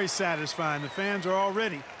 very satisfying. The fans are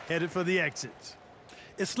already headed for the exits.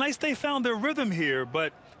 It's nice they found their rhythm here,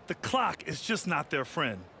 but the clock is just not their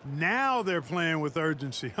friend. Now they're playing with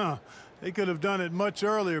urgency, huh? They could have done it much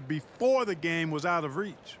earlier before the game was out of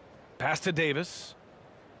reach. Pass to Davis.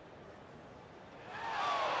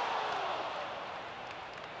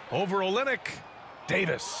 Over Olynyk.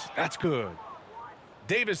 Davis. That's good.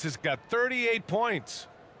 Davis has got 38 points.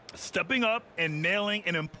 Stepping up and nailing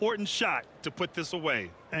an important shot to put this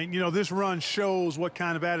away. And, you know, this run shows what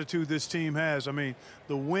kind of attitude this team has. I mean,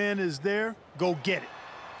 the win is there. Go get it.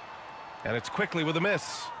 And it's Quickly with a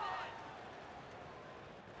miss.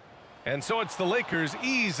 And so it's the Lakers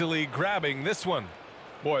easily grabbing this one.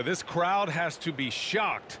 Boy, this crowd has to be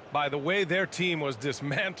shocked by the way their team was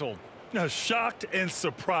dismantled. Now, shocked and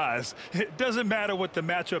surprised. It doesn't matter what the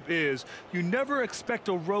matchup is. You never expect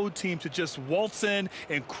a road team to just waltz in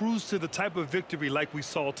and cruise to the type of victory like we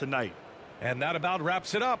saw tonight. And that about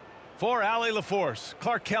wraps it up. For Allie LaForce,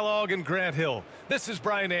 Clark Kellogg, and Grant Hill, this is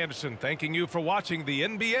Brian Anderson thanking you for watching the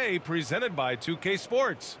NBA presented by 2K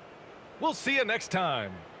Sports. We'll see you next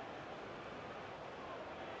time.